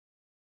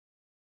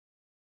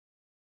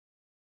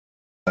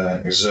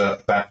and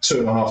exert about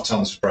 2.5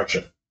 tons of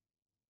pressure.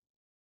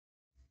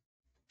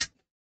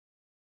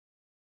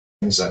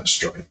 Is that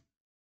straight?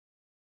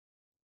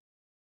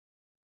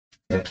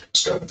 Yeah,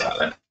 let's go with that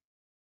then.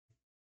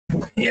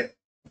 Yeah.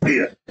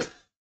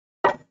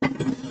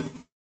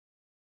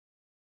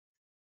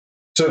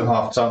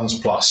 2.5 tons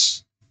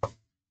plus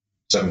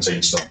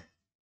 17 stone,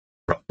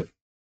 roughly.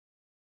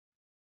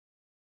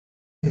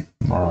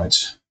 All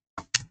right.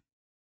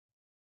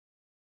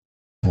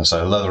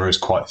 So leather is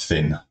quite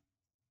thin,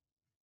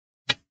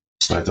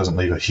 so it doesn't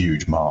leave a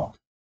huge mark,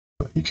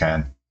 but you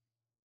can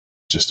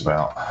just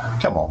about.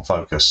 Come on,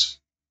 focus.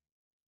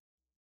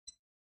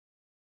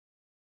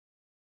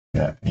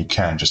 Yeah, you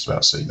can just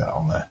about see that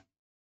on there.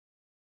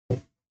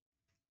 There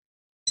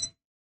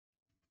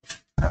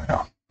we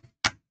are.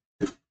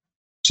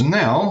 So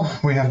now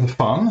we have the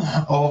fun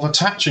of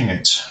attaching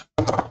it.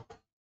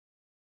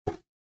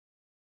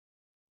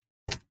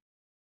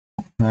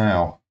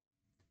 Now,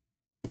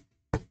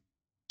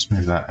 let's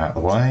move that out of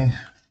the way,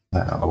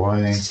 that out of the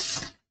way,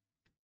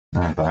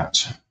 and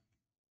that.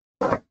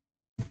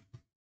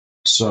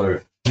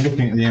 So,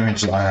 looking at the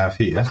image that I have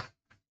here,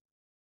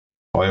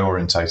 if I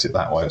orientate it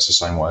that way, it's the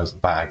same way as the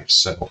bag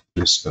itself,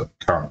 just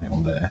currently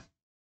on there.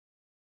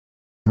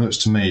 It looks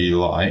to me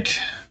like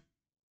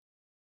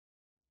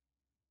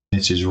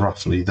it is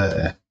roughly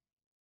there.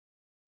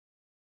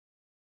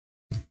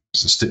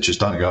 So the stitches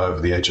don't go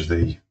over the edge of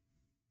the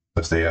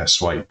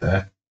suede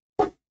there.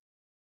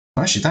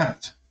 Actually,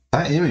 that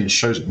image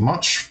shows it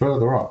much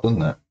further up,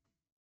 doesn't it?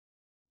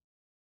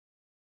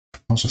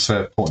 That's a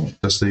fair point.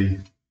 Where's the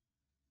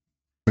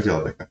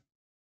other bit?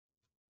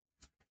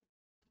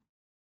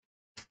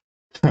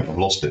 I've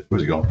lost it.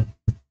 Where's it gone?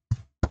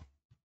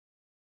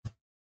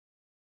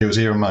 It was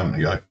here a moment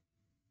ago.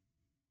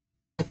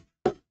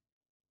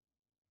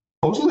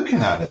 I was looking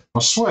at it, I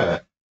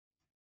swear.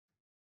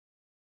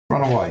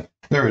 Run away.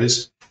 There it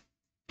is.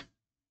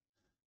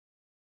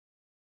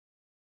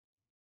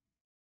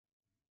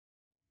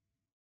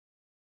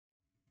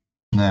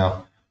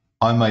 Now,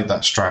 I made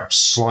that strap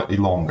slightly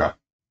longer.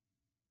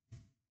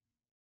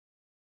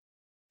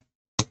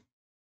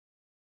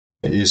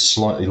 It is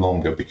slightly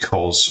longer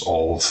because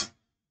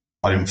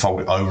I didn't fold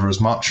it over as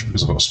much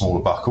because I've got a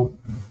smaller buckle.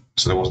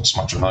 So there wasn't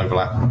so much of an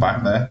overlap in the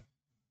back there.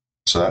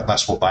 So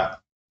that's what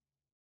that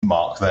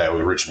mark there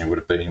originally would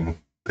have been.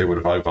 It would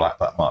have overlapped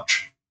that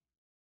much.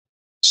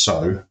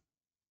 So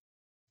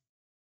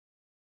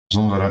as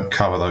long as I don't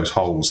cover those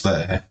holes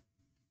there.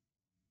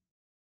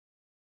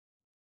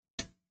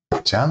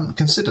 See, I hadn't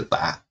considered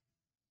that.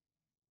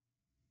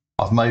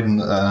 I've made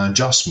an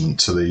adjustment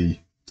to the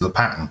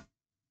pattern.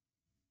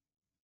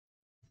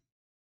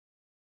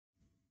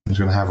 It's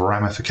going to have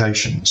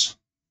ramifications.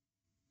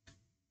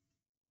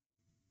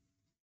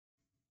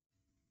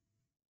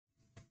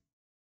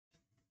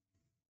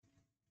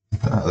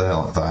 Put that there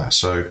like that.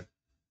 So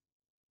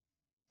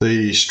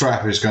the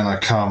strap is going to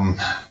come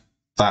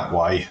that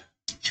way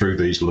through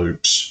these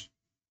loops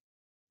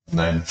and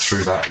then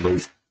through that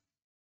loop.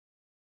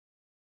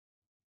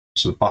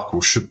 So the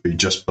buckle should be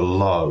just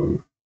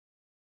below,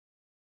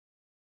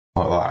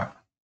 like that.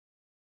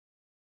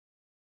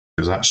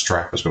 Because that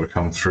strap has got to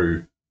come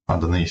through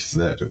underneath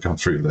there, to come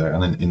through there,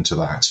 and then into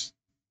that.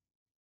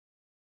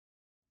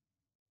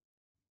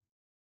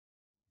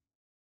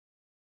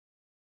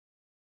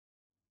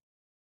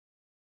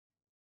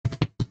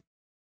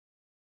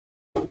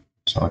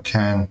 So I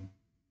can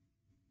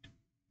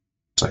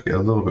take it a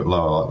little bit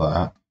lower like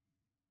that.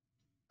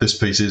 This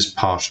piece is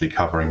partially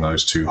covering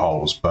those two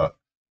holes, but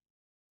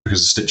because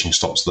the stitching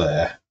stops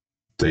there,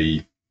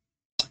 the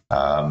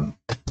thong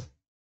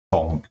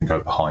can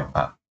go behind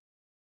that.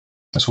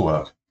 This will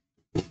work.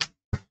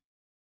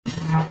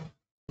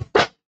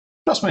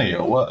 Trust me,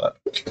 it'll work.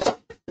 So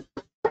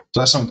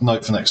that's something to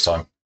note for next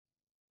time.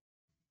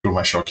 Gotta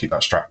make sure I keep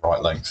that strap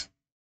right length.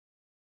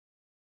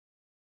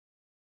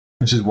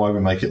 This is why we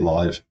make it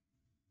live.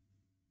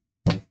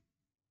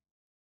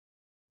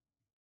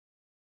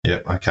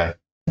 Yep, okay.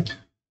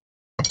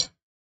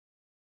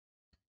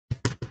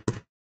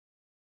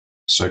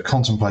 So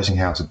contemplating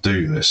how to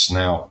do this.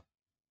 Now,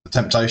 the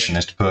temptation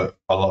is to put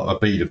a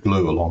bead of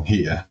glue along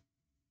here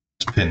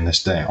to pin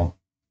this down.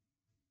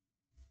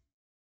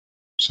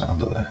 So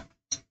under there.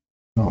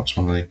 Oh, it's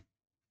one of the...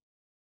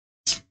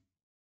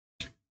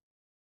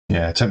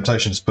 Yeah,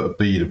 temptation is to put a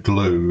bead of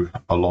glue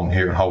along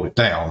here and hold it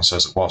down so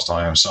that whilst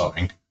I am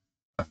sewing,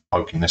 and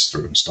poking this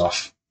through and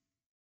stuff,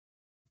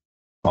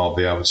 I'll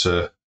be able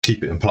to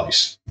keep it in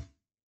place.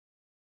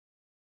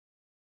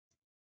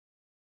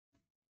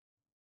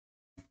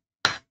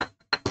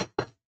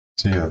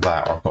 So either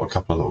that or I've got a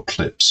couple of little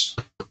clips.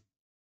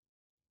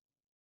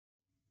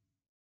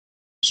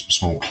 Some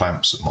small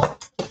clamps that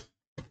might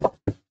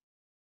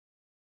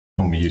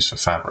normally used for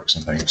fabrics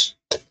and things.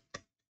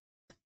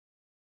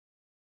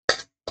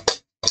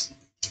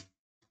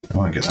 I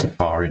won't get that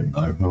far in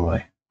though, will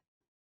they?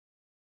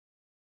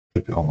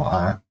 Clip it on like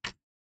that.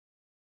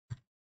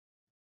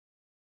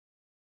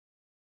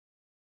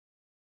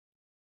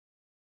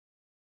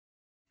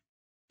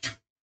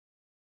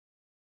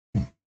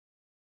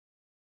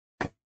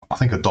 I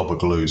think a dob of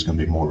glue is going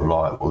to be more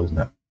reliable, isn't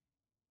it?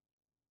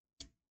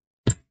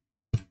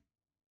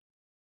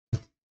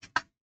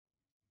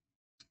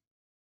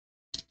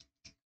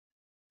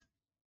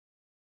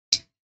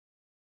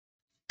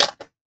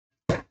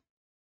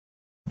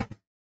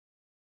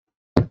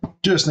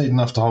 Just need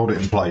enough to hold it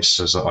in place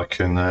so that I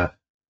can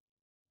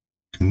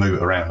move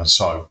it around and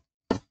sew.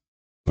 I've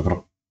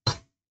got to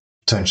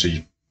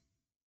potentially...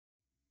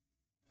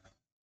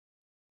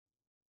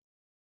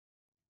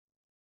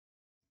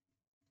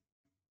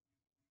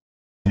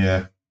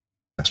 Yeah,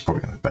 that's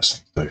probably the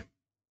best thing to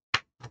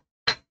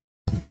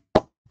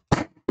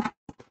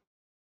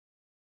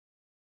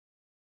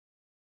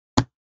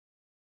do.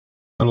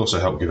 It'll also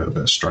help give it a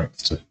bit of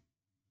strength too.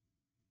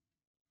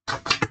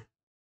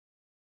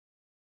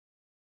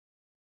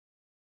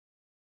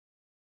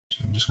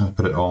 So I'm just going to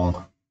put it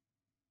on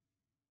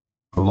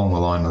along the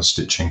line of the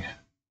stitching.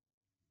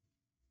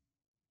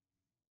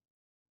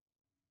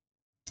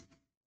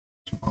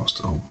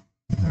 Oh,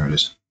 there it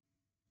is.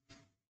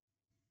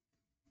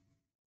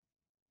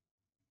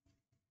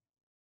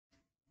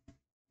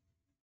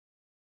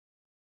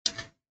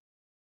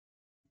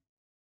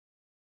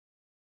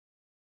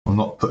 I'm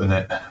not putting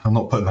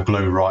the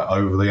glue right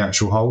over the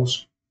actual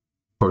holes.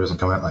 Probably doesn't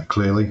come out that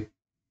clearly.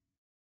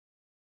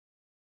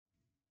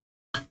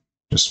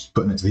 Just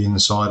putting it to the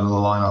inside of the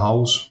line of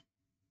holes.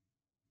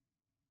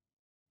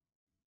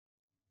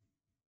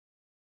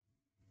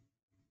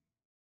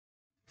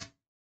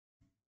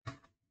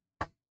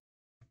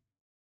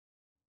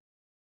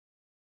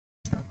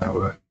 That'll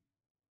work.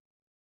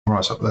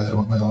 Right up there,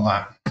 won't they,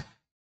 like that?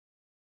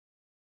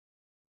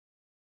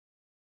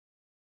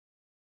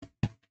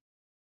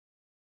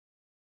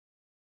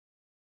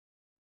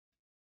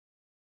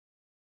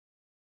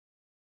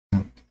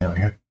 There we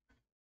go.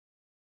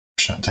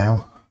 Shut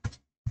down.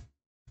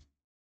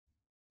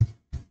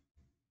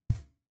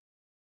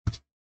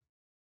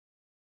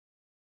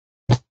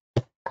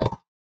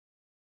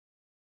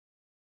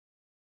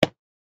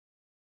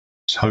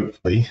 So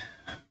hopefully,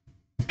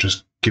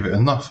 just give it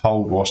enough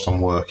hold whilst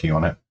I'm working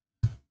on it,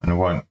 and it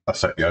won't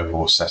affect the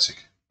overall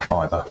aesthetic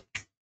either.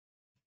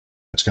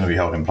 It's going to be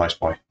held in place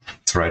by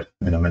thread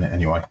in a minute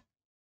anyway.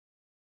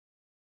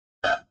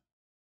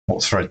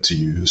 What thread to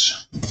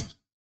use?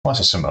 Well,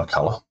 that's a similar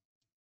colour.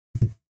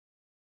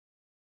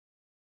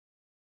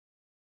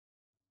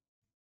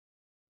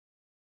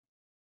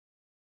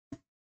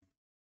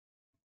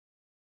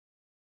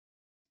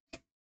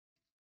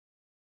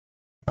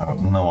 I've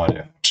got no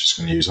idea which it's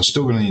going to use. I'm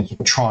still going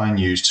to try and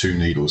use 2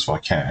 needles if I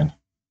can,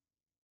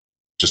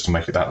 just to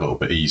make it that little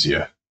bit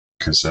easier,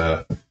 because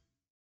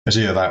it's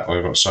either that or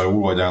I've got to sew all the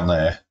way down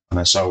there and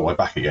then sew all the way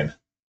back again,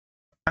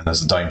 and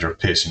there's the danger of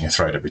piercing your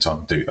thread every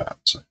time you do that.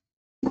 So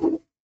I'm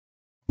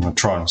going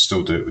to try and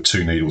still do it with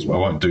 2 needles, but I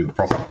won't do the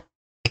proper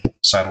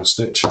saddle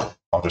stitch.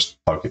 I'll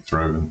just poke it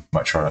through and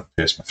make sure I don't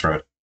pierce my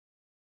thread.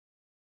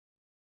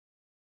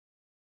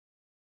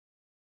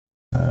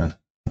 And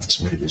that's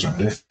some needles right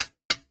there.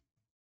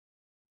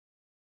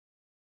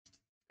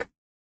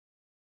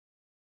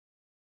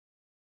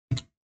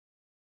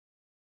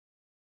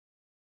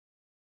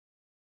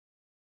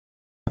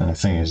 And the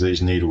thing is,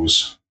 these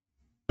needles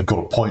have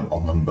got a point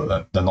on them,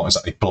 but they're not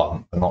exactly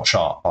blunt. They're not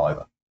sharp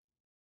either.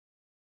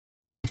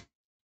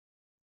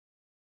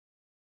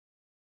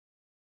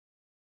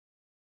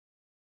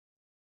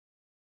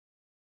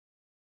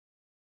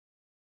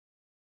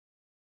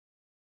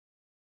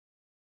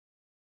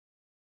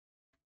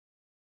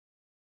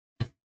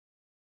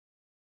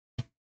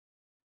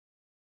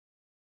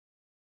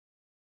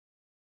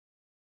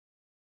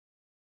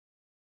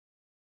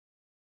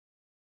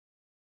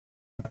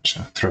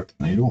 Actually, thread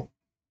the needle.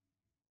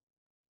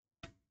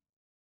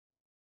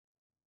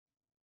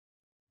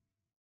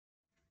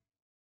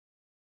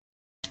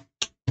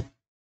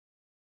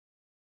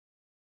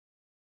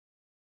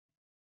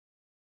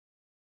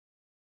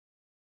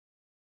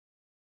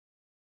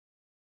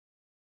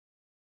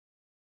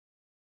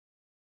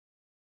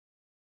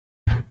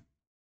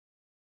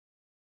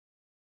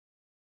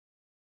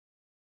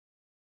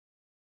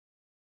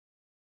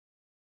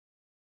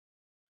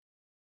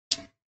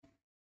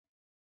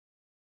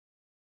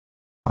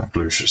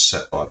 glue should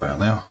set by about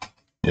now.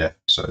 Yeah,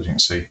 so as you can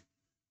see,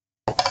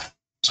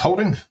 it's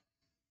holding.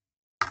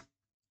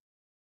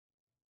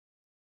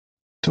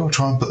 Do I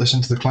try and put this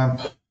into the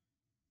clamp?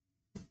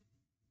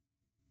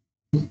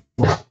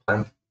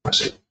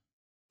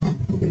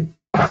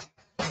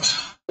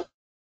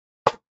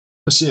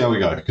 Let's see how we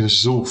go, because this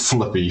is all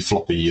flippy,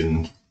 floppy,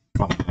 and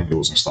funny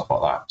angles and stuff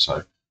like that.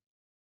 So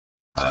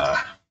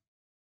let's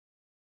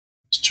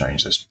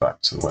change this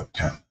back to the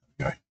webcam.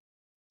 There we go.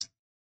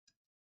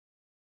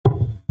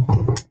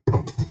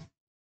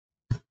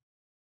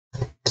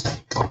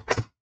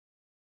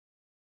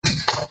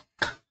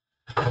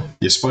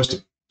 You're supposed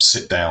to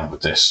sit down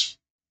with this,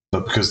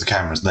 but because the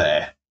camera's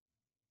there,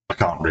 I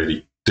can't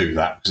really do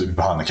that because it'll be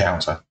behind the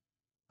counter.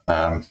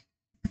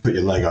 Put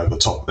your leg over the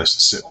top of this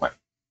and sit on it.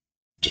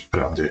 Just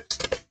put it under your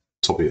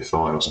top of your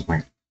thigh or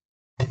something.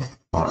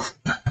 Right.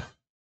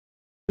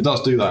 It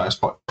does do that, it's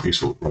quite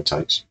useful, it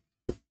rotates.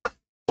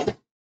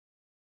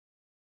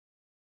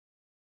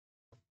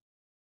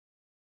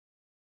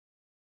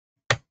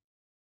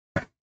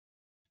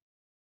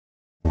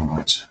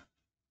 Alright.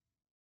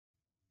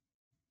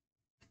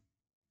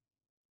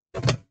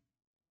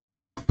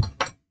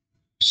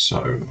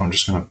 So I'm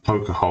just going to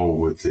poke a hole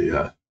with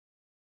the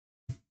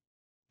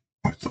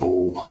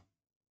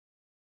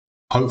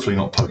hopefully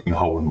not poking a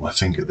hole in my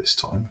finger this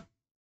time.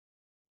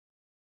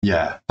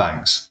 Yeah,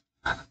 thanks.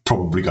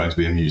 Probably going to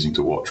be amusing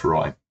to watch,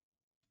 right?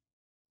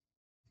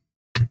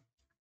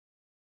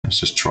 Let's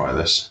just try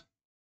this.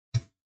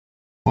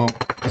 Well,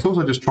 I thought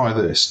I'd just try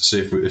this, see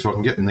if I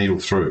can get the needle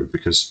through,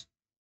 because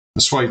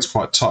the suede's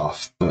quite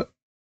tough, but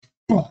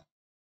oh,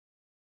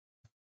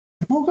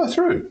 it won't go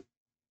through.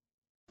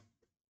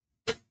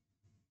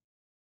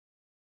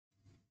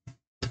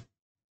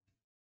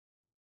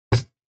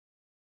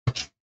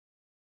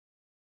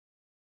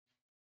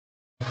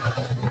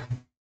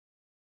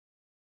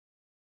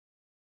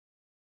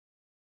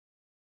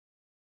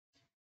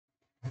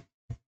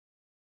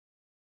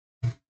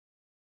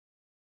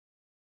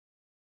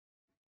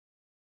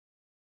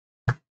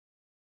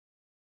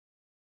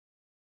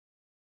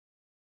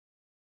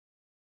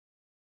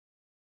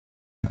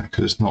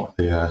 Because it's not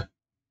the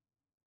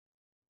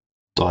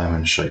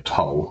diamond-shaped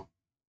hole.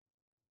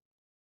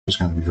 I'm just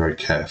going to be very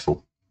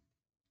careful.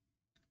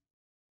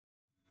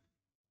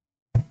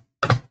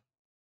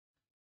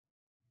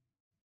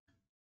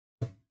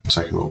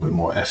 Take a little bit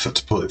more effort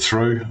to pull it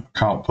through. I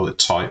can't pull it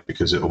tight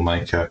because it'll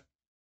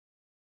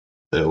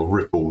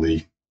ripple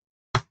the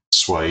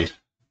suede.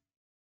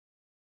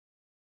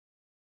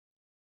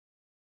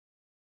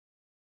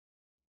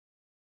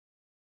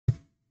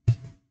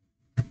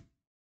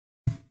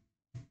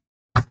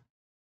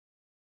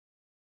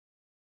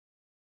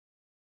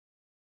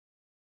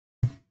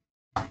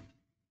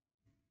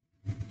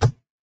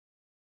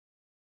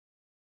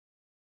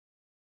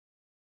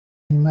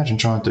 Imagine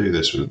trying to do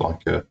this with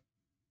like a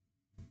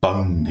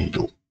bone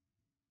needle.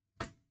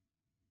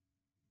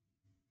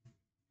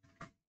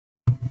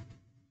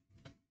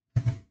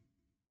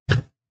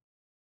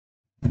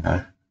 You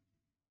know,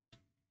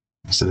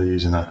 instead of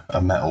using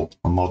a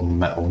modern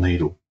metal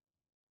needle.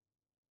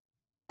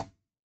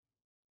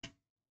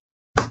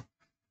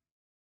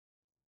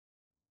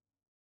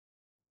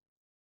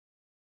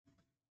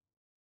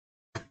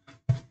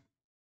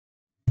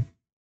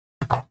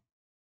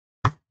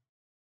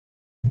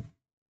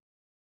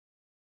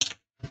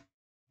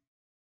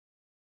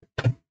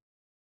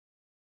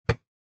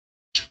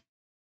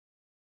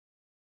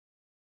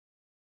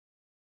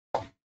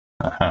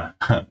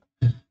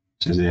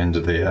 This is the end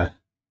of the...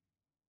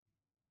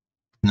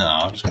 No,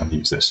 I'm just going to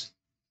use this.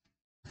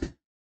 The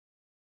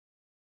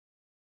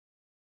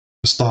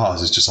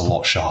stars is just a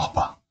lot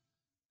sharper.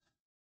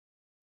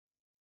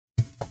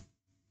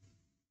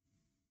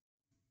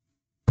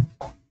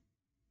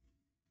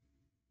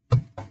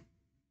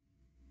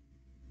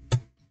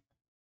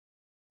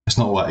 It's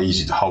not that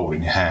easy to hold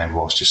in your hand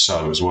whilst you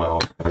sew as well.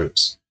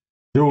 It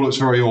all looks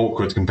very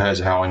awkward compared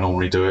to how I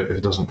normally do it.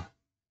 It doesn't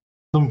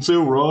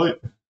feel right.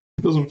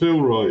 It doesn't feel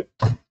right.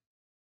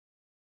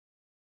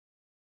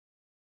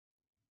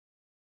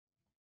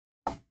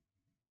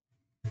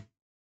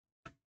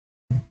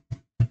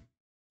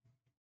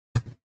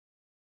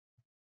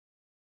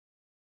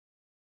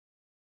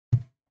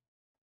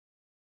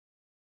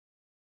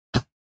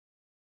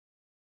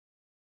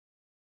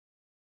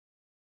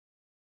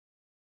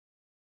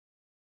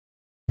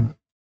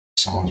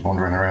 Someone's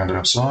wandering around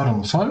outside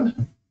on the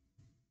phone.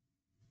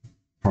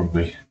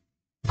 Probably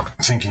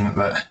thinking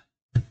that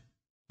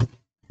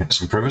get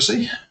some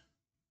privacy.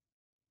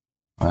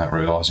 Without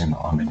realising that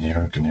I'm in here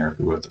and can hear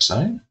every word they're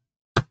saying.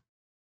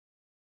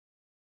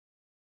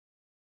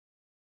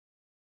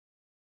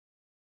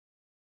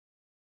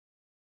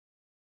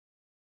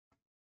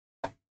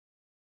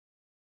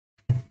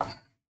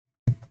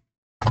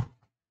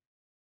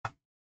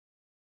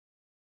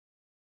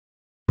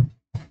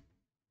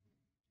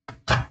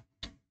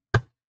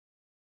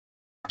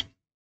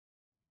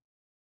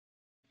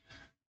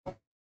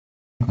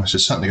 This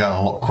is certainly going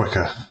a lot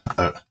quicker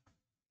at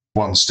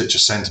 1 stitch a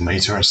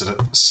centimetre instead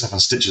of 7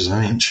 stitches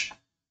an inch.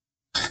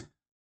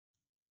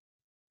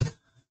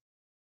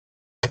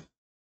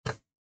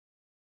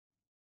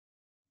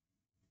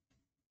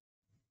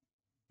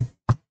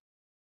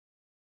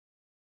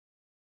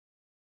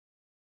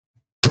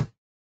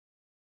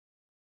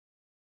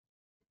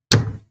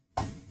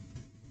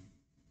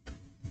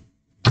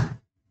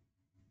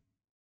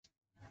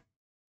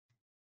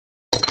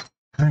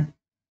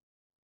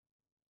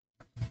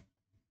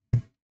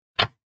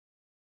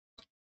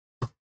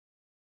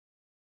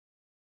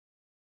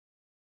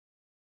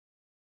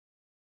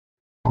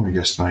 Probably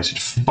estimated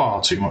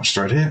far too much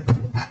thread here.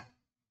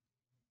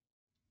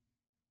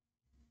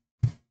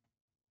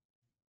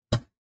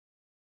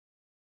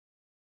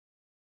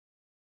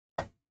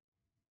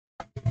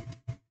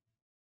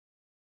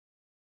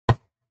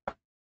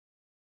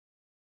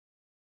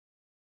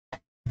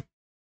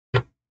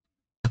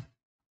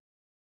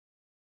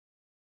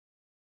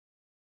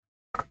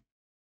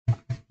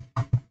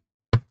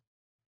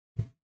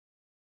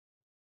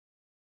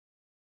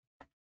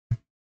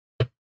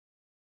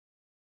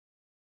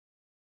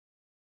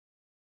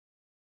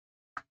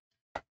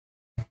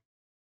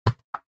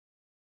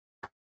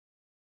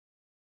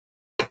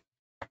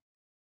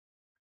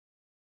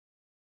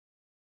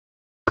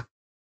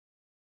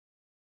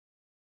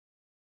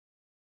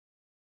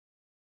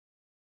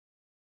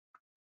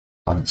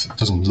 It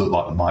doesn't look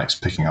like the mic's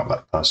picking up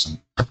that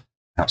person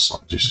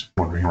outside, just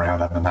wandering around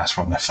having a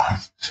natter on their phone.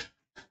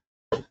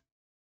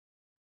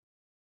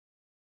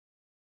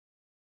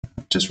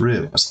 Just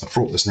realised I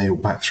brought this needle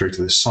back through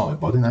to this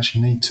side, but I didn't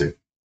actually need to.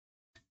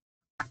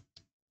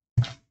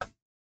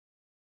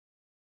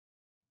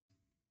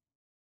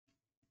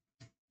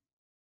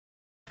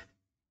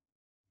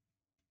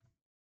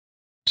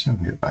 See if I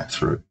can get back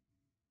through.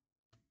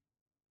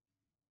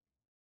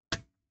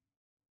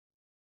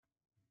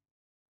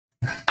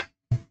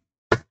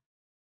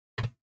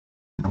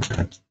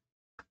 Okay.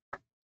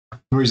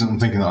 The reason I'm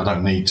thinking that I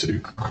don't need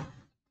to,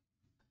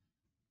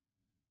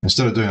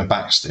 instead of doing a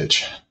back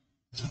stitch,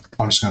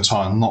 I'm just going to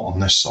tie a knot on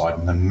this side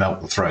and then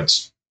melt the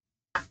threads.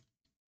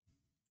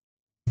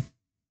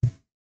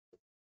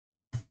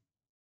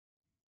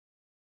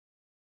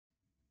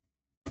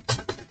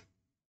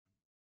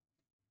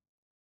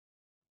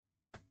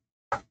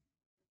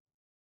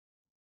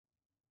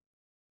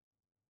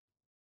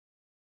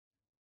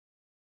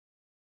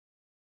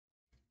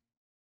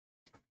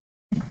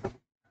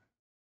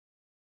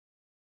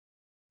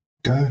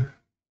 Go.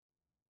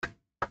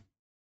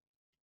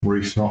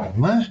 Reef knot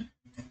on there.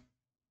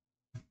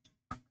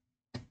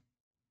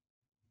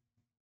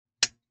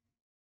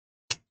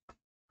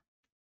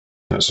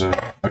 That's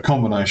a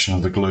combination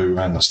of the glue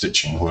and the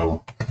stitching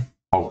will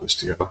hold this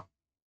together.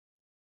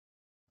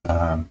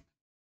 Okay.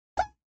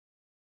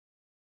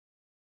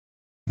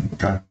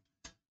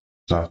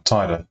 So I've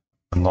tied a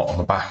knot on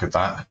the back of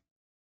that.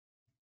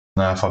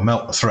 Now if I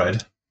melt the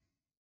thread,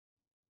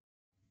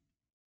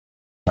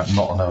 that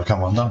knot will never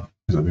come undone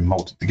because it'll be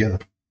melted together.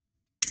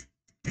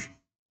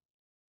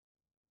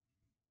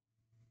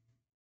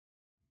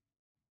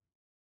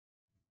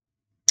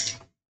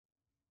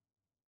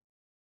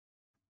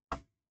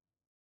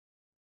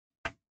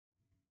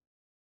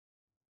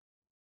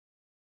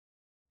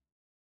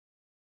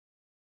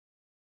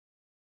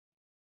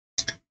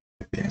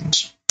 At the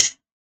ends.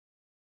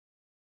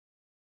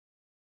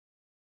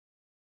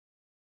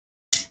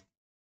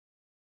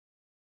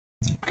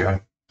 There you go.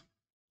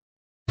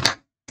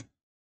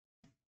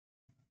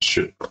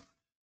 Should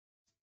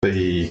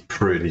be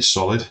pretty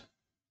solid.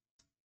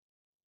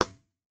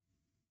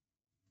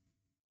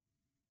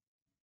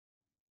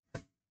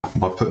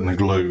 By putting the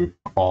glue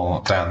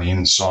on down the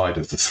inside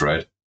of the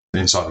thread, the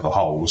inside of the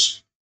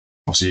holes,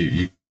 obviously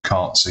you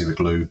can't see the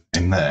glue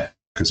in there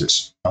because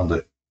it's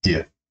under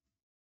here.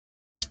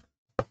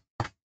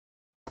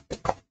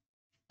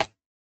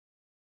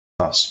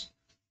 Thus.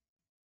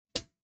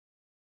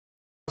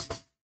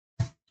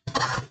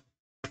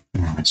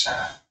 Right.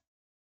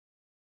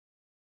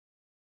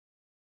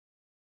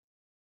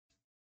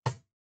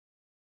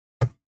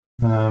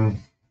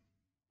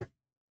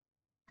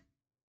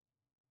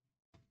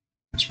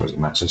 I suppose it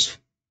matters.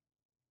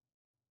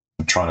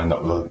 I'm trying to end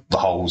up with the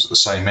holes at the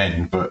same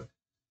end, but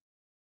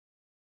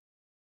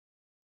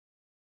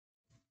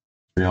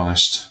to be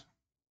honest,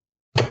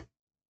 as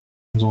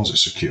long as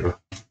it's secure.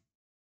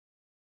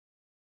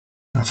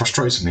 Now,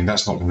 frustratingly,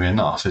 that's not going to be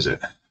enough, is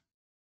it?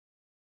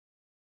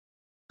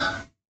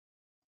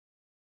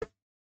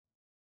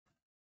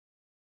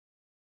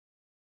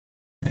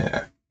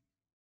 Yeah.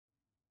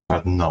 I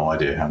had no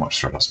idea how much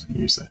thread I was going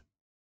to use there.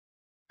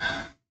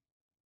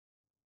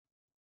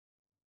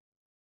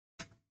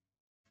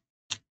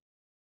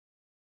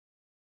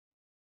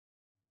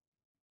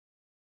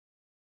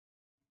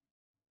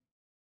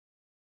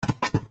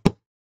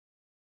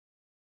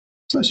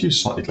 So let's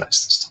use slightly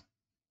less this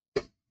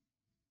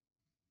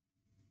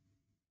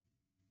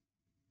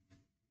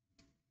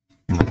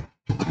time.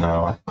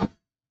 No,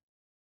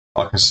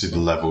 I can see the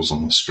levels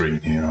on the screen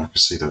here. I can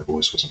see their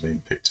voice wasn't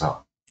being picked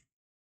up.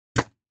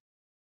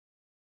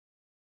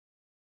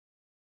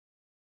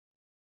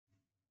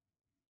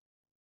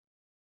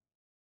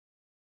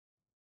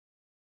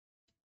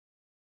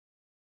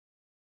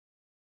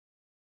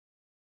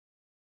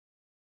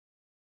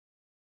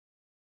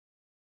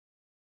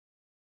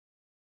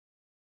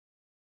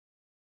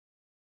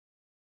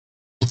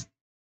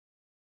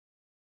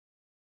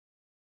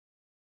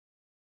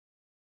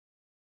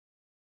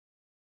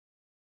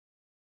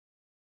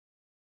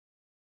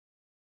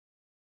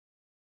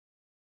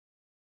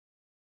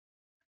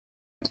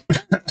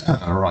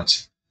 All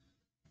right,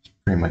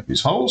 pre-make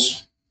these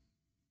holes.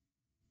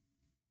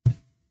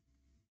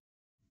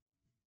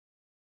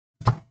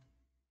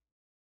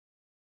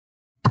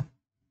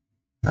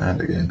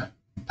 And again,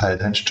 pay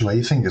attention to where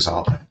your fingers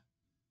are.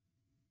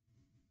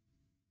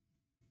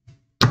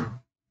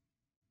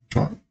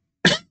 Right.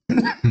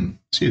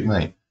 Excuse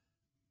me.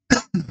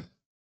 I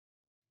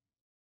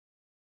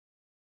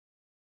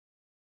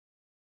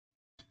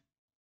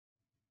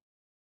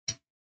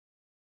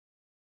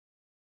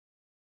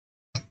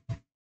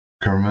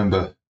can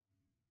remember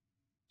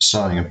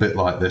sewing a bit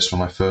like this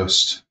when I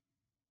first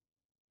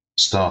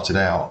started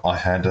out. I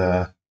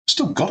had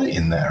still got it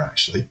in there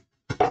actually.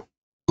 Got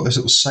this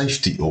little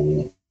safety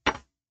awl.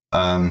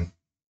 I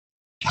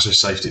say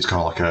safety, it's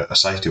kind of like a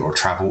safety or a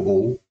travel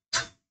awl.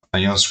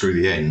 And you unscrew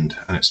the end,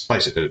 and it's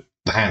basically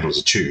the handle's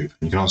a tube,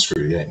 and you can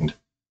unscrew the end,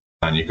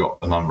 and you've got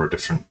a number of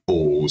different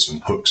awls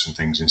and hooks and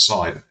things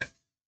inside of it.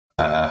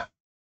 I'll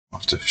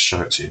have to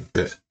show it to you a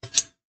bit.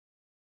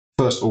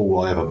 First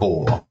awl I ever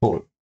bought, I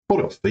bought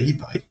it off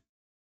eBay.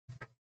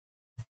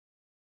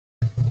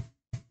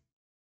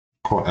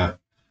 Quite a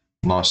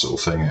nice little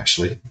thing,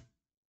 actually.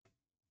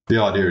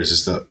 The idea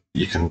is that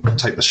you can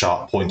take the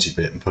sharp pointy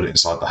bit and put it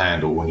inside the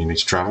handle when you need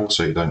to travel,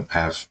 so you don't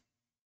have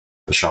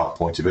the sharp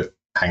pointy bit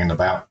hanging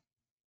about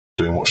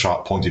doing what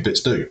sharp pointy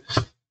bits do.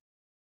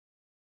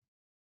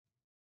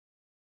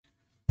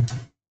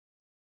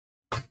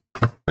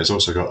 It's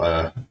also got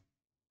a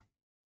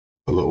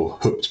little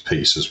hooked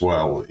piece as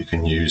well that you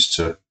can use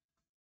to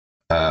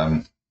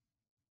kind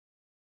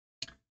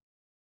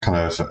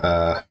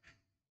of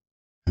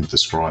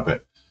describe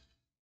it.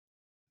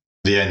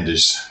 The end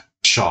is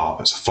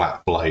sharp, it's a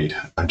flat blade,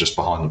 and just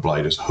behind the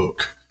blade is a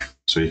hook.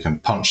 So you can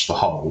punch the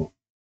hole,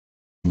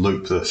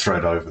 loop the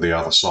thread over the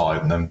other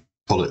side, and then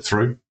pull it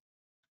through.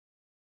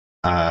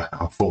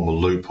 And form a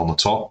loop on the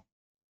top.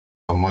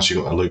 And once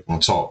you've got a loop on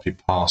the top, you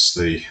pass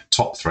the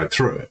top thread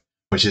through it,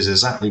 which is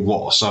exactly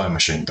what a sewing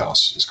machine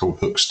does. It's called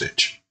hook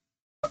stitch.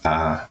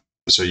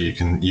 So you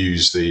can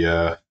use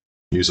the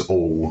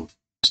awl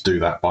to do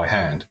that by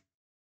hand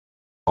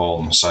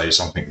on, say,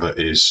 something that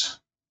is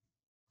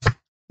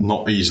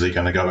not easily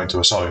going to go into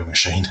a sewing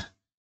machine.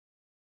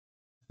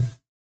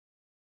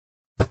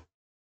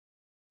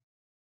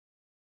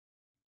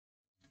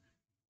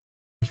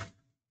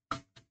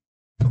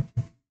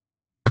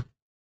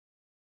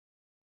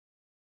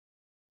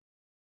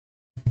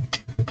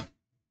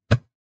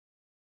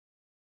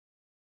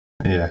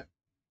 Yeah, the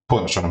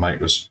point I was trying to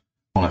make was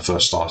when I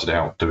first started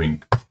out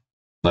doing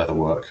leather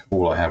work,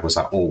 all I had was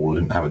that awl. I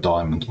didn't have a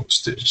diamond or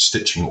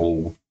stitching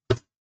awl. I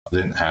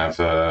didn't have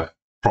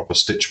proper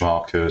stitch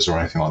markers or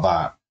anything like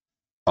that.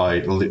 I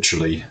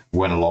literally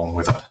went along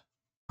with it.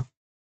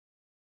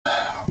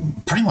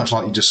 Pretty much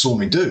like you just saw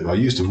me do. I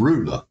used a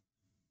ruler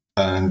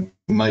and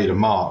made a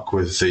mark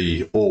with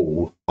the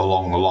awl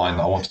along the line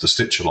that I wanted to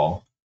stitch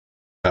along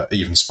at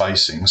even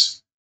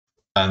spacings.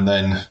 And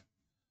then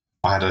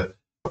I had a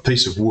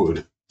piece of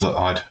wood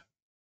that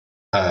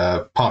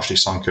I'd partially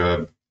sunk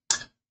a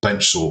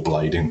bench saw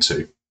blade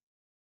into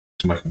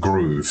to make a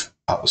groove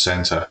up the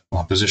centre.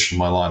 I positioned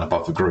my line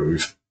above the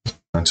groove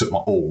and took my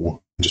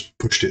awl and just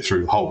pushed it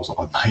through the holes that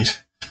I'd made.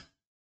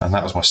 And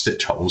that was my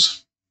stitch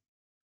holes.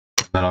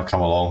 Then I'd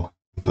come along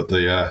and put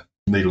the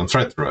needle and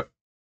thread through it.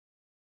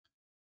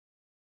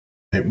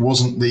 It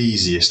wasn't the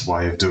easiest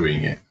way of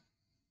doing it.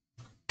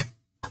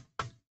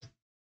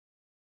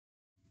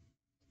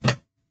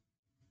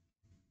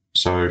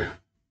 So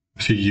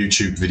a few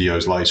YouTube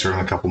videos later and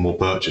a couple more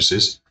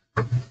purchases,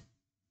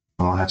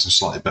 I had some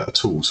slightly better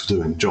tools for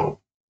doing the job.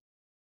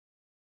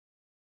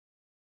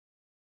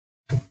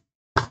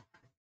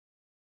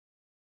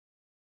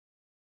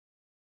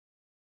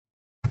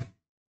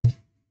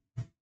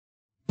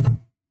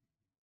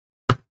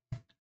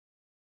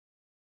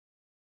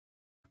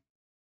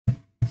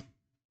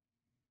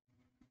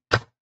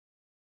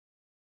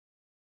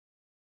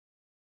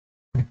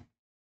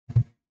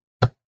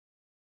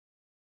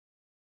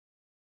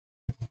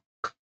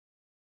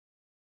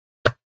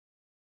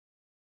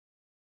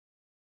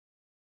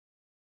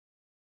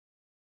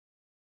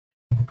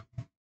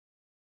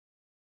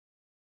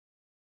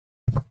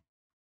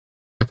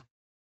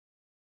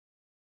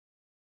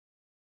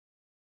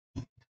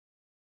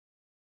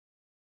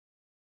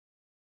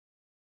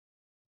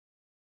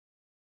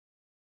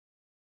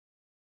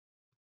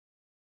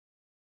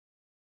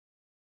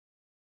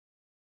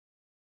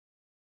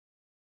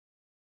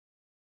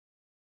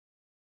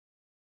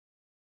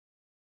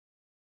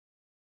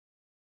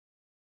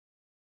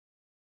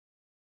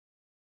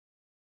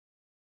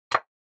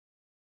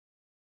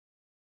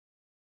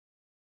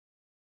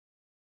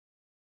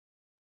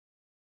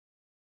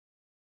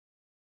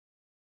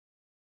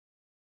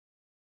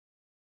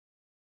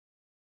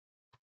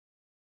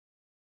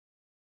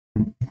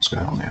 What's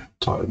going on here?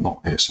 Tied a knot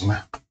here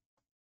somewhere.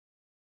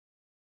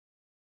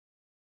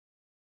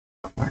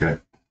 Okay.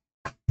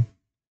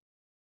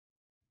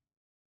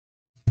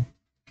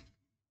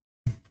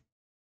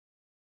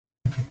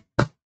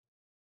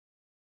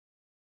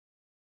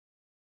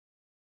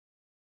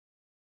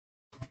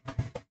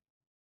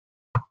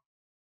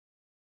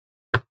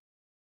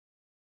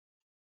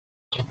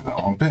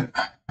 That one bit.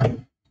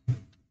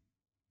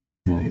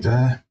 Nearly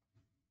there.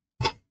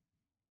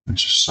 And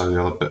just sew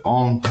the other bit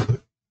on. Put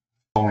the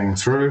thonging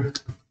through.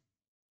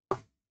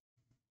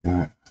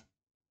 Yeah.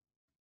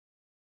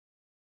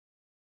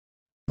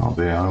 I'll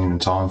be home in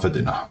time for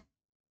dinner.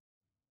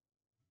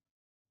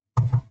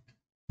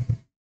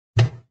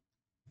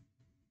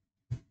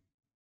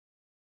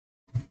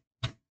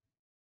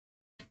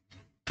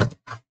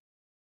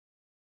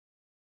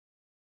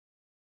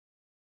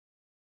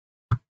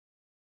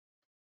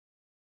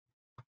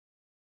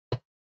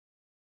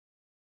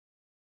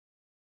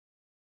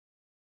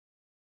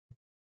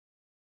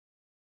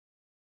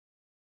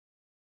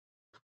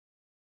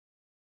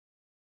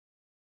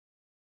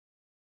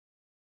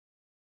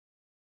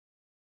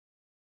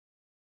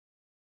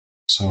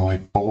 So I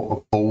bought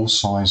a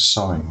ball-sized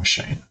sewing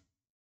machine.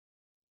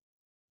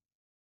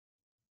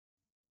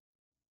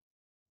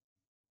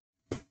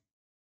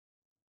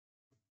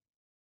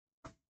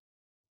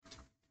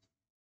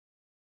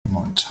 I'm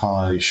not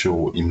entirely sure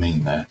what you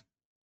mean there.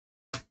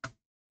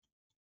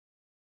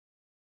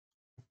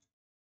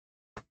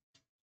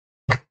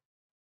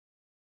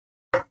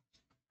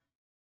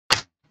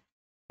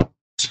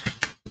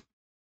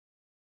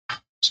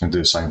 So I'm going to do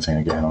the same thing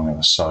again. I'm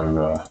going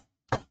to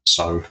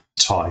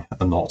tie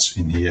a knot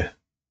in here.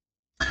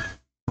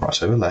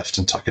 Right over left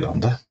and tuck it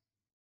under.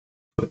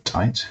 Put it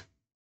tight.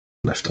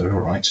 Left over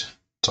right,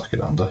 tuck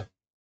it under.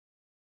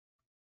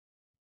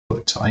 Put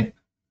it tight.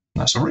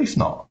 And that's a reef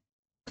knot.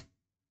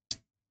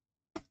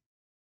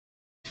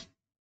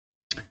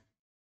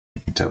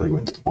 You can tell he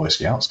went to the Boy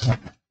Scouts, can't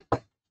you?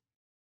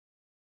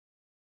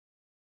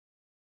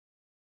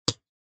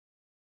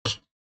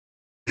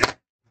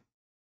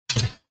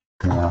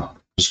 Now,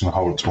 I'm just going to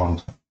hold it to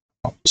one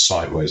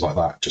sideways like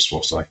that, just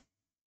whilst I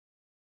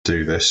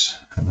do this,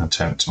 and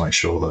attempt to make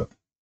sure that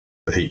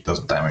the heat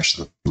doesn't damage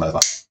the leather.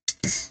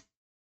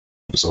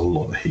 There's a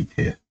lot of heat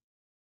here.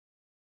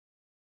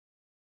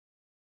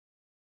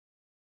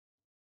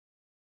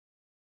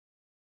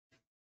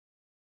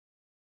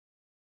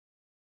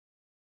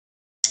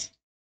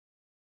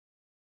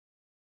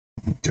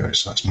 Okay,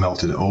 so that's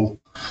melted it all.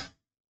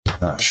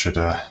 That should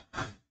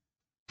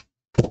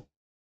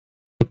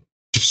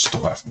just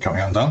stop that from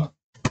coming undone.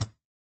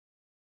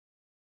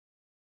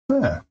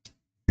 Yeah,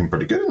 been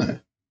pretty good, isn't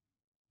it?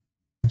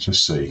 Let's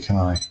just see,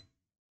 can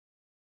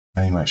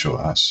I make sure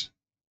that's...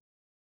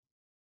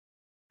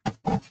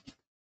 The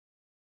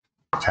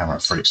camera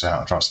freaks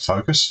out and tries to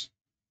focus.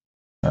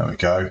 There we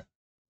go.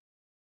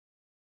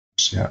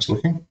 See how it's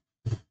looking.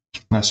 And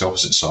that's the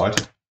opposite side.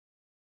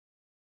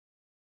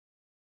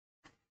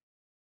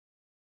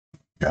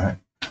 Okay.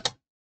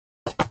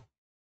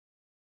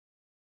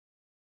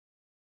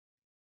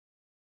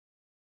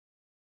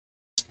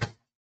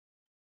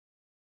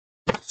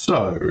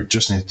 So,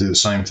 just need to do the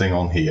same thing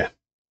on here.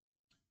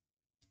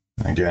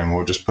 Again,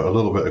 we'll just put a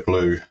little bit of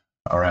glue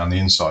around the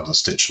inside of the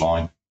stitch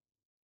line.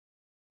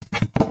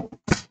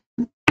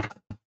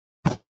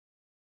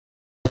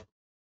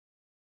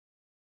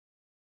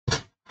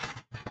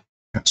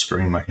 That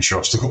screen, making sure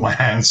I've still got my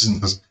hands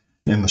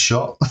in the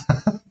shot.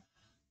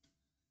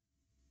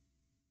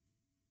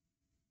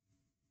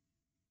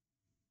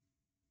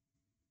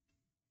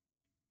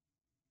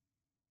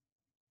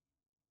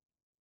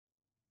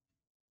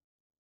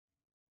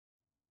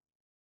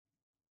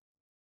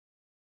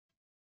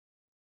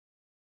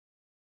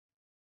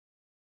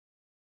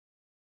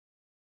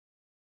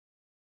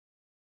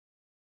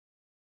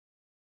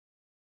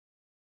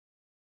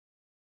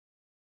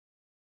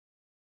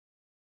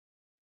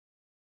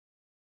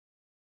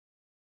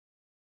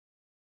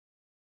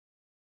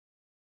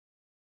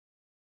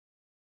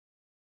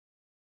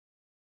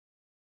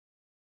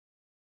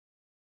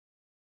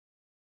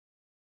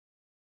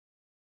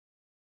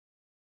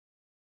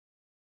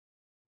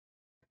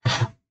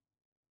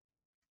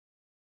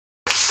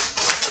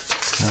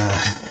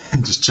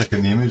 Just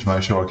checking the image,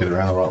 make sure I get it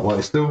around the right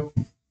way still.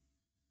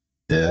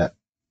 Yeah.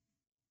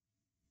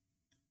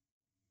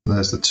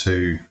 There's the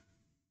two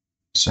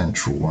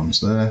central ones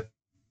there.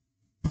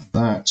 Like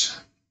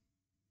that.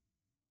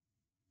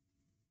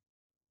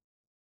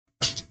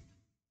 Let's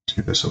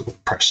give this a little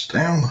press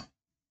down.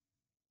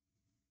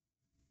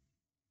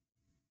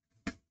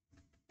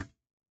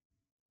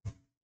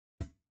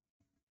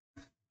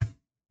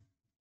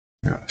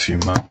 Got a few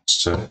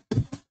marks to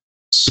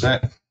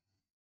set.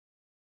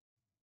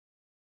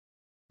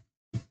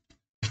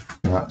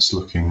 That's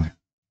looking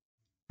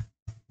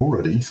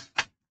already.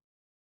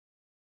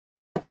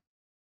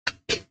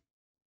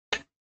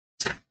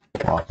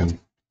 Well, I can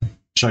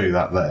show you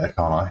that there,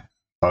 can't I?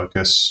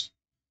 Focus.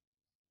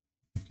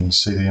 You can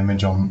see the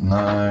image on.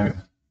 No,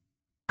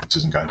 this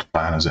isn't going to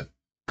plan, is it?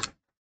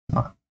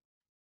 No.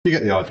 You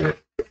get the idea.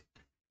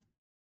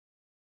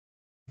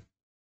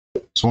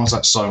 So once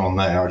that's sewn on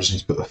there, I just need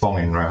to put the thong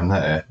in around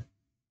there,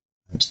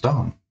 and it's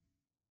done.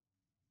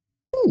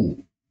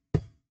 Ooh,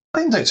 that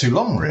didn't take too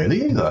long,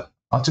 really, either.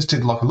 I just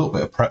did like a little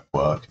bit of prep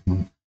work,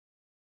 and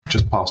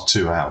just past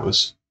 2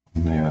 hours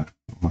on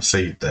my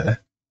feed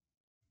there.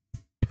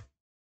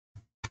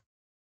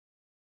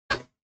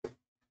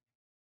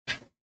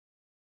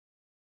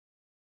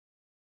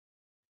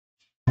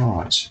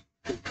 Right,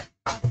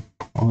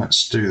 well,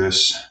 let's do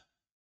this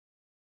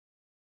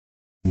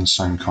in the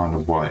same kind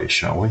of way,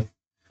 shall we?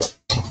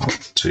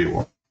 Tell you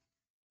what,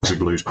 the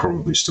glue's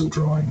probably still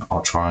drying.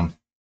 I'll try and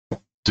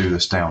do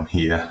this down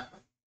here.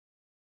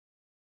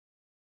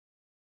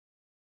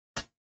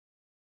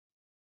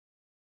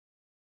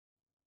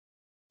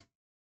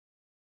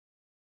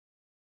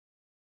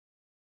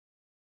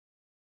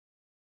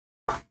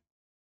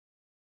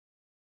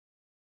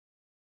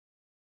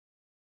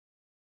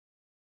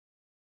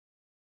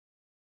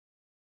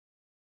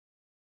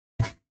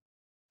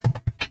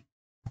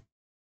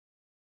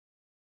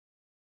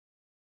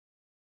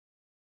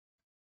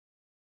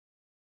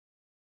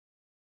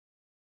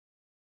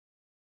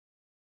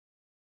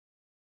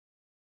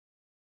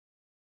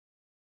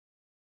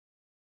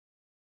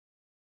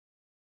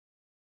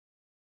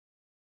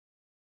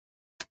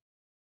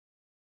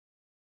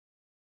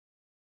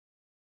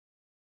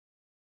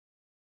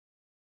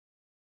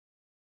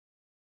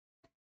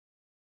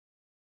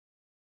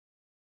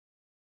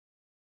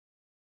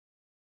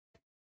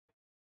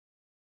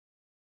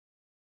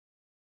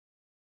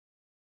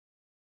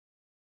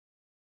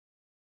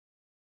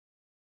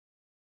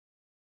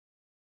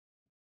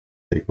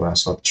 People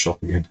outside the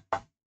shop again.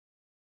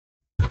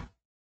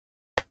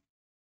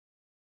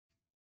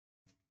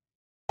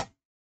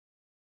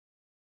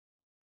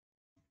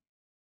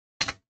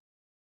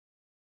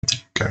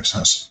 Okay, so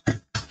that's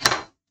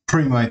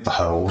pre-made the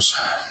holes.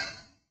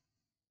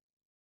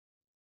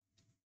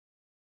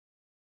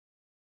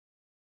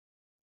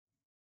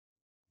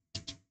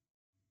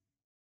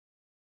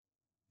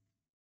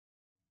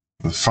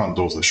 The front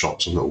door of the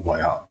shop's a little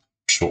way up,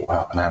 short way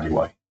up an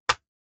alleyway.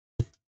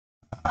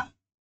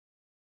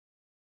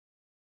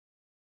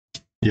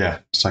 Yeah,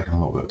 it's taken a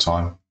little bit of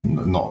time.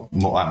 Not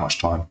that much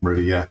time,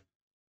 really. Yeah.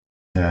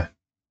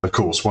 Of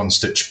course, 1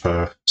 stitch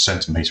per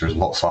centimetre is a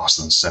lot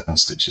faster than 7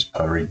 stitches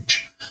per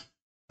inch.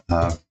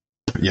 But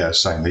yeah,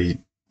 saying the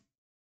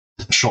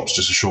shop's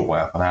just a short way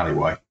up an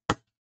alleyway,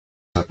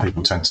 so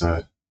people tend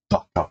to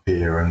duck up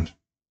here and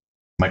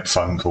make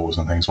phone calls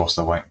and things whilst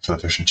they're waiting for the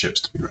fish and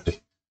chips to be ready.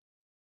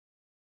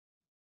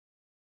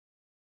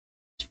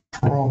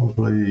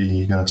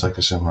 Probably going to take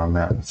a similar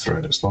amount of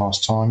thread as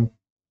last time.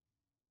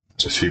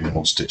 There's a few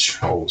more stitch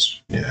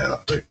holes. Yeah,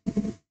 that'll do.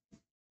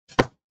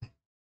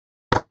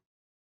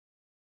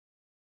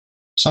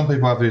 Some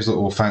people have these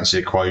little fancy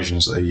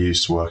equations that they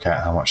use to work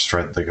out how much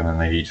thread they're going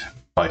to need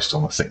based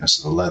on the thickness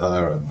of the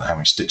leather and how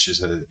many stitches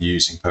they're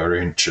using per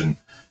inch and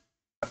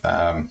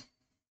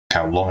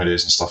how long it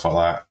is and stuff like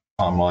that.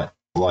 I'm like,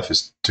 life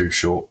is too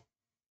short.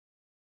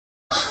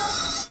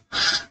 I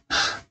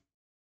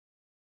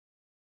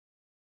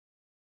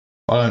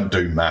don't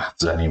do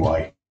maths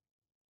anyway.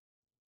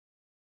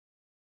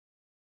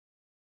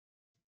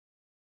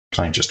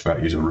 I can just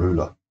about use a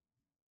ruler.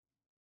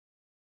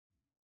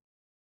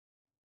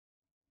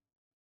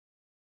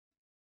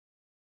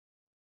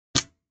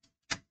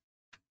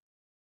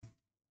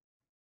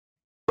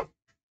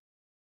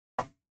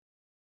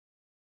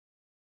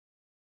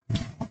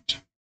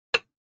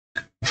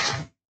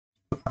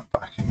 Put that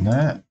back in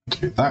there,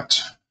 do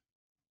that.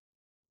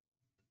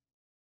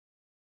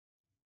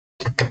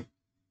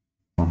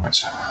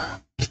 Alright.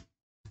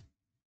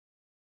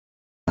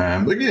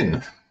 And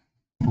begin.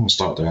 We'll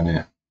start down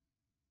here.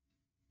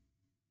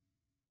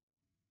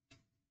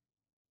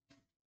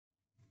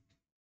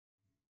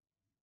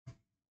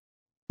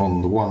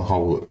 On the one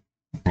hole that,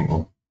 hang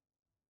on,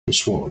 the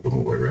swan I've gone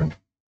all the way around.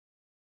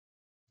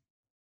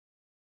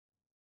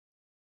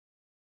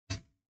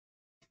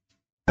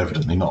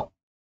 Evidently not.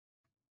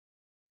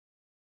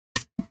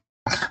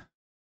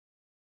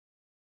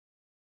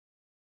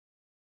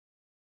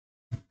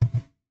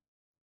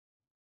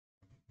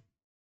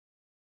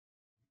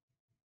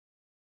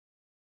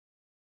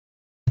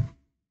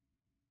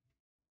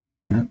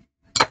 Yeah.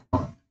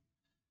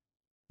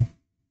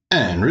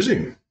 And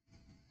resume.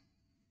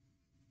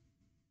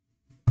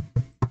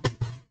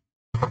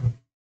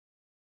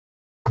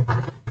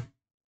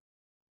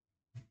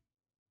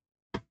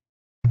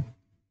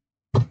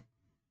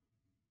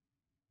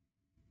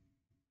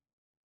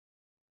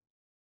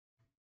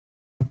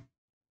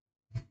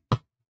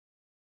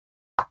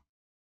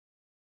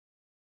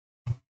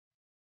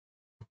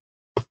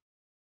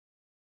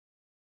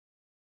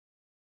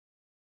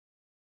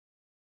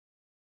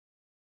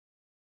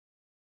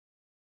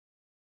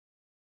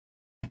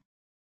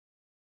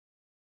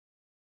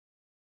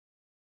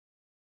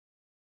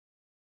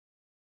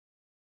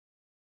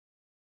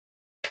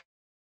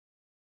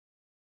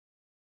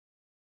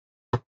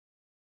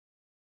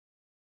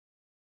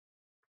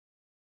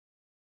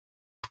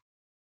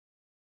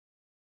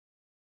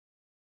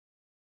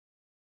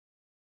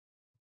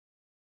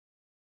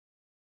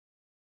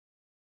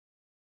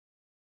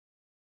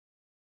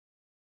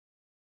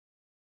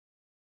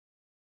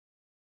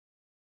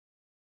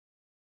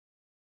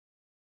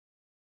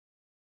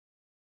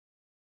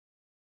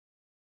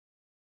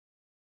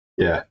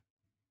 Yeah.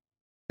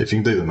 If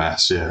you can do the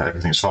maths, yeah,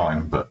 everything's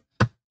fine, but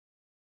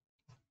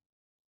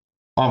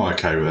I'm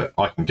okay with it.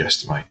 I can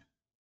guesstimate.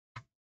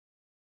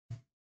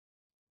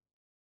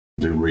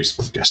 Do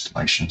reasonable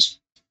guesstimations.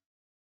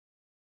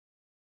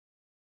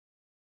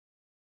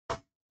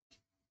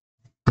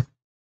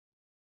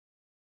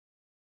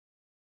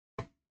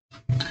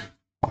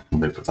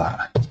 live with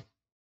that.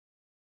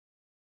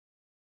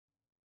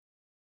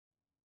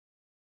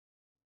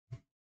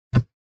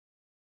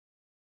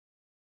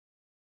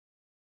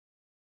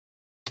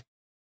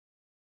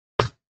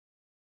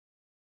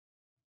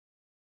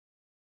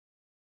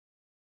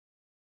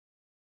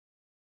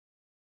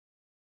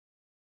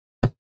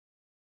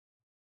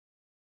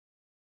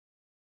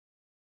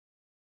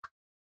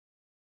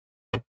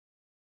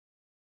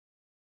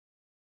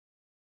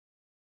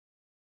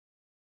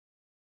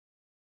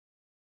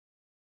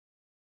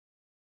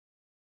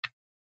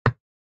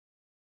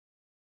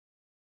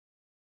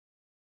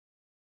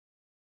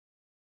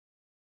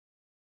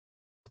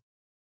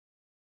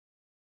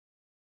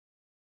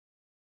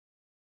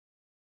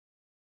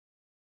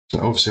 So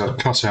obviously I've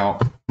cut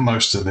out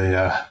most of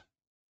the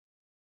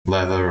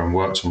leather and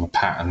worked on the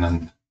pattern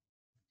and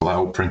that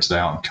all printed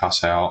out and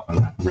cut out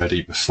and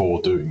ready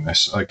before doing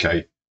this.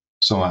 Okay,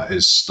 so that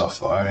is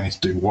stuff that I only need to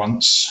do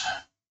once.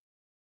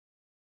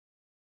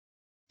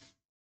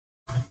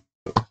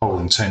 But the whole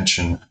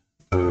intention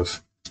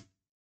of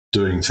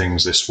doing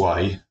things this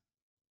way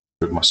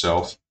with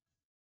myself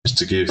is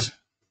to give,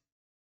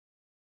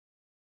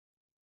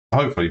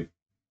 hopefully,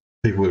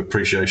 people an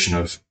appreciation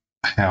of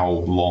how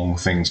long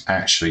things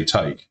actually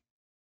take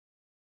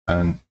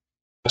and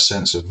a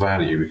sense of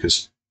value,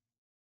 because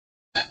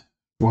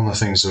one of the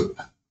things that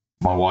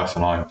my wife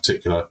and I in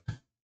particular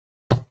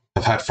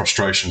have had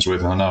frustrations with,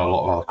 and I know a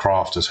lot of other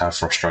crafters have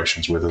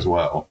frustrations with as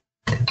well,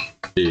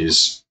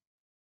 is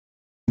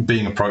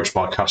being approached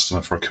by a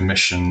customer for a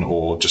commission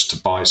or just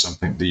to buy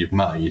something that you've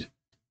made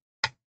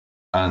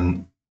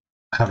and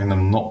having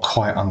them not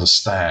quite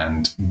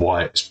understand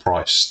why it's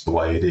priced the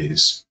way it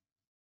is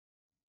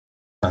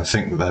and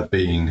think that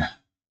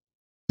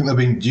they're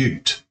being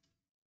duped.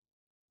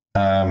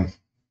 I've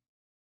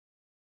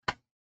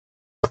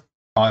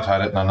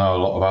had it, and I know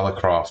a lot of other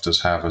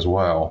crafters have as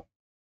well.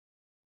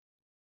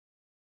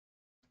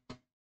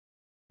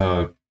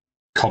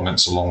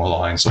 Comments along the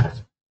lines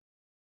of,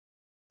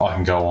 I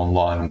can go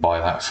online and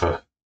buy that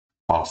for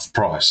half the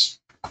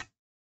price.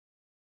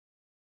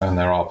 And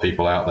there are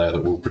people out there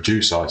that will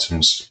produce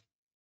items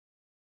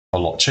a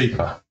lot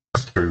cheaper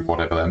through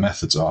whatever their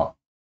methods are.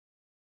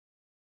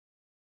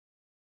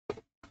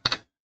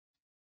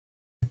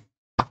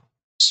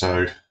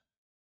 So,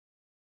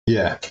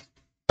 yeah,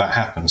 that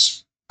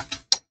happens.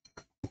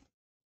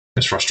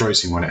 It's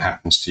frustrating when it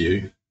happens to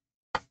you.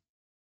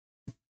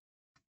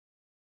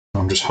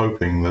 I'm just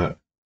hoping that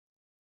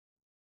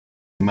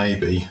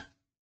maybe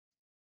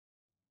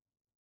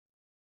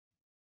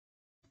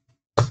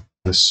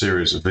this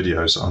series of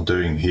videos that I'm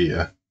doing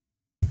here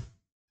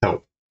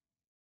help.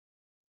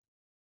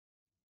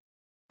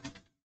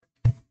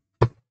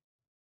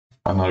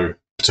 I know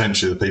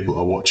potentially the people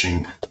that are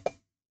watching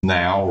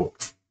now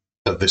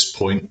at this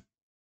point,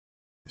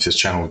 if this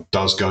channel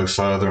does go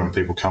further and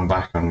people come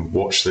back and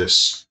watch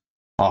this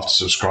after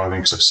subscribing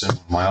because I've seen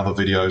my other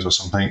videos or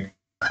something,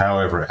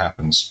 however it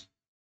happens,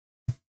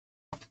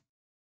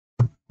 I'm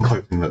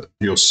hoping that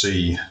you'll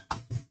see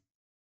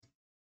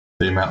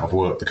the amount of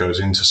work that goes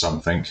into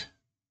something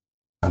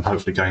and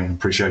hopefully gain an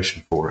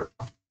appreciation for it.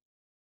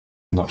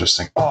 Not just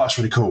think, oh, that's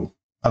really cool,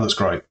 that looks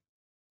great.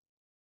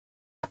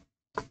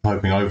 I'm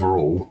hoping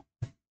overall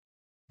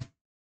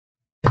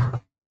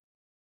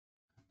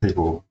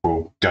people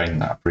will gain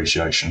that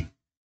appreciation.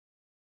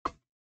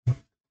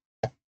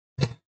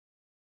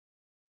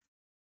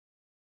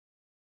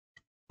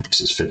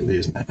 This is fiddly,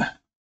 isn't it?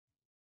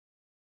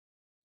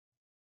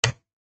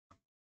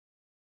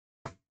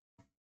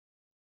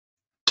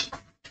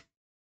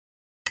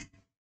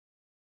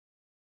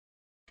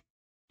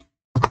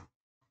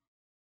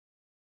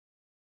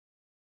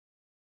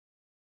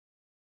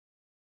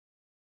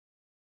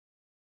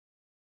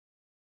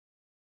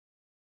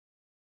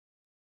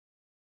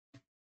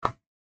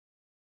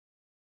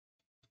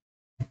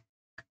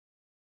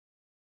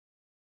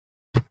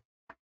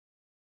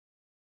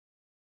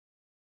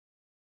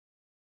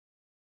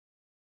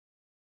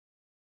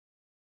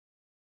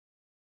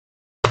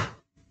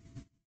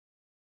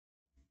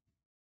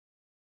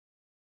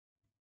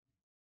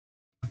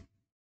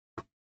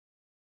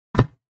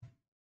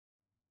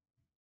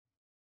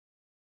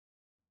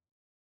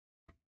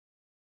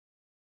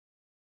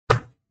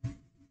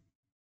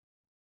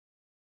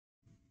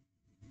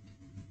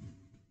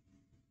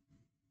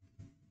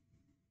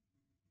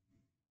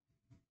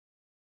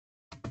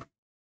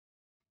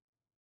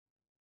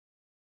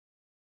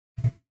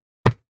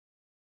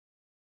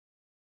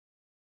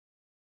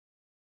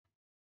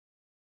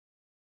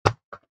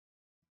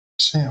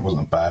 See, that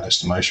wasn't a bad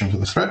estimation for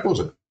the thread, was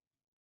it?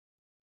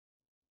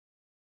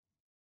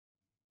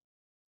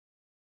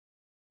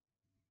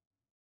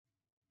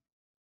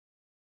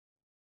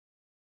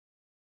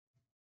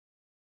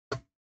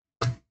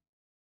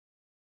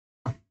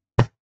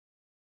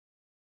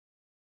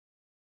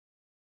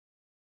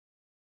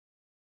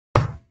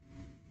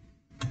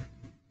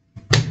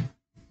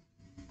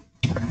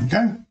 There we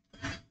go.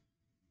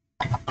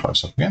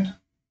 Close up again.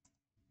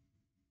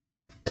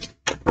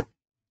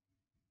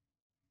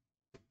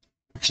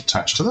 It's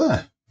attached to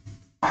there.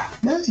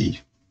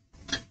 Yay!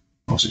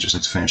 Also just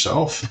need to finish that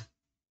off.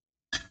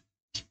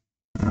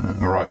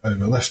 Right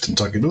over left and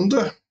tuck it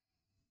under.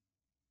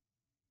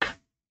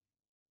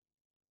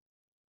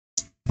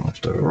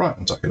 Left over right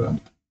and tuck it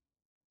under.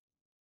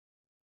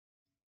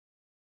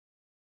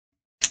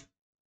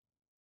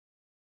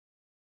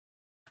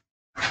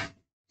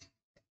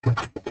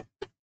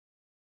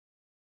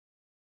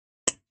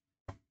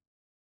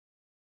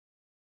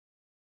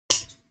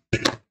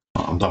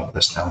 I'm done with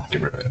this now.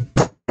 Get rid of it.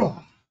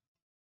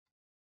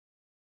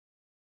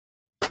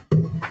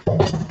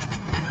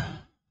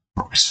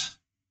 Right.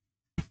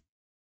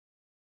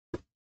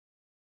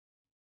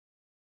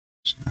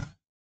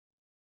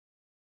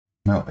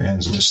 Melt the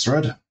ends of this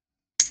thread.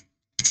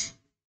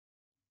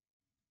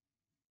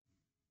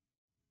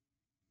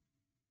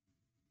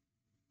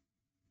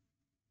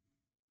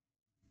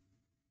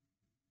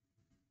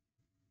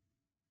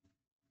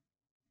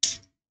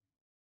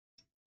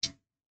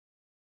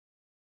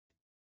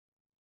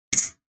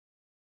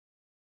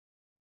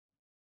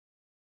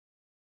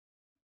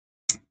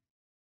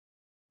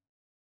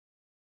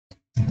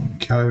 There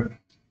we go.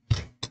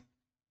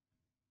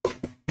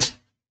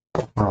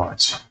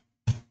 Right.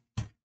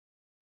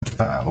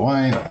 That out of the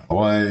way, that out of the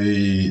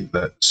way.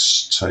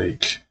 Let's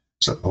take,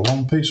 is that the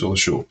long piece or the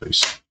short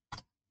piece?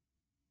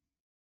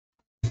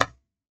 Let's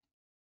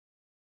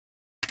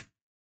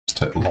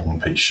take the long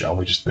piece, shall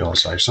we, just to be on the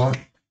safe side.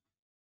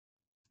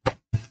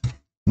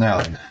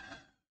 Now then,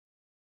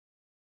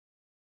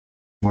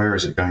 where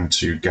is it going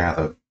to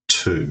gather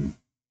to?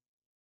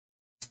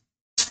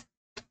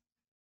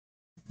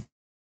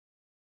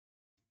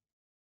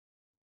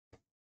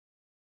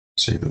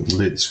 See, the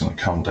lid's going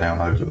to come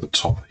down over the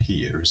top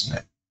here, isn't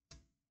it?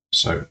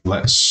 So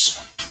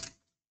let's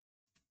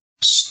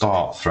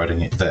start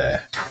threading it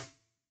there,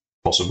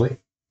 possibly.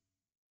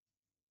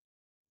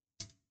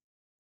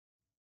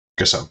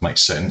 Guess that would make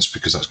sense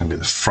because that's going to be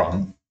the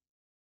front.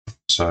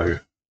 So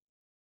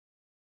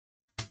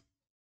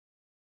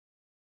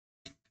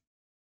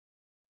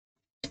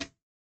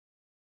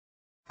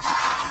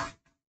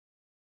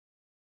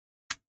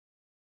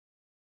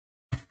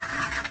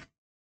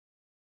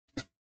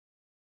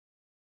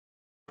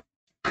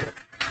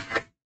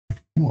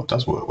it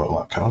does work well,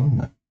 that colour,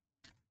 doesn't it?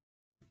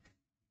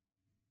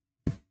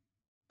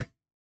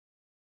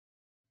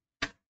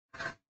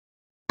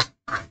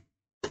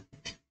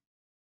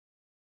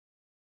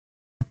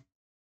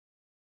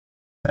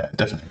 Yeah,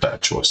 definitely a better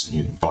choice than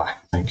using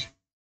black, I think.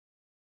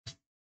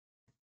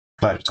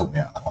 Glad you told me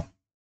out of that one.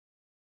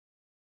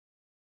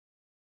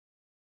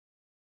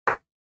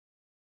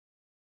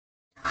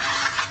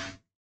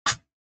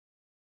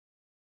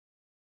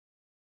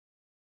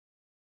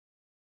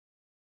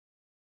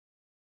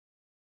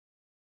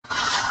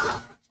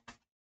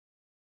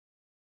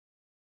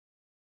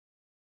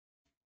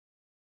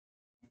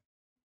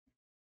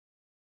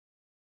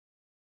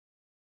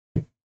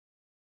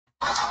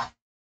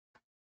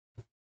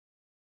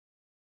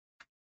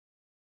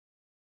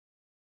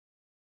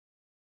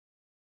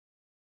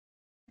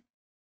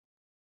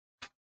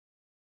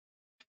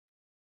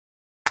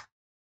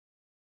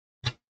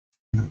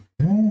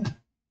 Okay.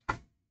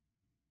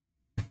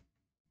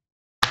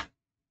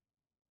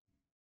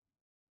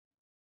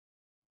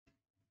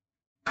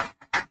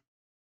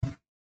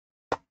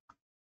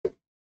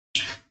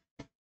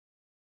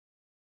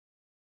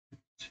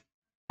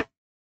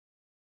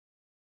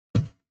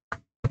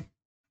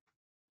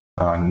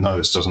 I know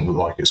this doesn't look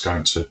like it's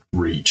going to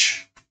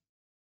reach,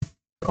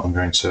 but I'm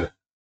going to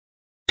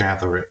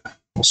gather it,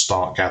 or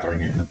start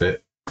gathering it in a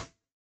bit.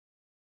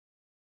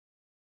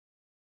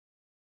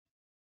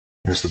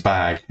 Because the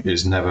bag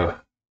is never,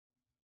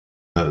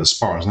 the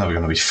Sporran is never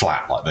going to be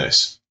flat like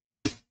this.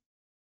 It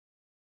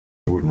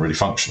wouldn't really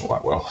function all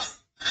that well.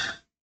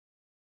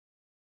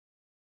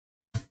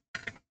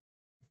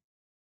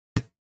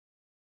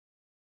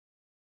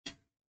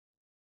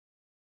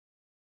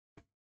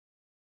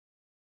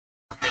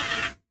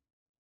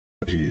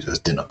 But you use it as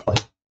dinner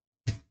plate.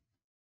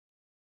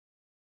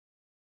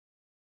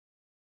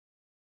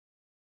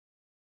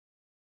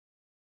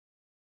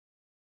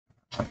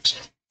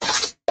 Thanks.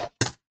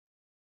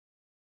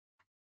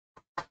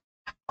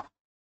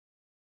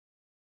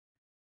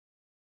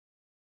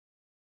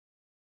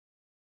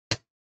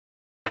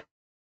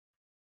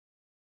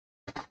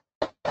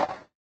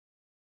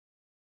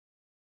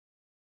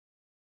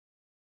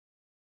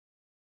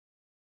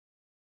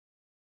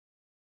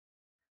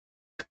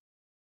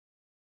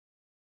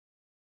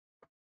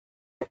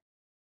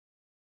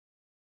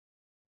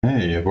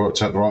 Hey, you've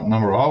worked out the right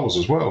number of holes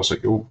as well, so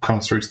it all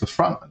comes through to the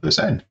front at this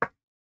end.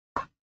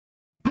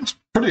 It's a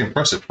pretty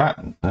impressive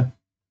pattern there.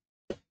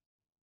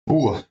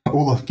 All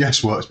the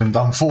guesswork's been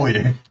done for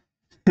you.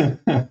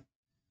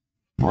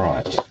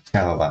 Right,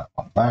 gather that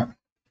like that.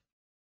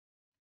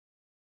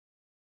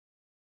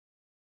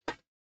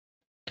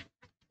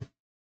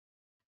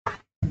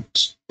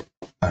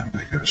 There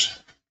it goes.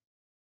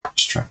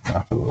 Straighten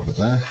up a little bit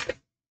there.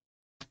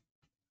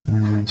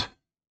 And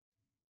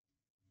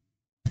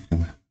you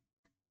can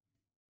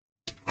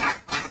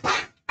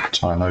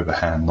tie an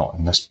overhand knot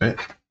in this bit,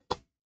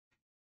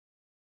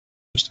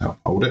 just to help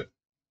hold it.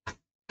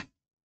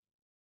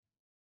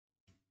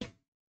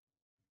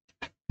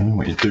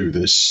 when you do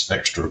this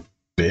extra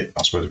bit,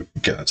 I suppose we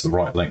can get that to the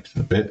right length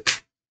in a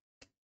bit.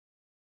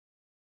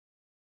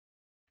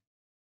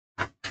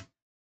 I'm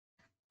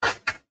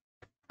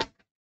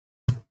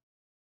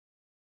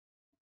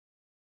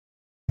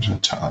just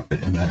going to tuck that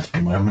bit in there for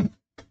a moment,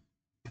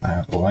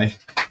 out of the way.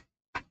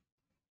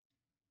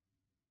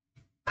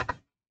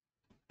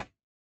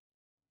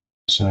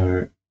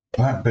 So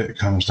that bit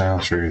comes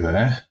down through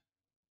there,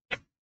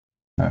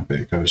 that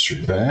bit goes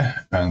through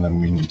there, and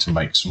then we need to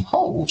make some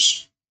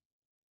holes.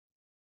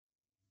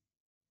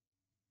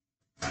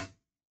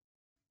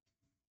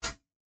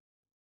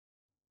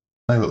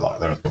 They look like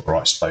they're the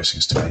right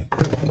spacings to me.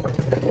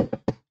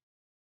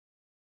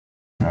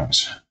 Right,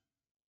 is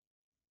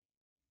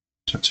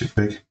that too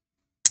big?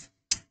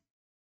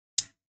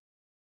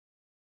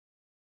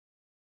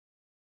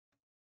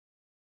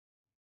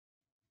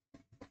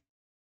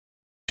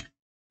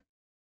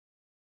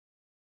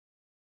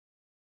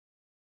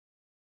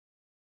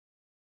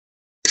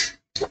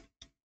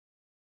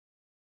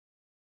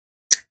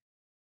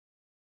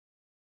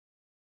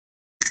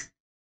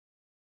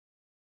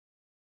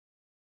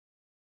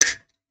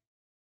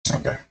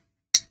 Okay.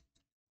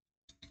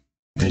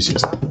 Easy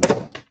as that.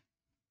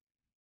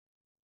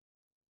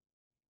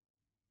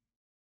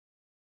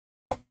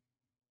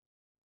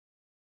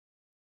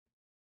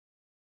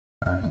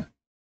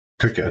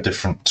 Could get a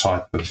different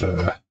type of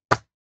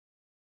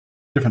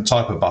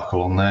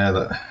buckle on there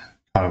that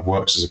kind of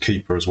works as a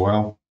keeper as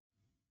well.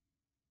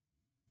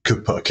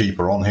 Could put a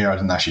keeper on here. I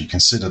didn't actually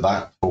consider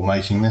that for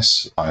making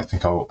this. I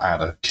think I'll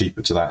add a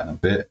keeper to that in a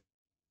bit.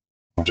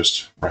 I'll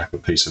just wrap a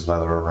piece of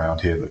leather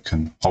around here that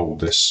can hold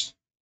this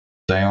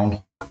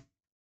down.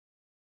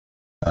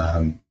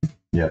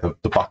 Yeah,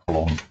 the buckle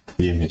on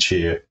the image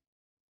here,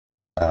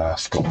 I've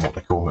forgotten what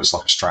they call it. It's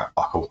like a strap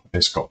buckle.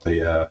 It's got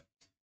the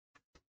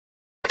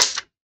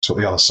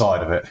other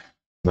side of it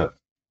that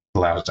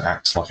allows it to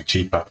act like a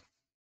keeper.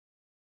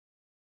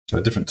 So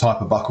a different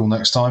type of buckle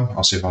next time.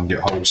 I'll see if I can get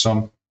hold of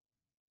some.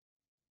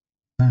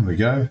 There we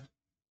go.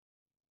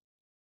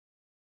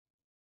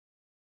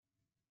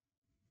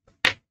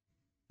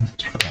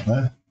 Let's put that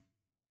there.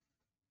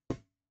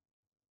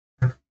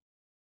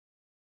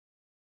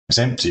 It's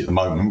empty at the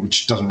moment,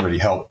 which doesn't really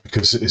help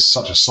because it's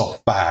such a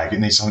soft bag. It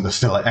needs something to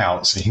fill it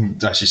out so you can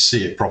actually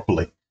see it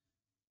properly.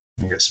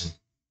 You can get some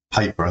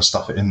paper and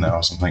stuff it in there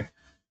or something.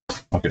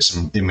 I'll get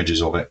some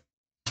images of it.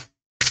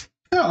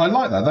 Yeah, I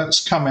like that.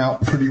 That's come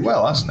out pretty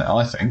well, hasn't it,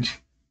 I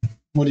think?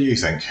 What do you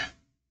think?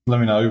 Let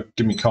me know.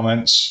 Give me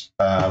comments.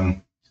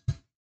 I'll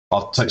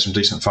take some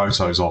decent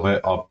photos of it.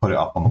 I'll put it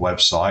up on the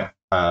website.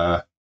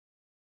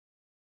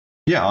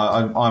 Yeah,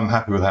 I'm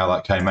happy with how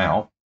that came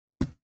out.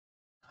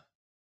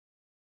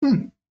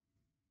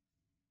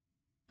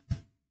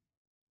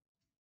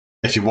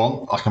 If you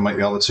want, I can make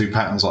the other two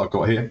patterns that I've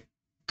got here,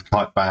 the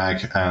kite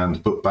bag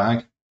and book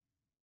bag.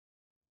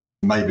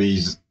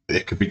 Maybe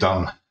it could be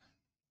done,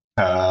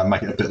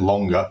 make it a bit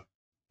longer,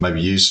 maybe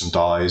use some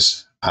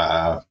dyes.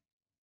 I've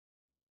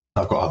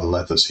got other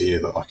leathers here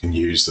that I can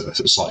use that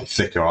are slightly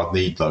thicker. I'd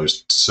need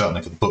those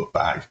certainly for the book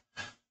bag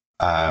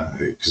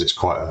because it's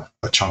quite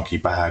a chunky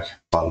bag.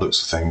 By the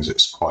looks of things,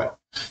 it's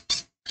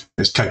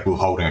capable of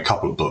holding a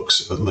couple of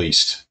books at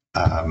least.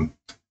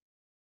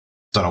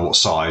 Don't know what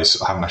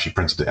size. I haven't actually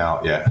printed it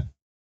out yet.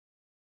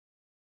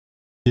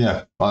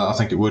 Yeah, I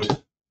think it would.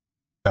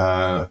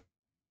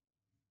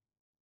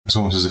 It's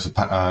almost as if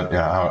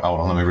yeah.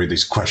 Hold on, let me read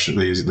these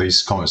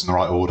these comments in the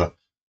right order.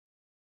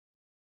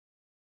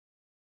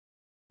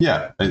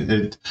 Yeah,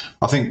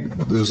 I think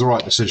it was the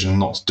right decision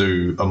not to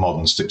do a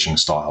modern stitching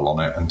style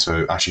on it and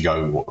to actually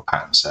go with what the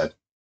pattern said.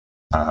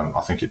 I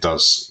think it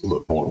does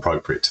look more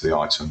appropriate to the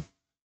item.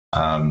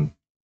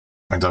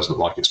 It does look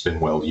like it's been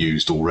well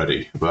used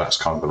already, but that's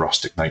kind of the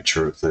rustic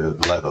nature of the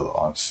leather that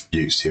I've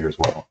used here as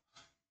well.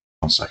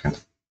 1 second.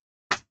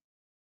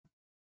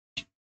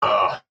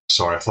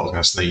 Sorry, I thought I was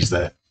going to sneeze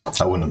there.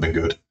 That wouldn't have been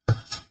good.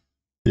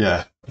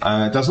 Yeah,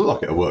 it does look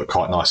like it'll work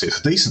quite nicely. It's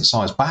a decent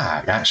sized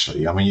bag,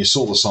 actually. I mean, you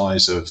saw the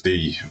size of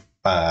the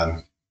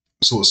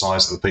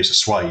piece of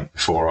suede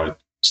before I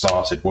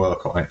started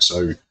work on it,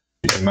 so you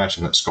can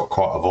imagine it's got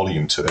quite a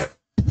volume to it.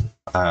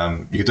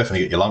 You could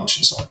definitely get your lunch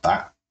inside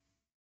that.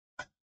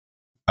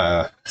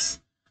 I'm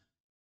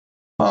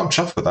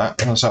chuffed with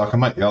that. So I can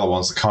make the other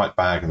ones, the kite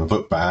bag and the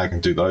book bag,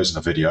 and do those in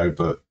a video,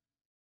 but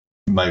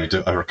maybe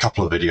do over a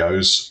couple of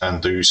videos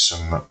and do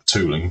some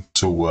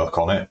tool work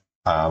on it.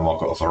 I've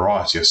got a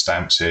variety of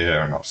stamps here,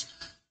 and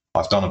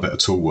I've done a bit of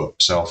tool work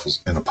myself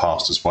in the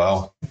past as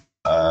well.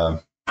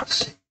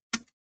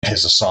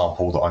 Here's a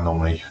sample that I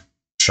normally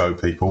show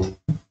people.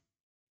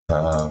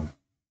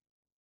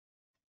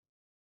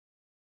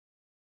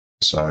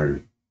 So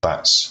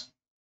that's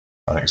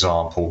an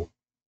example.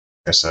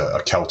 It's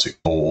a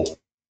Celtic ball.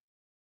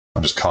 I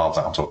just carved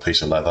that onto a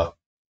piece of leather.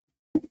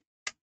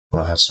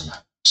 Well, I had some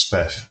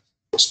spare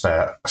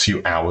a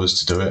few hours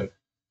to do it.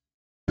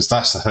 Because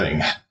that's the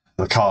thing,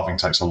 the carving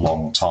takes a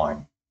long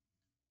time.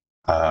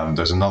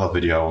 There's another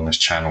video on this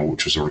channel,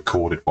 which was a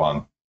recorded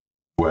one,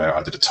 where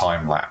I did a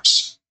time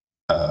lapse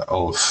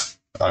of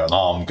an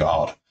arm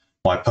guard,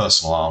 my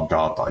personal arm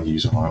guard that I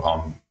use when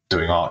I'm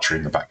doing archery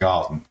in the back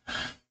garden.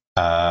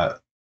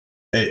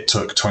 It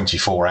took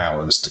 24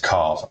 hours to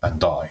carve and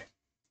dye,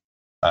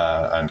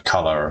 and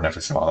colour and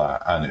everything like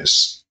that. And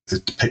it's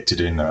depicted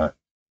in the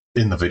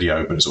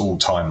video, but it's all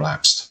time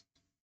lapsed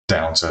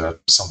down to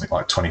something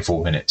like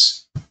 24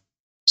 minutes.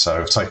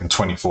 So I've taken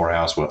 24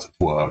 hours worth of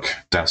work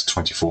down to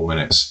 24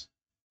 minutes.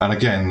 And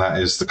again,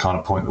 that is the kind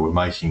of point that we're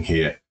making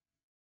here.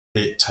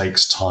 It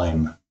takes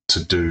time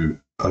to do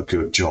a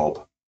good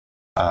job.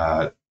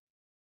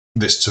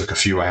 This took a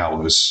few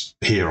hours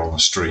here on the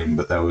stream,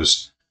 but there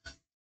was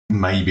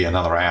maybe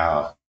another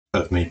hour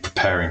of me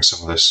preparing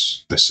some of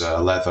this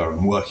leather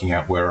and working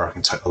out where I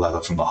can take the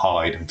leather from the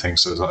hide and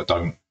things so that I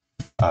don't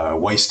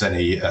waste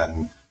any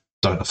and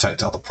don't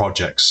affect other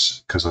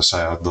projects, because I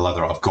say the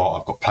leather I've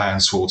got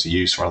plans for to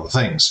use for other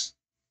things.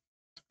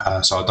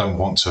 So I don't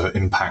want to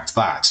impact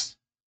that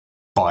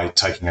by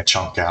taking a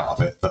chunk out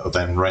of it that will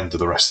then render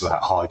the rest of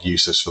that hide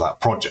useless for that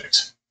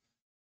project.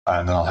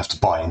 And then I'll have to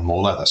buy in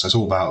more leather. So it's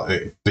all about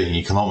it being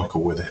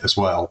economical with it as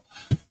well.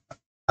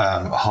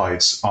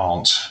 Hides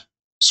aren't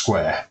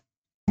square.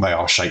 They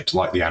are shaped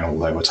like the animal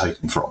they were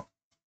taken from.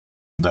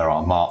 There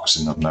are marks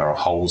in them. There are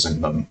holes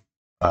in them.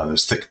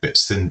 There's thick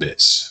bits, thin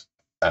bits.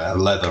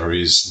 Leather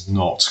is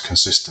not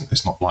consistent.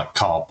 It's not like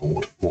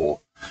cardboard,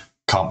 or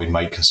can't be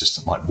made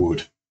consistent like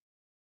wood.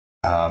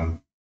 There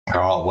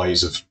are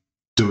ways of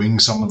doing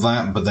some of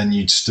that, but then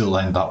you'd still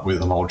end up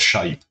with an odd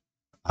shape,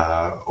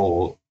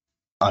 or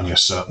only a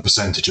certain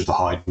percentage of the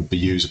hide would be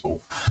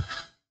usable.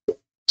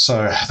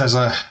 So there's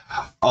a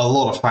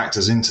lot of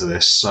factors into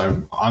this.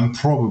 So I'm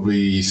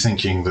probably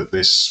thinking that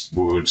this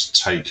would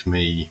take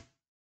me,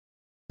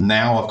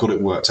 now I've got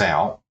it worked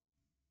out,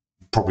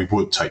 probably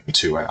would take me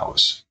 2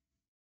 hours.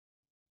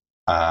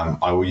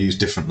 I will use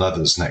different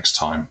leathers next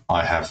time.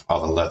 I have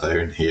other leather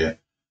in here,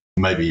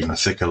 maybe even a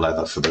thicker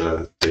leather for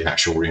the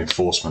actual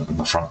reinforcement in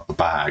the front of the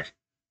bag,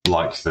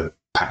 like the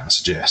pattern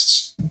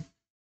suggests.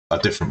 A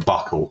different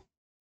buckle.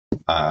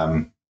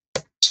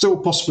 Still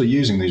possibly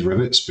using these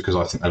rivets because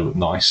I think they look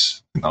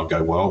nice. I think they'll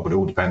go well, but it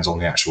all depends on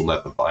the actual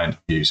leather that I end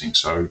up using.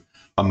 So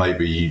I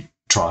maybe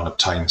try and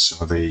obtain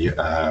some of the,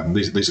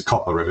 these are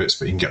copper rivets,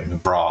 but you can get them in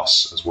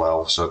brass as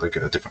well, so they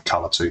get a different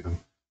colour to them,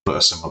 but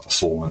a similar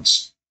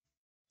performance,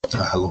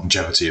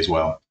 longevity as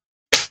well.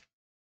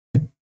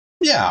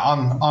 Yeah,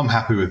 I'm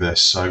happy with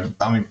this. So,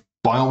 I mean,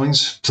 by all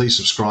means, please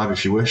subscribe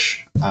if you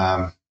wish. There's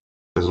a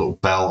little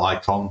bell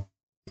icon.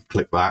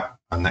 Click that,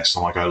 and next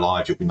time I go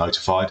live, you'll be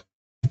notified.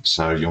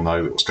 So you'll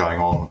know what's going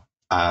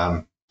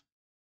on.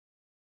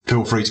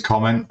 Feel free to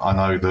comment. I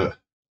know that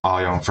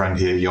our young friend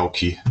here,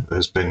 Yolki,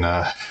 has been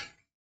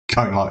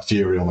going like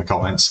fury on the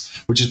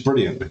comments, which is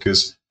brilliant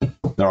because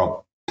there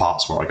are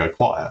parts where I go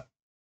quiet.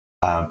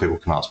 People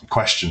can ask me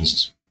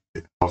questions.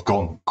 I've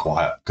gone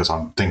quiet because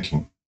I'm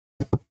thinking.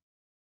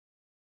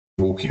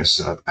 Walking is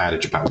an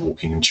adage about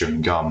walking and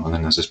chewing gum, and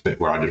then there's this bit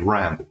where I just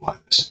ramble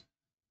like this.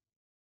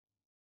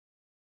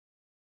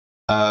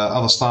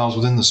 Other styles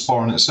within the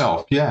sporran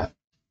itself, yeah.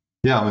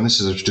 I mean, this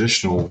is a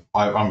traditional.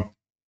 I'm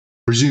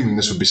presuming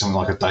this would be something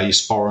like a day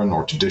sporran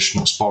or a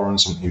traditional sporran,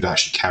 something you'd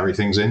actually carry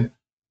things in.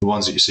 The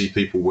ones that you see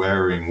people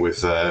wearing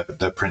with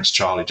their Prince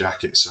Charlie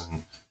jackets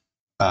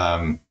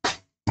and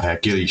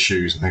ghillie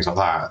shoes and things like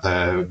that,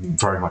 they're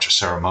very much a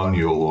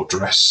ceremonial or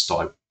dress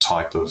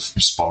type of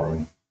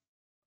sporran.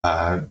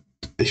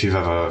 If you've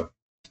ever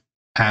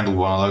handled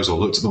one of those or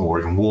looked at them or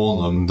even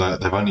worn them,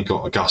 they've only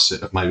got a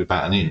gusset of maybe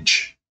about 1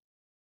 inch.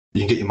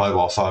 You can get your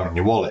mobile phone and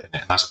your wallet in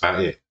it, and that's about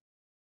it.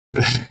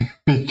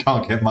 You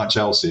can't get much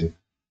else in.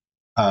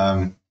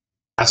 As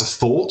a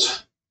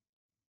thought,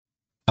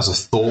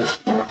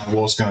 I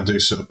was going to do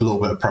sort of a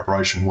little bit of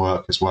preparation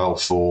work as well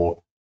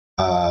for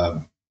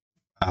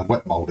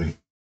wet moulding.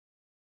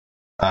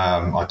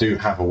 I do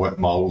have a wet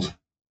mould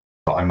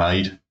that I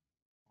made.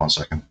 1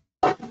 second.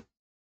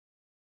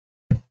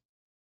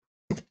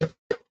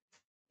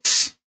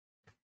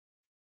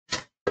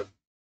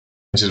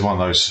 This is one of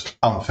those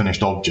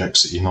unfinished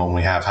objects that you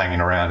normally have hanging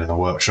around in the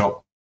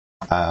workshop.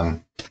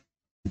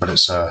 But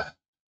it's a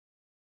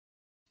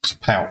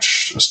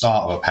pouch, a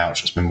start of a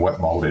pouch that's been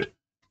wet moulded.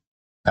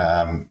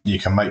 You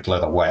can make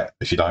leather wet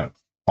if you aren't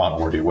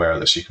already aware of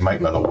this. You can make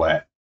leather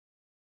wet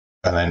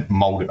and then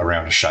mould it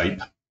around a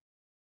shape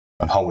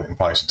and hold it in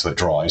place until it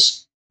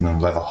dries, and then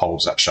leather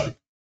holds that shape.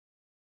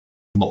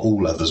 Not all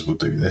leathers will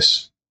do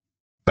this.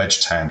 Veg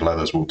tanned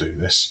leathers will do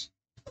this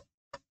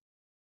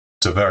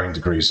to varying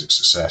degrees of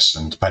success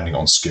and depending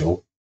on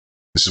skill.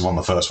 This is one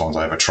of the first ones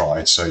I ever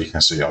tried, so you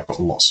can see I've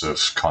got lots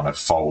of kind of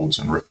folds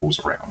and ripples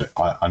around it.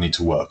 I need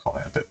to work on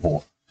it a bit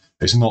more.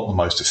 It's not the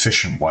most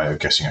efficient way of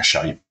getting a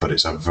shape, but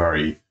it's a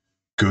very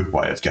good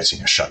way of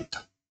getting a shape.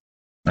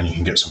 And you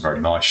can get some very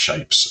nice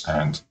shapes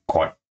and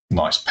quite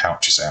nice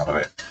pouches out of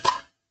it.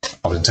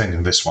 I was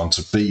intending this one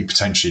to be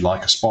potentially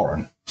like a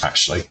sporran,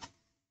 actually,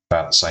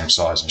 about the same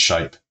size and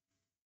shape,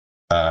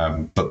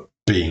 but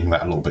being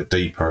that a little bit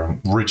deeper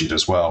and rigid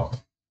as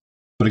well.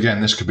 But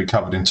again, this could be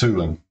covered in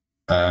tooling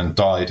and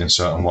dyed in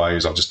certain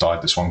ways. I've just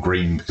dyed this one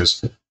green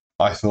because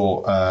I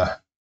thought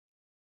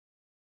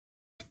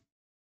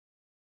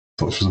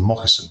Thought this was a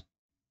moccasin.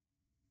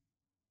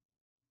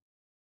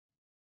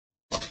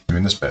 I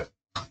mean, this bit.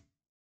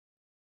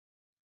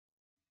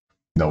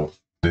 No,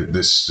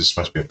 this is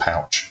supposed to be a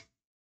pouch.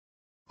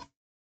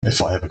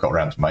 If I ever got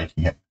around to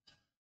making it.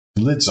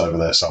 The lid's over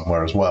there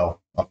somewhere as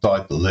well. I've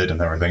dyed the lid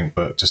and everything,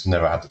 but just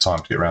never had the time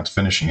to get around to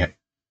finishing it.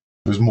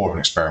 It was more of an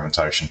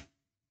experimentation.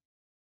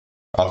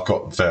 I've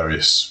got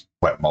various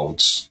wet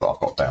moulds that I've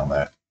got down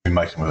there. I've been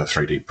making them with a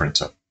 3D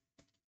printer.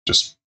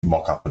 Just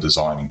mock up a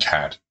design in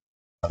CAD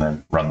and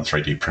then run the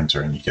 3D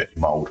printer and you get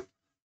your mould.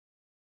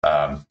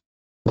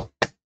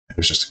 It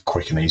was just a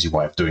quick and easy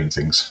way of doing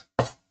things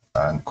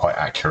and quite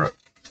accurate.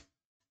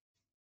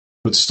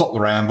 But to stop the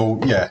ramble,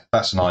 yeah,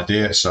 that's an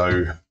idea.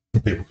 So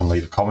people can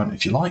leave a comment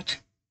if you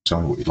like. Tell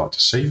me what you'd like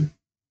to see.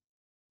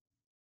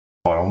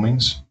 By all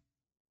means.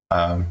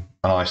 And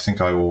I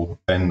think I will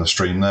end the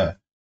stream there.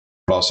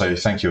 But I'll say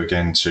thank you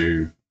again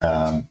to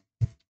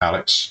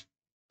Alex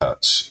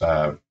at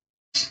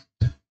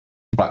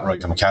Black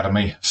Raycom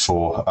Academy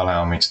for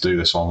allowing me to do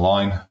this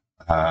online,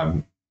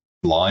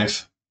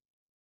 live.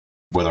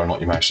 Whether or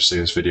not you manage to see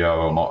this video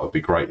or not, it'd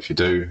be great if you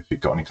do, if you've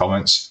got any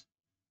comments.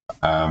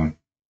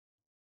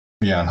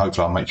 Yeah, and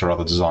hopefully I'll make your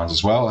other designs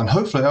as well. And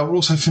hopefully I will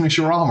also finish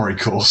your armory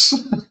course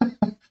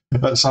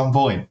at some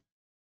point.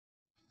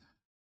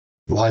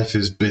 Life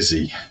is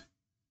busy.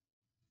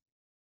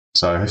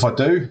 So if I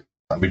do,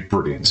 that'd be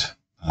brilliant.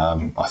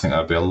 I think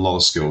there'd be a lot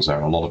of skills there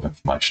and a lot of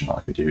information that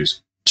I could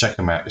use. Check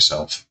them out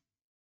yourself.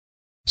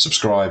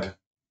 Subscribe,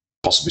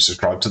 possibly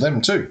subscribe to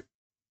them too.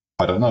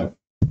 I don't know.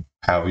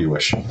 However you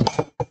wish.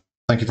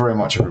 Thank you very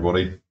much,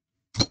 everybody.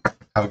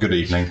 Have a good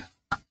evening.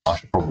 I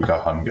should probably go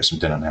home and get some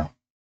dinner now.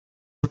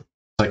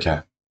 Take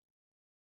care.